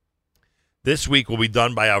 this week will be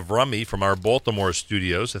done by Avrami from our Baltimore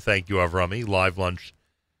studios. So thank you, Avrami. Live lunch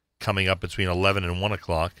coming up between 11 and 1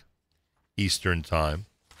 o'clock Eastern Time.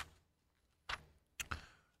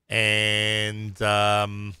 And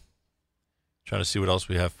trying to see what else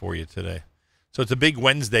we have for you today. So it's a big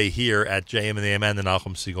Wednesday here at JM and the AM and the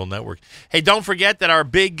Nachum Siegel Network. Hey, don't forget that our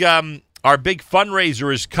big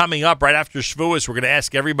fundraiser is coming up right after Shavuos. We're going to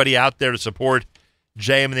ask everybody out there to support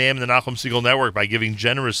JM and the AM and the Nachum Siegel Network by giving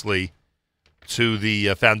generously to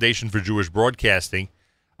the Foundation for Jewish Broadcasting.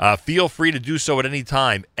 Feel free to do so at any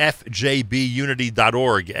time.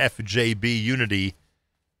 FJBunity.org. FJBunity.org.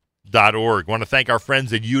 I want to thank our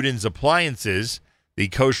friends at Yudin's Appliances, the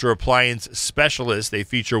kosher appliance specialist. They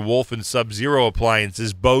feature Wolf and Sub-Zero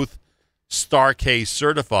appliances, both Star K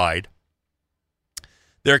certified.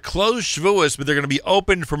 They're closed Shavuos, but they're going to be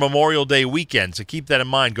open for Memorial Day weekend, so keep that in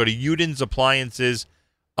mind. Go to Yudin's Appliances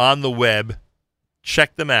on the web.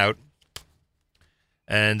 Check them out,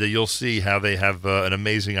 and you'll see how they have an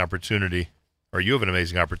amazing opportunity, or you have an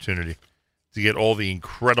amazing opportunity, to get all the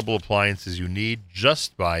incredible appliances you need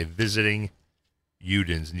just by visiting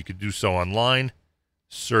Yudin's. And you can do so online.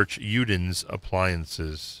 Search Yudin's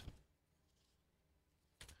Appliances.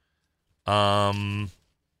 Tonight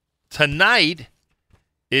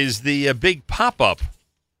is the big pop-up.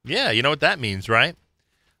 Yeah, you know what that means, right?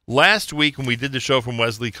 Last week when we did the show from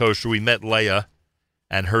Wesley Kosher, we met Leah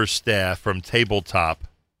and her staff from Tabletop,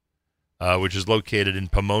 which is located in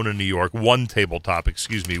Pomona, New York. One Tabletop,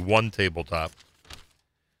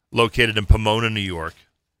 located in Pomona, New York.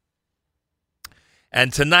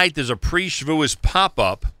 And tonight there's a pre-Shavuos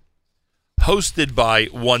pop-up hosted by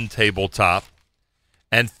One Tabletop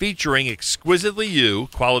and featuring exquisitely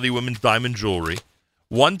quality women's diamond jewelry,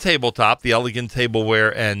 One Tabletop, the elegant tableware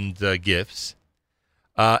and gifts,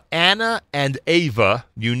 Anna and Ava,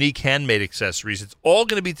 unique handmade accessories. It's all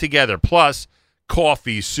going to be together, plus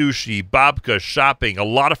coffee, sushi, babka, shopping, a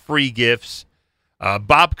lot of free gifts.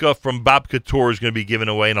 Babka from Babka Tour is going to be given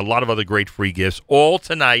away and a lot of other great free gifts, all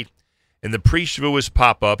tonight in the pre-Shavuos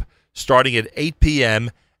pop-up, starting at 8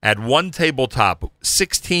 p.m. at One Tabletop,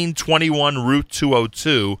 1621 Route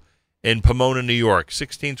 202 in Pomona, New York.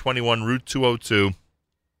 1621 Route 202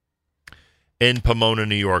 in Pomona,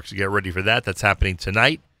 New York. So get ready for that. That's happening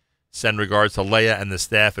tonight. Send regards to Leah and the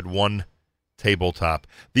staff at One Tabletop.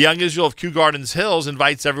 The Young Israel of Kew Gardens Hills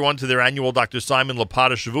invites everyone to their annual Dr. Simon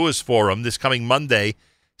Lapata Shavuos Forum this coming Monday,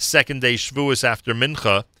 second day Shavuos after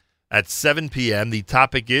Mincha, at 7 p.m. The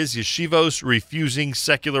topic is Yeshivos Refusing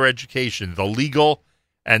Secular Education, the Legal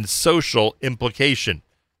and Social Implication.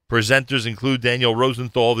 Presenters include Daniel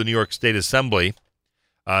Rosenthal of the New York State Assembly,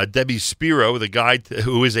 Debbie Spiro,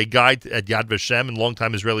 who is a guide at Yad Vashem and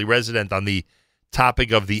longtime Israeli resident on the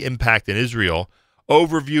topic of the impact in Israel,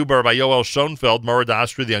 Overview by Rabbi Yoel Schoenfeld, Morad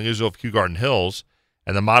Astra, the Young Israel of Kew Garden Hills,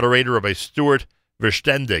 and the moderator, Rabbi Stuart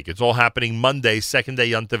Verstendig. It's all happening Monday, second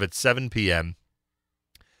day Yontiv at 7 p.m.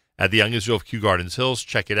 at the Young Israel of Kew Gardens Hills.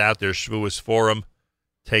 Check it out. Their Shavuos Forum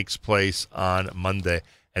takes place on Monday.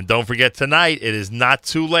 And don't forget tonight, it is not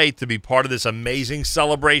too late to be part of this amazing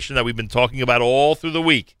celebration that we've been talking about all through the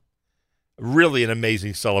week. Really an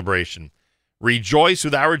amazing celebration. Rejoice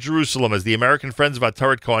with our Jerusalem as the American Friends of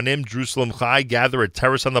Ataret Kohanim, Jerusalem Chai, gather at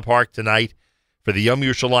Terrace on the Park tonight for the Yom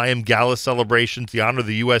Yerushalayim Gala celebration to honor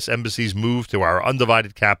the U.S. Embassy's move to our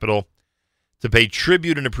undivided capital, to pay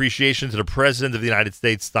tribute and appreciation to the President of the United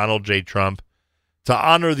States, Donald J. Trump, to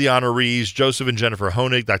honor the honorees, Joseph and Jennifer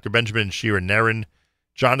Honig, Dr. Benjamin and Shira Nerin,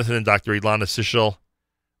 Jonathan and Dr. Ilana Sichel,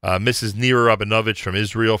 Mrs. Nira Rabinovich from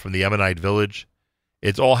Israel, from the Yemenite village.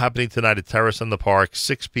 It's all happening tonight at Terrace on the Park,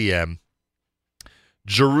 6 p.m.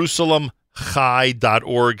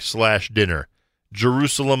 JerusalemChai.org/dinner.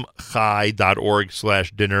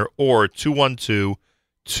 JerusalemChai.org/dinner or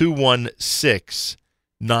 212-216-9270.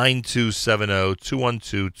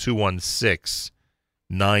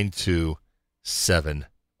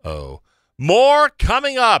 212-216-9270. More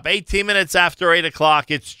coming up. 18 minutes after 8 o'clock.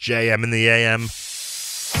 It's JM in the AM.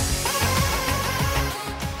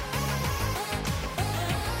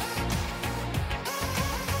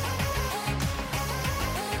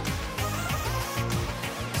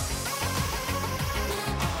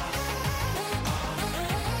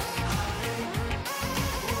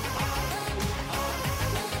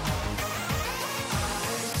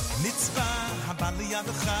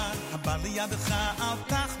 הבא לידך, אל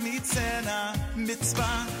תחמיצנה,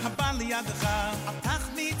 מצווה, הבא לידך, אל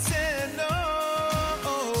תחמיצנו.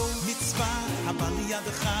 מצווה, הבא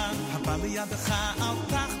לידך, אל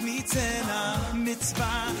תחמיצנה,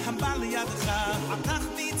 מצווה, הבא לידך, אל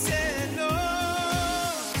תחמיצנו.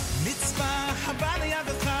 מצווה, הבא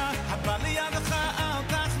לידך, אל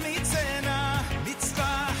תחמיצנה,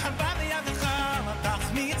 מצווה, הבא לידך, אל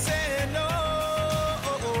תחמיצנו.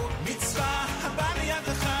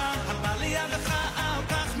 הבא לידך, אל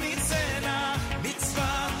תחמיצנה,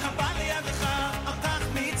 מצווה, הבא לידך, אל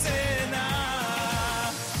תחמיצנו.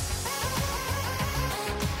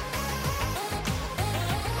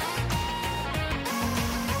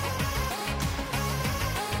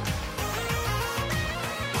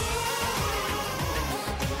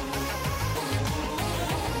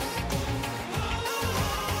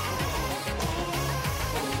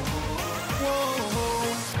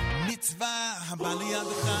 מצווה, הבא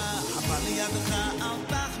לידך, אל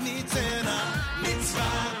תחמיצנה,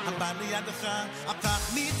 מצווה, הבא לידך, אל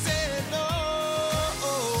תחמיצנה.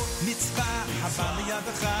 מצווה, הבא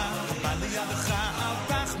לידך, אל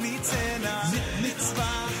תחמיצנה,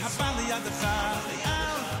 מצווה, הבא לידך, אל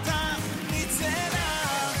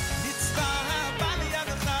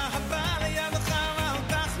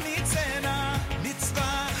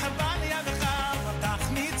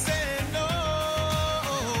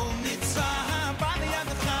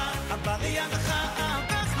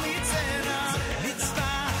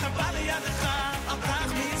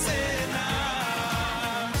תחמיצנו.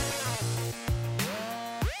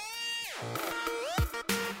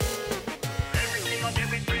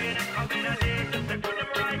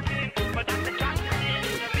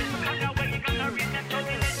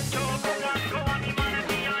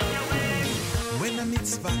 When a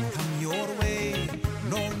mitzvah come your way,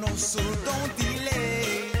 no, so don't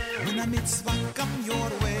delay. When a mitzvah come your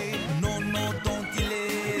way, no, don't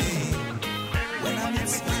delay. When a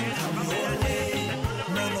mitzvah come your way,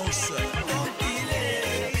 no, sir, don't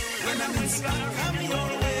delay. When a mitzvah come your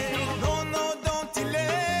way, no, don't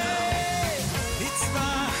delay.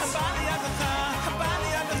 Mitzvah, הבא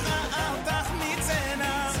לידך, אל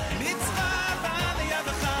תחמיצנה. מיtzvah, הבא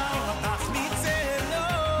לידך, אל תחמיצנו.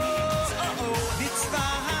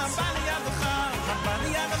 מיtzvah, הבא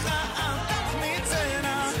לידך, אל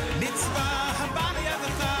תחמיצנה. מיtzvah,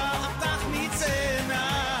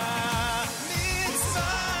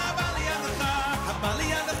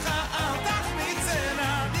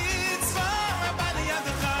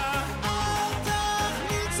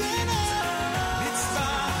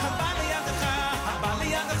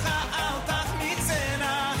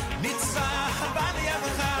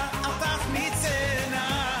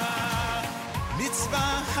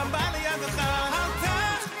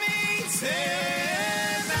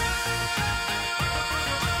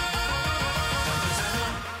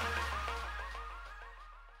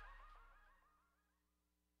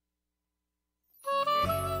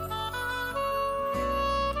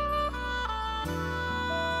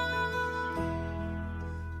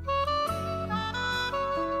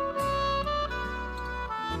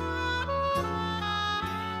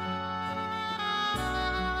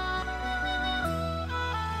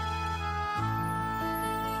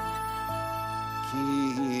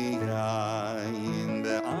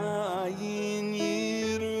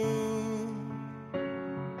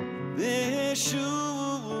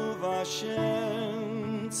 Beshuv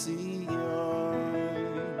Hashem Tzion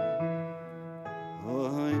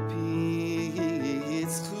Oy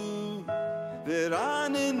Pitzchu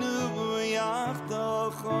Veranenu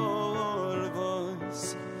Yachta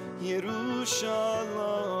Chorvos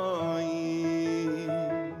Yerushalayim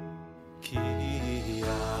Ki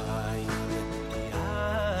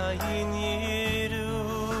yayin yiru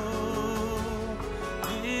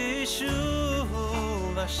Bishuv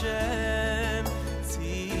Hashem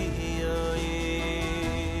Tzion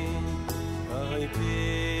Oy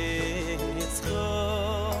Pitzchu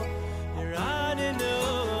Veranenu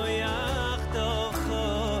Yachta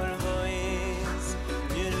Chorvos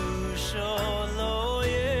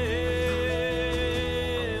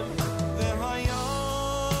Yerushalayim V'haya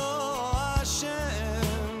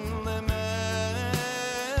Hashem lemelech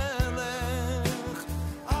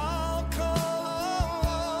al kol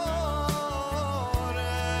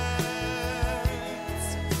haaretz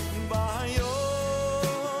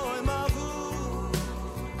b'hayoim hahu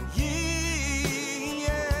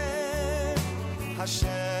yiyeh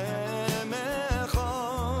Hashem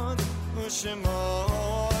echad u'shemo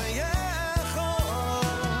yechad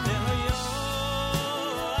V'haya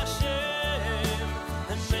Hashem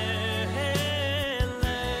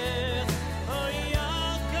lemelech al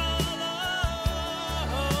kol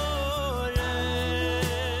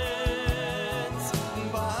haaretz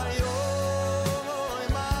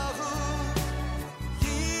b'hayoim hahu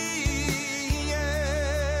yiyeh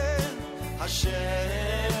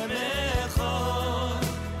Hashem echad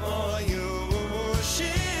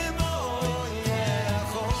u'shemo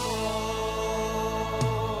yechad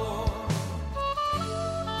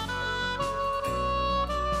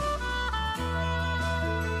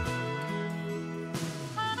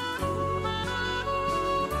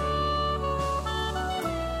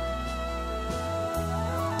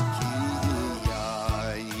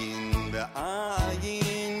Yayin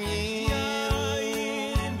b'ayin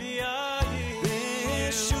yiyin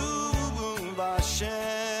Beshuv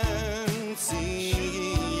Hashem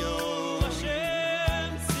Tzion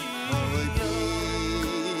Oy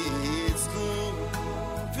Pitzchu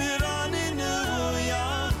V'ranenu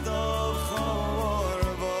Yachta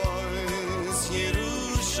Chorvos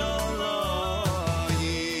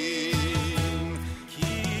Yerushalayim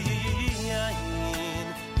Ki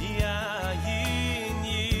yayin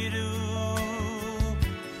yiru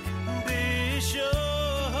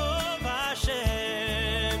Bishuv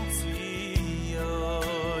Hashem Tzion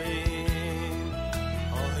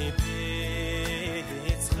Oy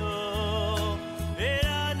Pitzchu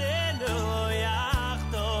Veranenu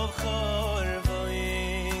Yachta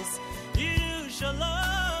Chorvos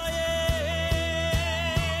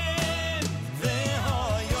Yerushalayim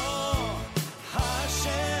V'haya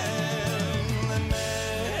Hashem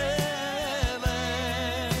lemelech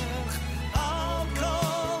al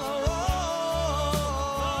kol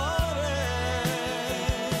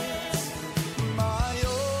haaretz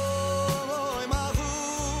b'hayoim hahu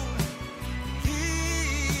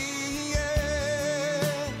yiyeh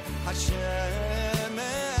Hashem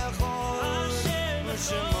echad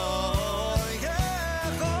u'shemo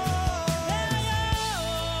yechad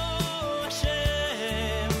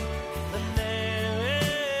Hashem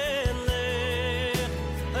lemelech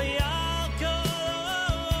al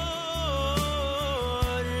kol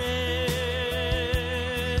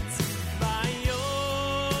haaretz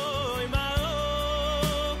b'hayoim hahu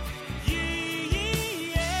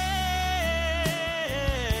yiyeh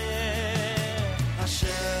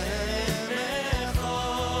Hashem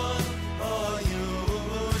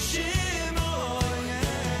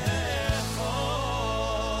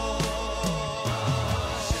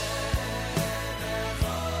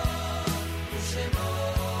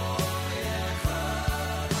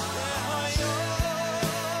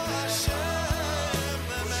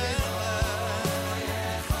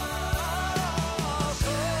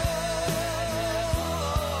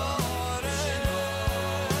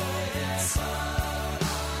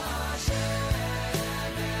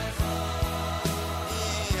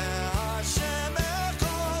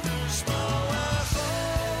echad u'shemo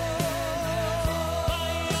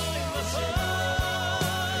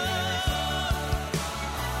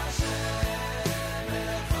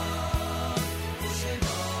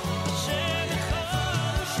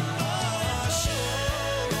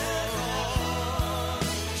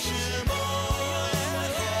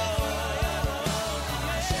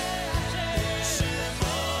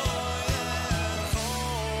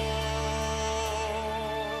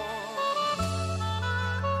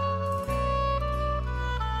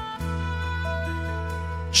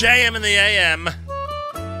JM in the AM.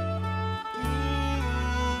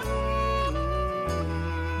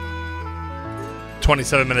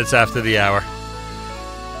 27 minutes after the hour.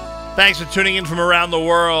 Thanks for tuning in from around the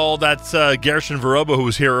world. That's Gershon Veroba, who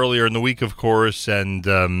was here earlier in the week, of course, and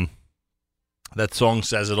that song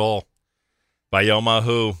says it all. By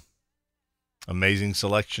Yomahu. Amazing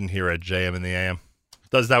selection here at JM in the AM.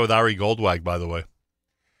 Does that with Ari Goldwag, by the way.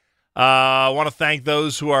 I want to thank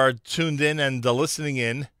those who are tuned in and listening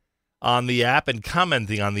in on the app and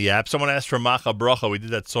commenting on the app. Someone asked for Macha Bracha. We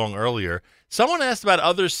did that song earlier. Someone asked about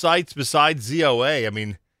other sites besides ZOA. I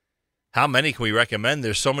mean, how many can we recommend?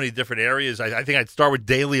 There's so many different areas. I think I'd start with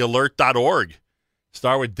dailyalert.org.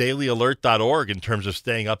 Start with dailyalert.org in terms of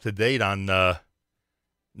staying up to date on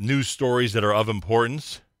news stories that are of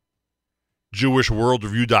importance.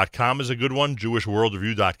 JewishWorldReview.com is a good one,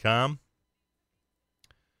 JewishWorldReview.com.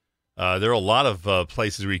 There are a lot of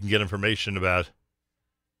places where you can get information about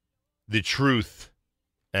the truth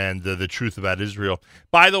and the truth about Israel.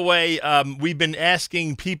 By the way, we've been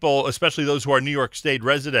asking people, especially those who are New York State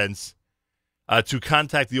residents, to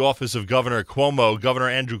contact the office of Governor Cuomo. Governor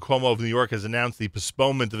Andrew Cuomo of New York has announced the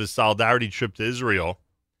postponement of his solidarity trip to Israel,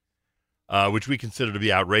 which we consider to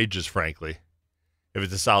be outrageous, frankly. If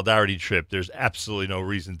it's a solidarity trip, there's absolutely no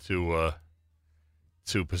reason to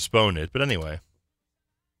postpone it. But anyway,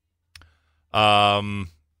 so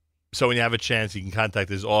when you have a chance, you can contact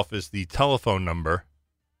his office. The telephone number,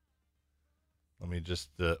 let me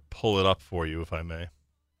just pull it up for you, if I may,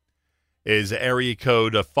 is area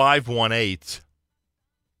code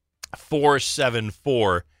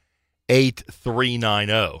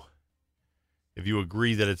 518-474-8390. If you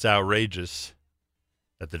agree that it's outrageous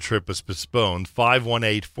that the trip was postponed,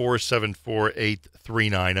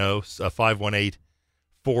 518-474-8390,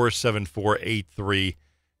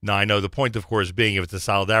 518-474-8390. The point, of course, being if it's a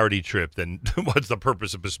solidarity trip, then what's the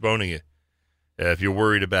purpose of postponing it? If you're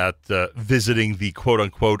worried about visiting the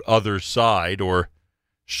quote-unquote other side or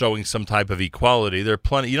showing some type of equality, there are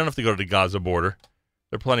plenty. You don't have to go to the Gaza border.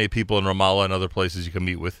 There are plenty of people in Ramallah and other places you can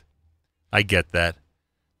meet with. I get that.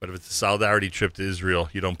 But if it's a solidarity trip to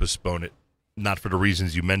Israel, you don't postpone it. Not for the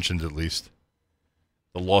reasons you mentioned, at least.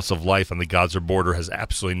 The loss of life on the Gaza border has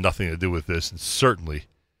absolutely nothing to do with this, and certainly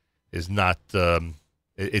is not,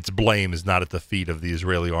 its blame is not at the feet of the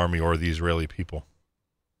Israeli army or the Israeli people.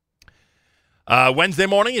 Wednesday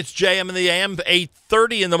morning, it's JM in the AM,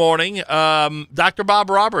 8:30 in the morning. Dr. Bob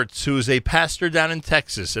Roberts, who is a pastor down in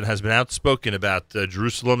Texas and has been outspoken about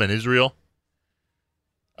Jerusalem and Israel,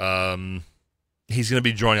 he's going to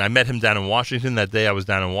be joining. I met him down in Washington that day I was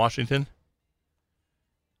down in Washington.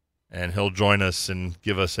 And he'll join us and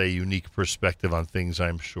give us a unique perspective on things,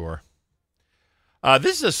 I'm sure.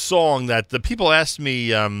 This is a song that the people asked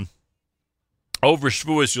me over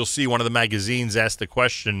Shavuos. You'll see one of the magazines asked a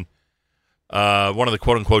question. One of the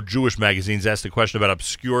quote-unquote Jewish magazines asked a question about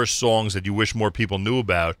obscure songs that you wish more people knew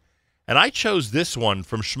about. And I chose this one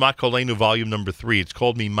from Shema Kolenu, volume number 3. It's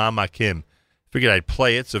called Mima Makim. Figured I'd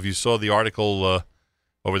play it, so if you saw the article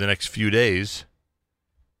over the next few days,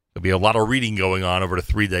 there'll be a lot of reading going on over the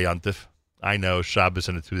 3-day Yontif. I know, Shabbos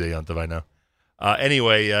and a 2-day Yontif, I know.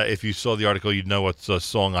 Anyway, if you saw the article, you'd know what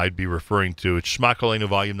song I'd be referring to. It's Shema Kolenu,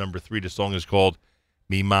 volume number 3. The song is called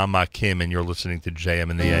Mima Makim, and you're listening to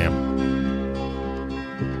JM in the AM.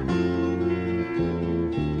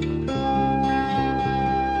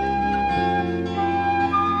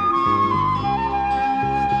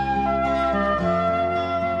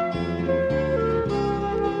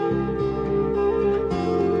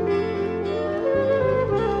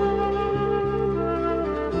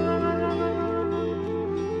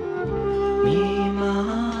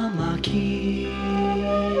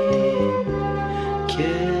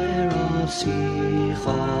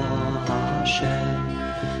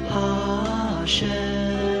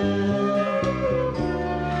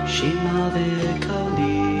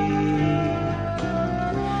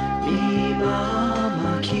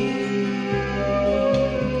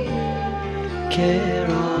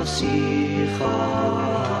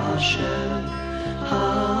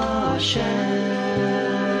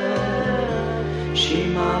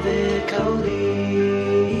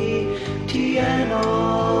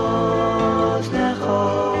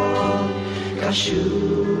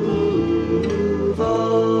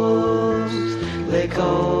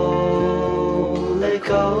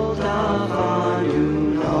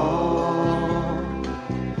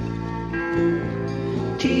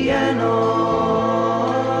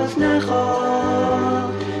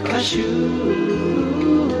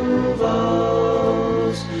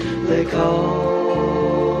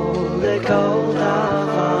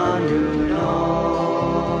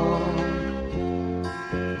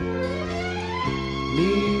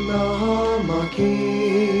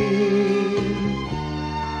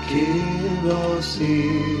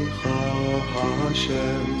 Sicha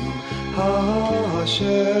Hashem, Hashem,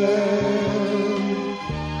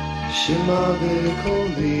 Shema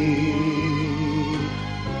V'Koli,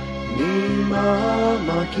 Nima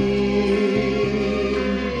Makim,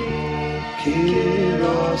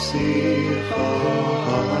 Kira Sicha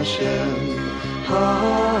Hashem,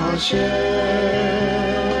 Hashem,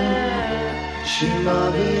 Shema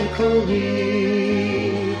V'Koli,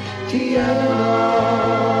 Tiena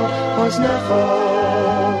Oznecha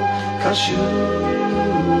Kashuvos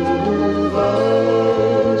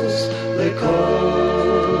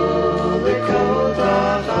Lekol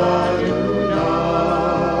Tachanuna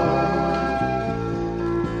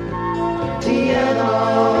Tiena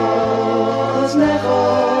Oznecha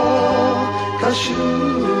Kashuvos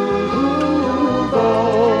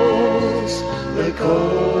Lekol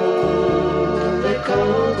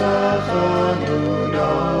Tachanuna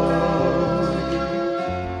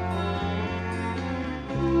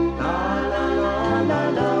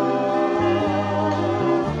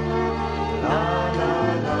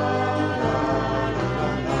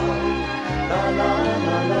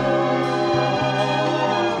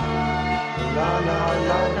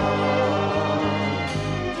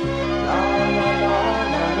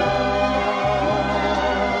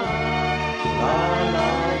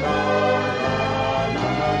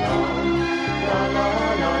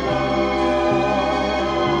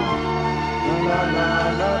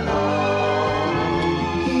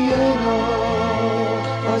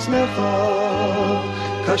Aznecha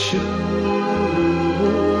Kashuvos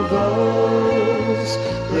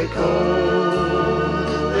Lekol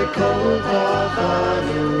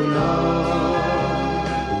Tachanuna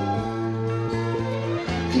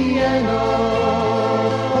Tiena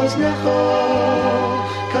Aznecha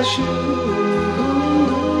Kashuvos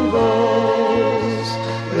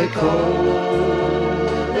Lekol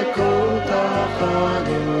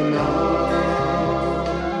Tachanuna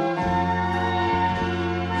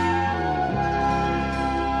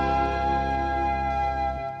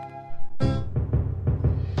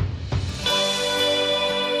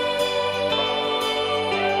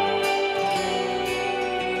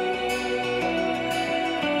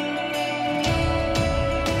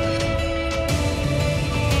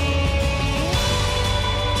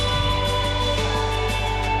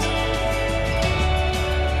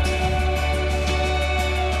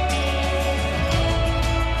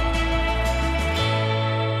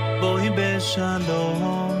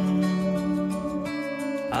שלום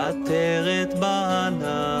עטרת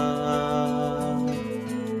בעלה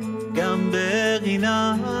גם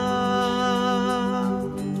ברינה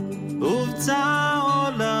ובצע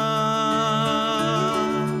עולה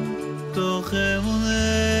תוך אמוני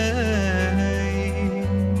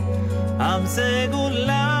עם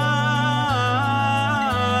סגולה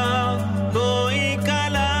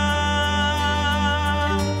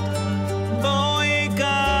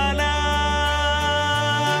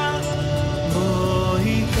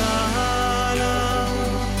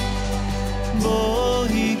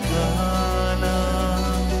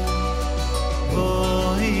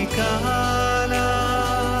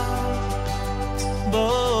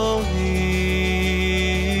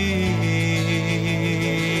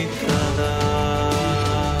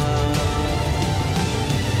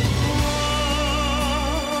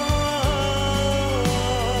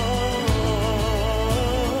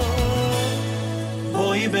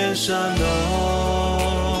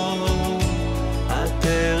שלום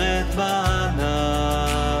עטרת בעלה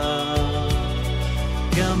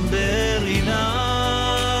גם ברינה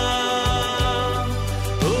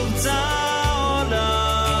ובצע עולה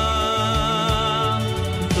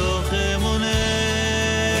תוך אמוני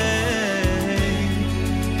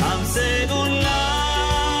עם סגולה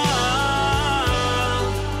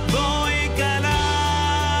בואי קלה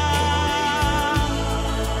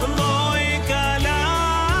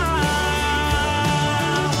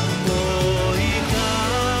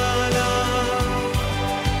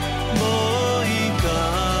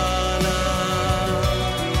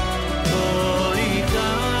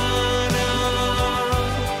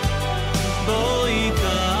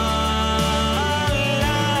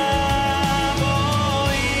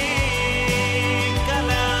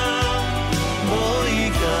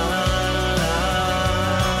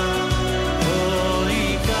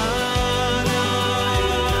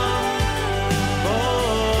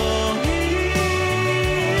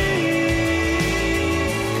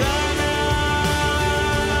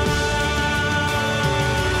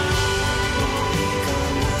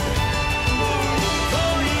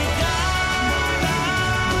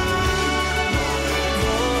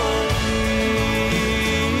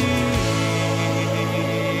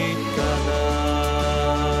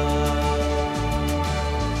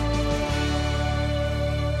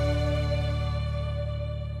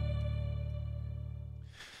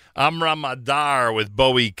Amram Adar with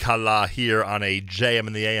Bowie Kala here on a JM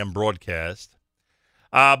in the AM broadcast.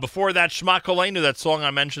 Before that, Shema Kolenu, that song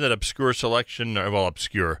I mentioned, that obscure selection, well,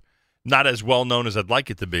 obscure, not as well known as I'd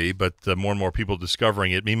like it to be, but more and more people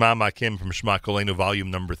discovering it. Mimam Akim from Shema Kolenu,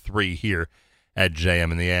 volume number 3 here at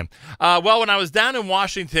JM in the AM. Well, when I was down in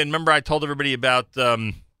Washington, remember I told everybody about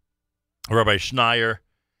Rabbi Schneier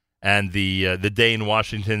and the day in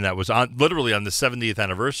Washington that was literally on the 70th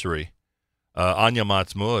anniversary. On Yom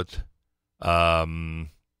Ha'atzmaut,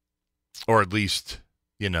 or at least,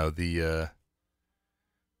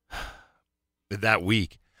 that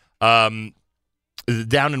week. Down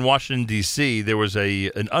in Washington, D.C., there was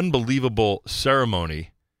an unbelievable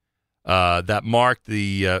ceremony that marked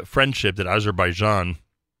the friendship that Azerbaijan,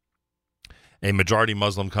 a majority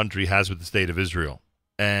Muslim country, has with the State of Israel.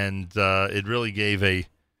 And it really gave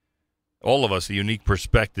all of us a unique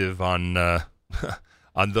perspective on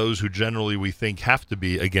on those who generally we think have to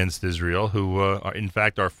be against Israel, who are in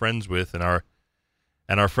fact are friends with and are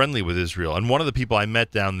friendly with Israel. And one of the people I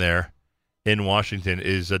met down there in Washington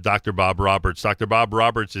is Dr. Bob Roberts. Dr. Bob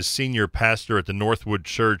Roberts is senior pastor at the Northwood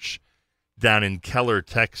Church down in Keller,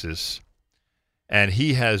 Texas, and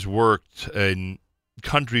he has worked in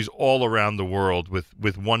countries all around the world with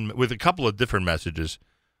a couple of different messages.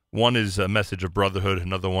 One is a message of brotherhood.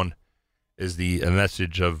 Another one is a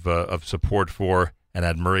message of support for and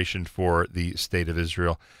admiration for the State of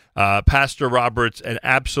Israel. Pastor Roberts, an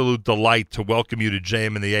absolute delight to welcome you to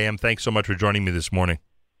JM in the AM. Thanks so much for joining me this morning.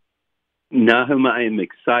 Nahum, I am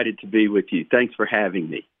excited to be with you. Thanks for having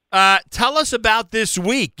me. Tell us about this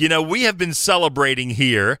week. We have been celebrating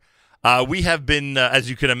here. We have been, as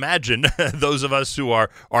you can imagine, those of us who are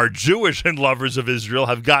Jewish and lovers of Israel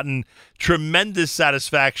have gotten tremendous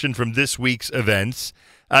satisfaction from this week's events.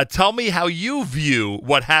 Tell me how you view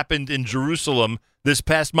what happened in Jerusalem this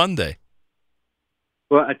past Monday.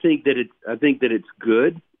 Well, I think that it's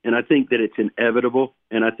good, and I think that it's inevitable,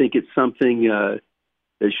 and I think it's something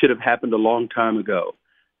that should have happened a long time ago.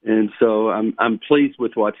 And so I'm pleased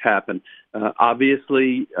with what's happened.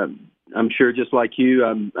 Obviously, I'm sure just like you,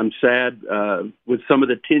 I'm sad with some of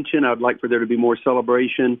the tension. I'd like for there to be more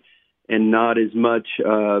celebration and not as much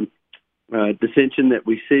dissension that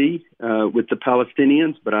we see with the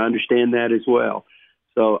Palestinians, but I understand that as well.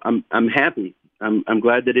 So I'm happy. I'm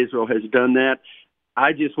glad that Israel has done that.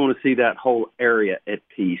 I just want to see that whole area at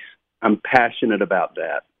peace. I'm passionate about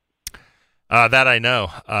that. That I know.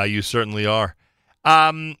 You certainly are.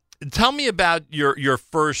 Tell me about your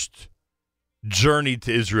first journey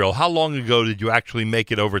to Israel. How long ago did you actually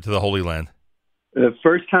make it over to the Holy Land? The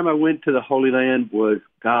first time I went to the Holy Land was,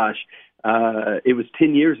 it was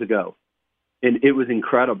 10 years ago, and it was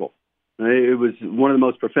incredible. It was one of the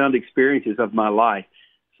most profound experiences of my life.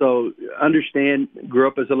 So understand, grew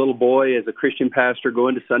up as a little boy, as a Christian pastor,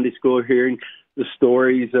 going to Sunday school, hearing the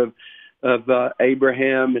stories of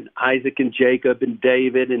Abraham and Isaac and Jacob and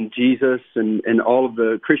David and Jesus and all of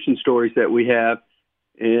the Christian stories that we have.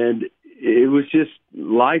 And it was just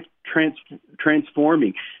life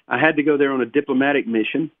transforming. I had to go there on a diplomatic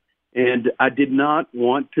mission, and I did not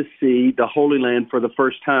want to see the Holy Land for the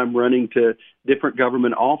first time running to different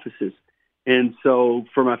government offices. And so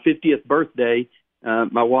for my 50th birthday,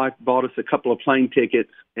 my wife bought us a couple of plane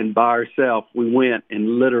tickets, and by ourselves, we went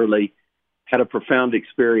and literally had a profound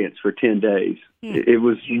experience for 10 days. It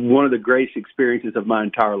was one of the greatest experiences of my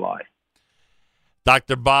entire life.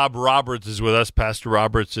 Dr. Bob Roberts is with us. Pastor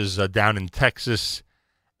Roberts is down in Texas,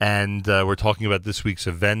 and we're talking about this week's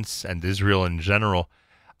events and Israel in general.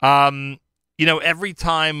 Every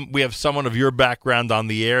time we have someone of your background on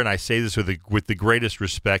the air, and I say this with the greatest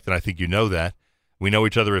respect, and I think you know that. We know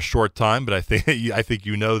each other a short time, but I think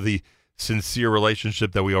you know the sincere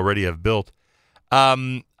relationship that we already have built.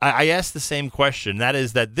 I ask the same question. That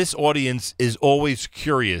is that this audience is always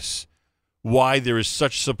curious why there is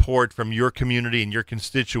such support from your community and your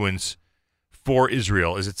constituents for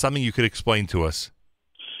Israel. Is it something you could explain to us?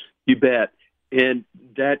 You bet. And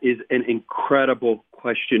that is an incredible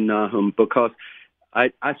question, Nahum, because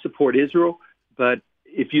I support Israel, but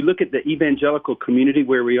if you look at the evangelical community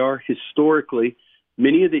where we are historically,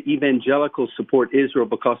 many of the evangelicals support Israel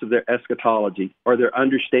because of their eschatology or their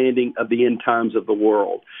understanding of the end times of the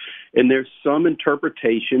world. And there's some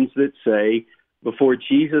interpretations that say before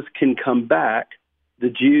Jesus can come back, the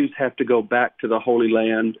Jews have to go back to the Holy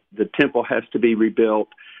Land, the temple has to be rebuilt,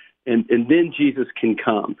 and then Jesus can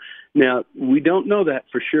come. Now, we don't know that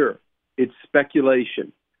for sure. It's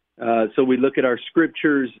speculation. So we look at our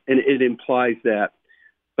scriptures, and it implies that.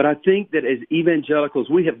 But I think that as evangelicals,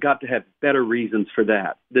 we have got to have better reasons for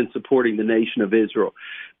that than supporting the nation of Israel.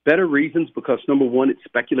 Better reasons because, number one, it's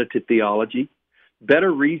speculative theology.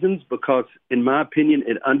 better reasons because, in my opinion,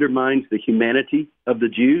 it undermines the humanity of the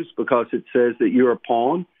Jews because it says that you're a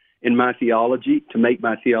pawn in my theology to make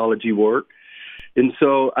my theology work. And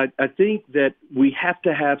so I think that we have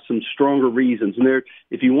to have some stronger reasons. And there,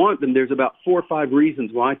 if you want them, there's about 4 or 5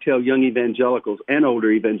 reasons why I tell young evangelicals and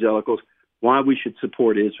older evangelicals why we should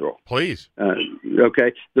support Israel. Please.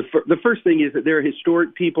 Okay. The first thing is that they're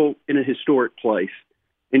historic people in a historic place.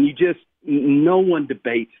 And no one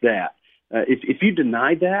debates that. If you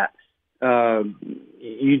deny that,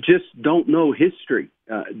 you just don't know history.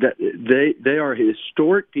 That they are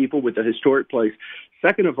historic people with a historic place.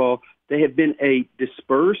 Second of all, they have been a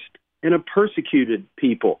dispersed and a persecuted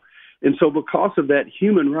people. And so because of that,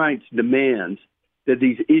 human rights demands that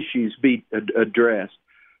these issues be addressed.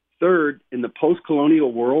 Third, in the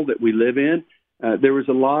post-colonial world that we live in, there was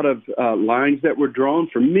a lot of lines that were drawn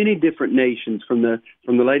from many different nations from the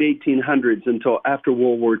late 1800s until after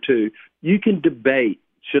World War II. You can debate,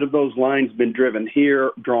 should have those lines been drawn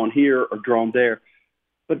here, or drawn there?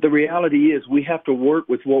 But the reality is we have to work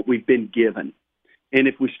with what we've been given. And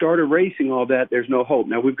if we start erasing all that, there's no hope.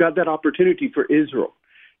 Now, we've got that opportunity for Israel.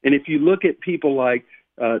 And if you look at people like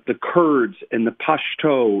the Kurds and the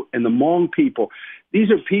Pashto and the Hmong people, these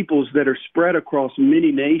are peoples that are spread across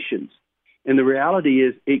many nations. And the reality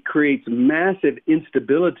is it creates massive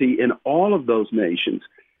instability in all of those nations.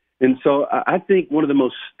 And so I think one of the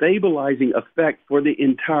most stabilizing effects for the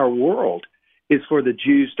entire world is for the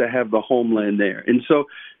Jews to have the homeland there. And so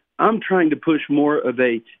I'm trying to push more of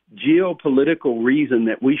a geopolitical reason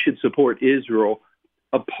that we should support Israel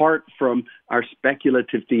apart from our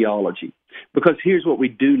speculative theology. Because here's what we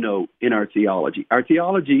do know in our theology. Our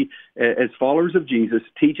theology, as followers of Jesus,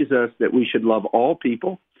 teaches us that we should love all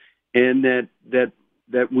people and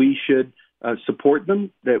that we should support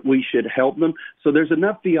them, that we should help them. So there's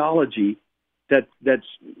enough theology that's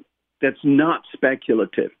not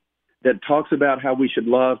speculative, that talks about how we should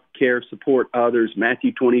love, care, support others.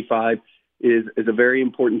 Matthew 25 is a very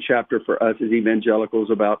important chapter for us as evangelicals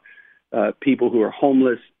about people who are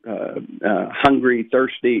homeless, hungry,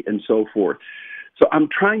 thirsty, and so forth. So I'm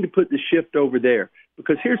trying to put the shift over there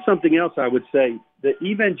because here's something else I would say. The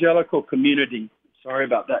evangelical community, sorry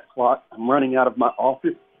about that clock, I'm running out of my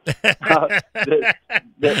office.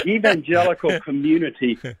 The evangelical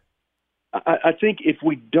community, I think if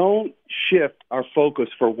we don't shift our focus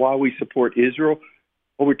for why we support Israel,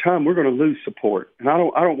 over time we're going to lose support, and I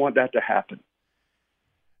don't want that to happen.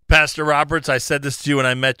 Pastor Roberts, I said this to you when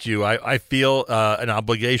I met you. I feel an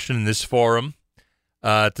obligation in this forum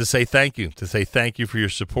to say thank you, for your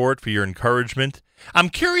support, for your encouragement. I'm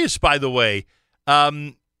curious, by the way,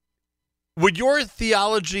 would your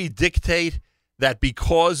theology dictate that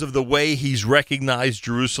because of the way he's recognized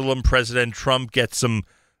Jerusalem, President Trump gets some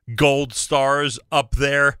gold stars up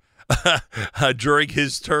there during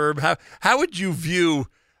his term? How would you view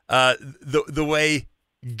the way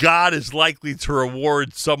God is likely to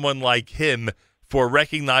reward someone like him for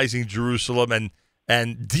recognizing Jerusalem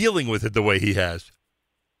and dealing with it the way he has?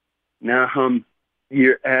 Now,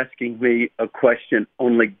 you're asking me a question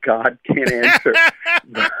only God can answer.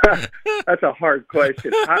 That's a hard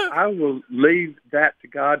question. I will leave that to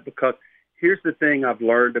God because here's the thing I've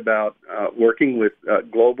learned about working with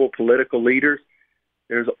global political leaders.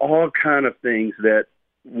 There's all kind of things that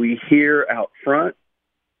we hear out front,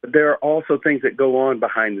 but there are also things that go on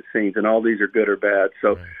behind the scenes, and all these are good or bad.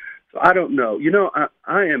 So I don't know. You know,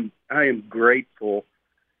 I am grateful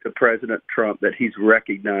to President Trump that he's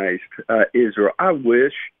recognized Israel. I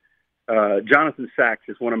wish Jonathan Sacks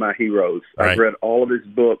is one of my heroes. Right. I've read all of his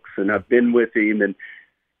books, and I've been with him, and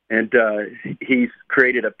he's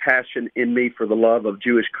created a passion in me for the love of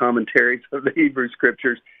Jewish commentaries of the Hebrew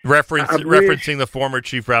Scriptures. Referencing the former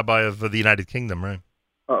chief rabbi of the United Kingdom, right?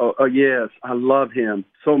 Oh, yes. I love him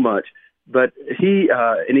so much. But he's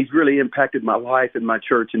really impacted my life and my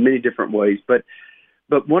church in many different ways. But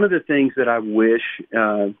one of the things that I wish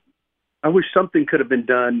something could have been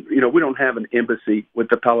done. You know, we don't have an embassy with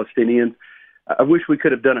the Palestinians. I wish we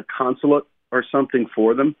could have done a consulate or something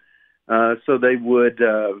for them. So they would,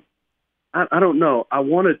 I don't know. I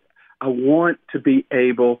want to be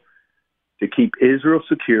able to keep Israel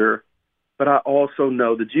secure, but I also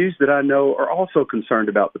know the Jews that I know are also concerned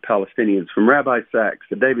about the Palestinians, from Rabbi Sacks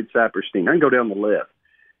to David Saperstein. I can go down the list.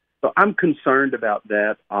 So I'm concerned about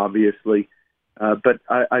that, obviously, but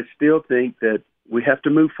I still think that we have to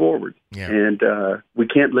move forward, and we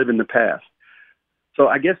can't live in the past. So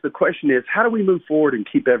I guess the question is, how do we move forward and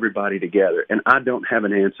keep everybody together? And I don't have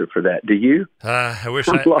an answer for that. Do you?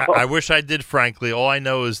 I wish I did, frankly. All I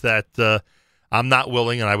know is that I'm not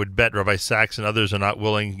willing, and I would bet Rabbi Sacks and others are not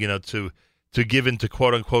willing, to to give into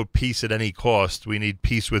quote-unquote peace at any cost. We need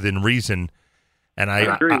peace within reason. And I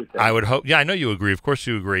agree with that. I would hope, I know you agree. Of course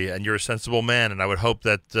you agree. And you're a sensible man. And I would hope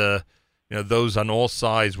that, those on all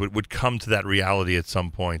sides would come to that reality at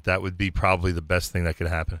some point. That would be probably the best thing that could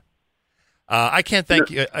happen. I can't thank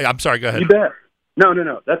you. I'm sorry, go ahead. You bet. No.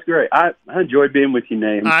 That's great. I enjoyed being with you,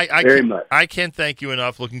 Naim, very much. I can't thank you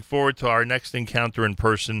enough. Looking forward to our next encounter in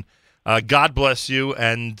person. God bless you,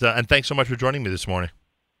 and thanks so much for joining me this morning.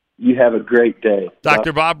 You have a great day.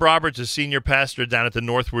 Dr. Bob Roberts is senior pastor down at the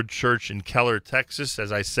Northwood Church in Keller, Texas.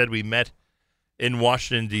 As I said, we met in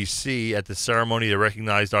Washington, D.C. at the ceremony that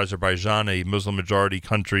recognized Azerbaijan, a Muslim-majority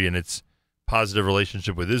country, and its positive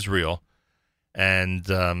relationship with Israel. And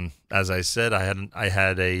as I said, I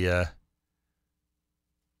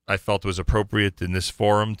felt it was appropriate in this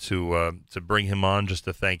forum to bring him on just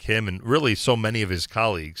to thank him and really so many of his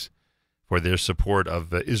colleagues for their support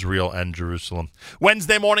of Israel and Jerusalem.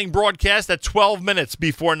 Wednesday morning broadcast at 12 minutes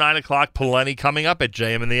before 9 o'clock. Plenty coming up at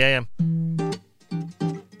JM in the AM.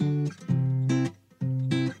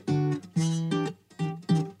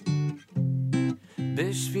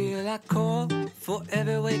 Bishvil HaKol for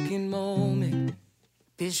every waking moment.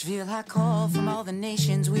 Bishvil HaKol from all the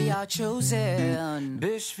nations we are chosen.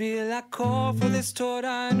 Bishvil HaKol for this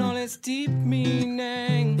Torah and all its deep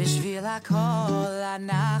meaning. Bishvil HaKol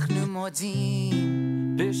anachnu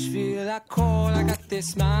modim. Bishvil HaKol I got their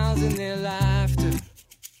smiles and their laughter.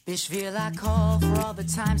 Bishvil HaKol for all the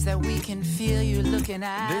times that we can feel you looking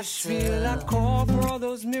at. Bishvil HaKol for all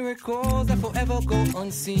those miracles that forever go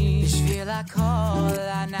unseen. Bishvil HaKol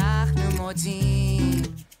anachnu modim.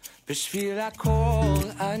 בשביל הכל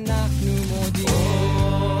אנחנו מודים.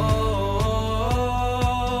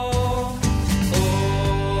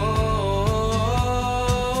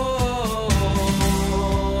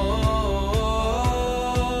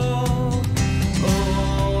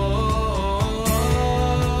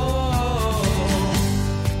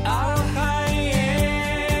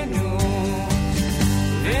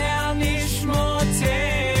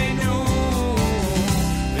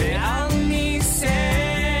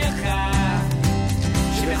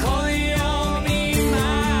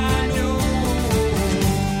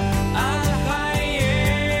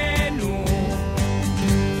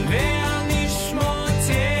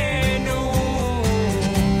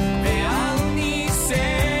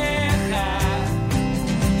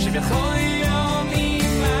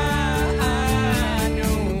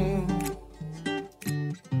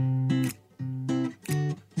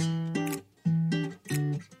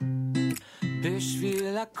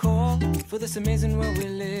 For this amazing world we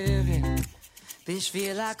live in.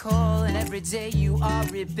 Bishvil HaKol, and every day you are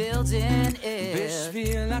rebuilding it.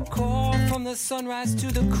 Bishvil HaKol, from the sunrise to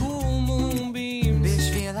the cool moonbeams.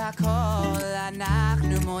 Bishvil HaKol,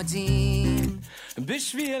 אנחנו modim.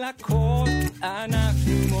 Bishvil HaKol,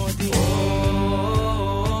 אנחנו modim.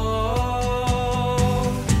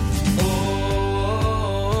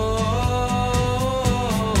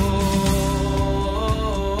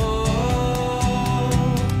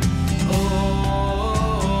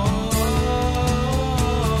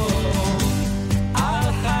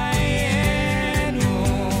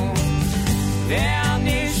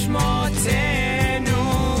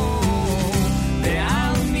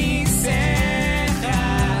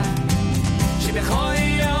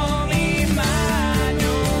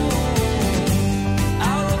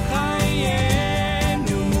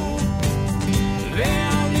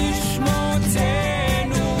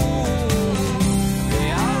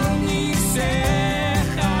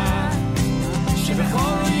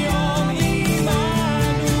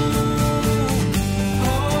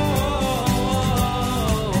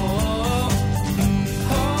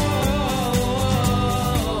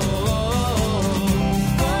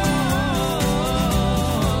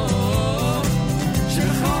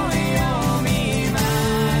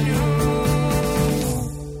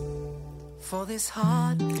 For this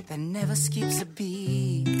heart that never skips a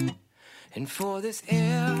beat, and for this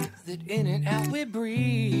air that in and out we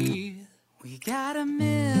breathe, we got a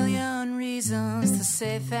million reasons to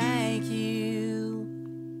say thank you.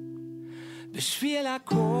 בשביל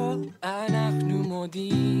הכל אנחנו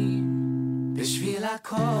מודים. בשביל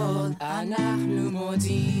הכל אנחנו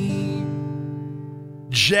מודים.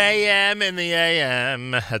 JM in the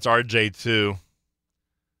AM. That's RJ2.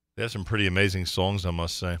 They have some pretty amazing songs, I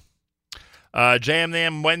must say. JM in the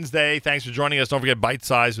AM Wednesday. Thanks for joining us. Don't forget Bite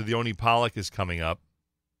Size with Yoni Pollock is coming up.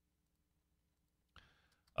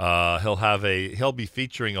 He'll be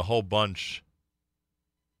featuring a whole bunch.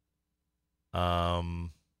 Yeah,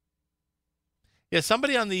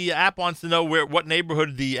 somebody on the app wants to know what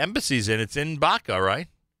neighborhood the embassy's in. It's in Baca, right?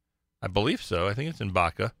 I believe so. I think it's in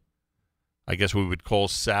Baca. I guess we would call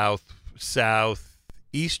southeast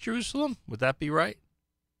Jerusalem. Would that be right?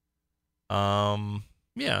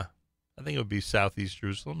 Yeah, I think it would be southeast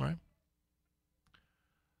Jerusalem, right?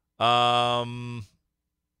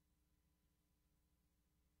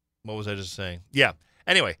 What was I just saying? Yeah.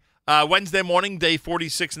 Anyway, Wednesday morning, day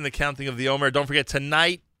 46 in the counting of the Omer. Don't forget,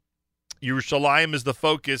 tonight, Yerushalayim is the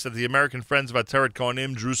focus of the American Friends of Ateret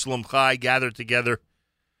Kohanim, Jerusalem Chai, gathered together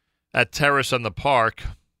at Terrace on the Park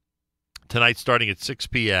tonight starting at 6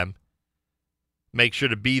 p.m. Make sure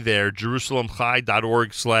to be there,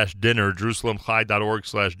 jerusalemchai.org/dinner,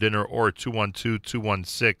 jerusalemchai.org/dinner, or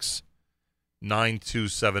 212-216-9270,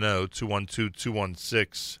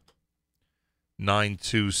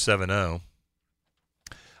 212-216-9270.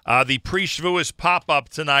 The pre-Shavuos pop-up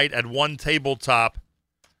tonight at One Tabletop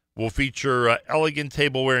will feature elegant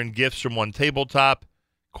tableware and gifts from One Tabletop,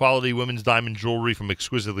 quality women's diamond jewelry from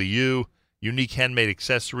Exquisitely You, unique handmade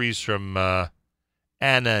accessories from Anna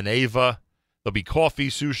and Ava. There'll be coffee,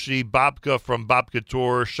 sushi, babka from Babka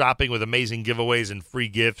Tour, shopping with amazing giveaways and free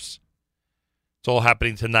gifts. It's all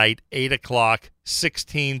happening tonight, 8 o'clock,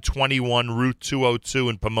 1621 Route 202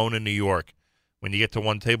 in Pomona, New York. When you get to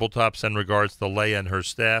One Tabletop, send regards to Leah and her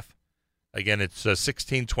staff. Again, it's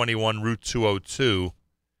 1621 Route 202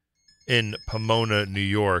 in Pomona, New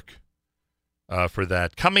York for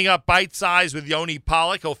that. Coming up, Bite Size with Yoni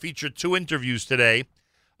Pollack. He'll feature 2 interviews today.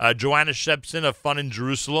 Joanna Shepson of Fun in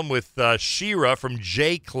Jerusalem with Shira from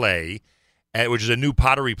J. Clay, which is a new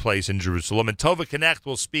pottery place in Jerusalem. And Tova Connect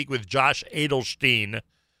will speak with Josh Edelstein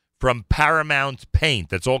from Paramount Paint.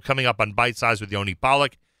 That's all coming up on Bite Size with Yoni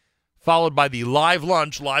Pollack. Followed by the live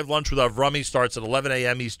lunch. Live lunch with Avrami starts at 11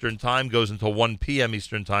 a.m. Eastern Time, goes until 1 p.m.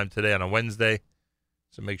 Eastern Time today on a Wednesday.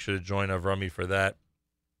 So make sure to join Avrami for that.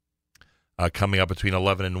 Coming up between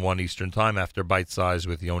 11 and 1 Eastern Time after Bite Size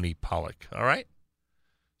with Yoni Pollack. All right?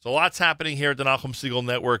 So lots happening here at the Nachum Segal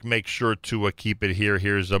Network. Make sure to keep it here.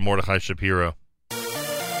 Here's Mordechai Shapiro.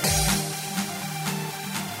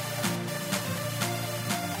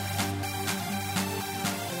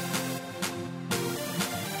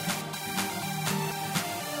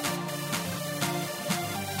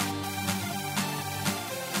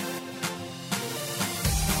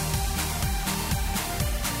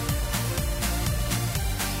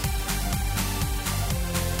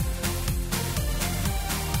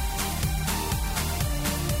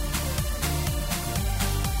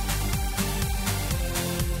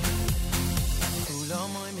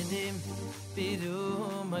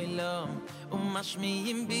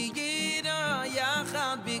 משמיעים בידו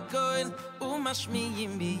יחד בקול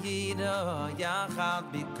ומשמיעים בידו יחד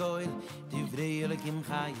בקול דברי אלוקים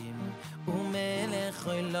חיים ומלך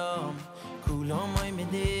עולם כולם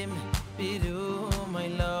עומדים בידום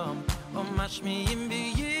עולם ומשמיעים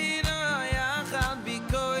בידו יחד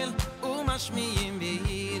בקול ומשמיעים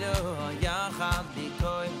בידו יחד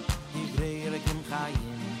בקול דברי אלוקים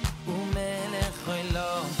חיים ומלך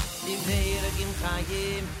עולם דברי אלוקים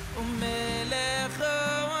חיים ומלך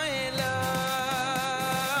העולם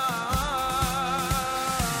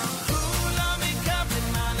כולם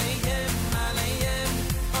מקבלים עליהם עליהם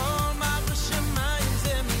עול מלכות שמיים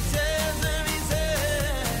זה מזה זה מזה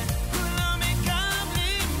כולם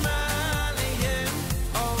מקבלים עליהם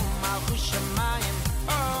עול מלכות שמיים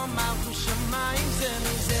עול מלכות שמיים זה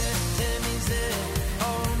מזה זה מזה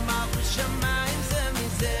עול מלכות שמיים זה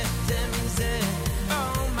מזה זה מזה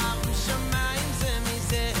עול מלכות שמיים זה מזה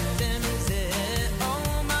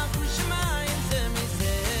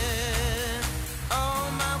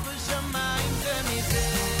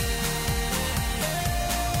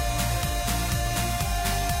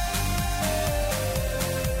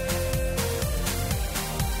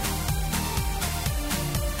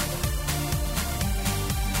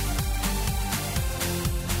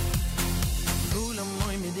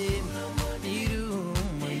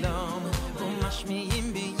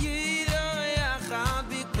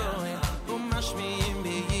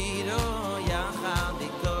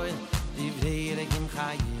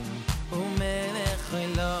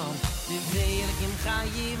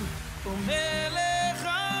חיים ומלך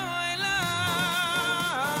העולם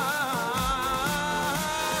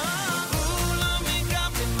כולם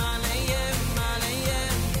מקבלים עליהם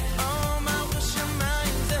עליהם עול מלכות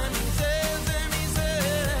שמיים זה מזה זה מזה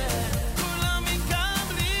כולם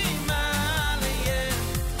מקבלים עליהם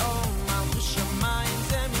עול מלכות שמיים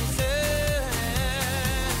זה מזה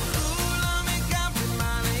כולם מקבלים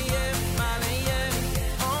עליהם עליהם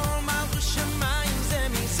עול מלכות שמיים זה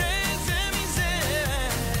מזה זה מזה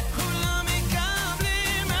כולם מקבלים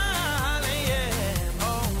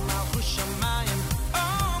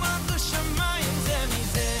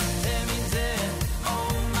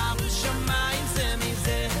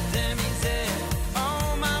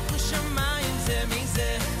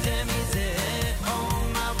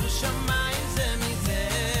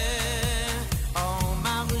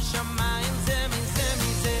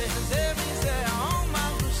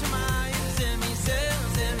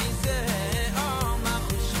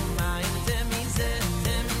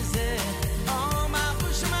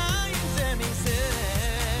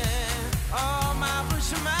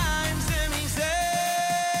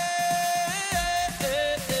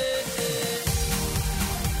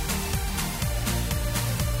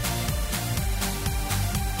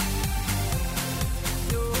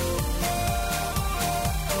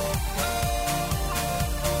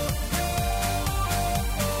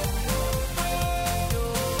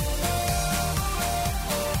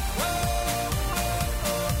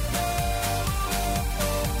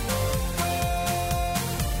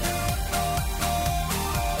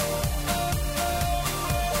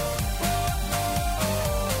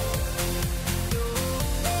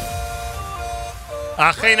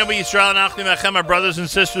Achenu Yisrael and Achim Achem, our brothers and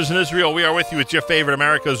sisters in Israel, we are with you. It's your favorite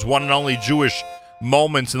America's one and only Jewish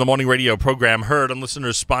Moments in the Morning radio program, heard on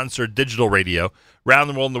listeners-sponsored digital radio, round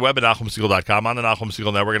the world on the web at NachumSegal.com, on the Nachum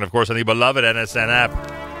Segal Network, and of course on the beloved NSN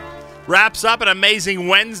app. Wraps up an amazing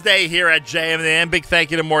Wednesday here at JMN. Big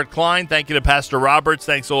thank you to Morton Klein. Thank you to Pastor Roberts.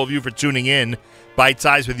 Thanks to all of you for tuning in. Bite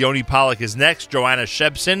Size with Yoni Pollack is next. Joanna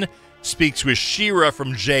Shebson speaks with Shira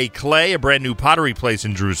from J. Clay, a brand new pottery place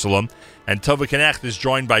in Jerusalem. And Tova Knecht is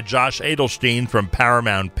joined by Josh Edelstein from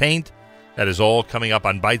Paramount Paint. That is all coming up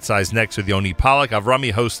on Bite Size next with Yoni Pollack.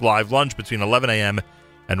 Avrami hosts live lunch between 11 a.m.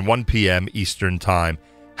 and 1 p.m. Eastern Time.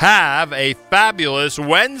 Have a fabulous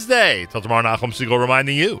Wednesday. Till tomorrow, Nachum Segal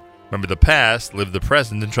reminding you, remember the past, live the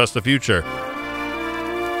present, and trust the future.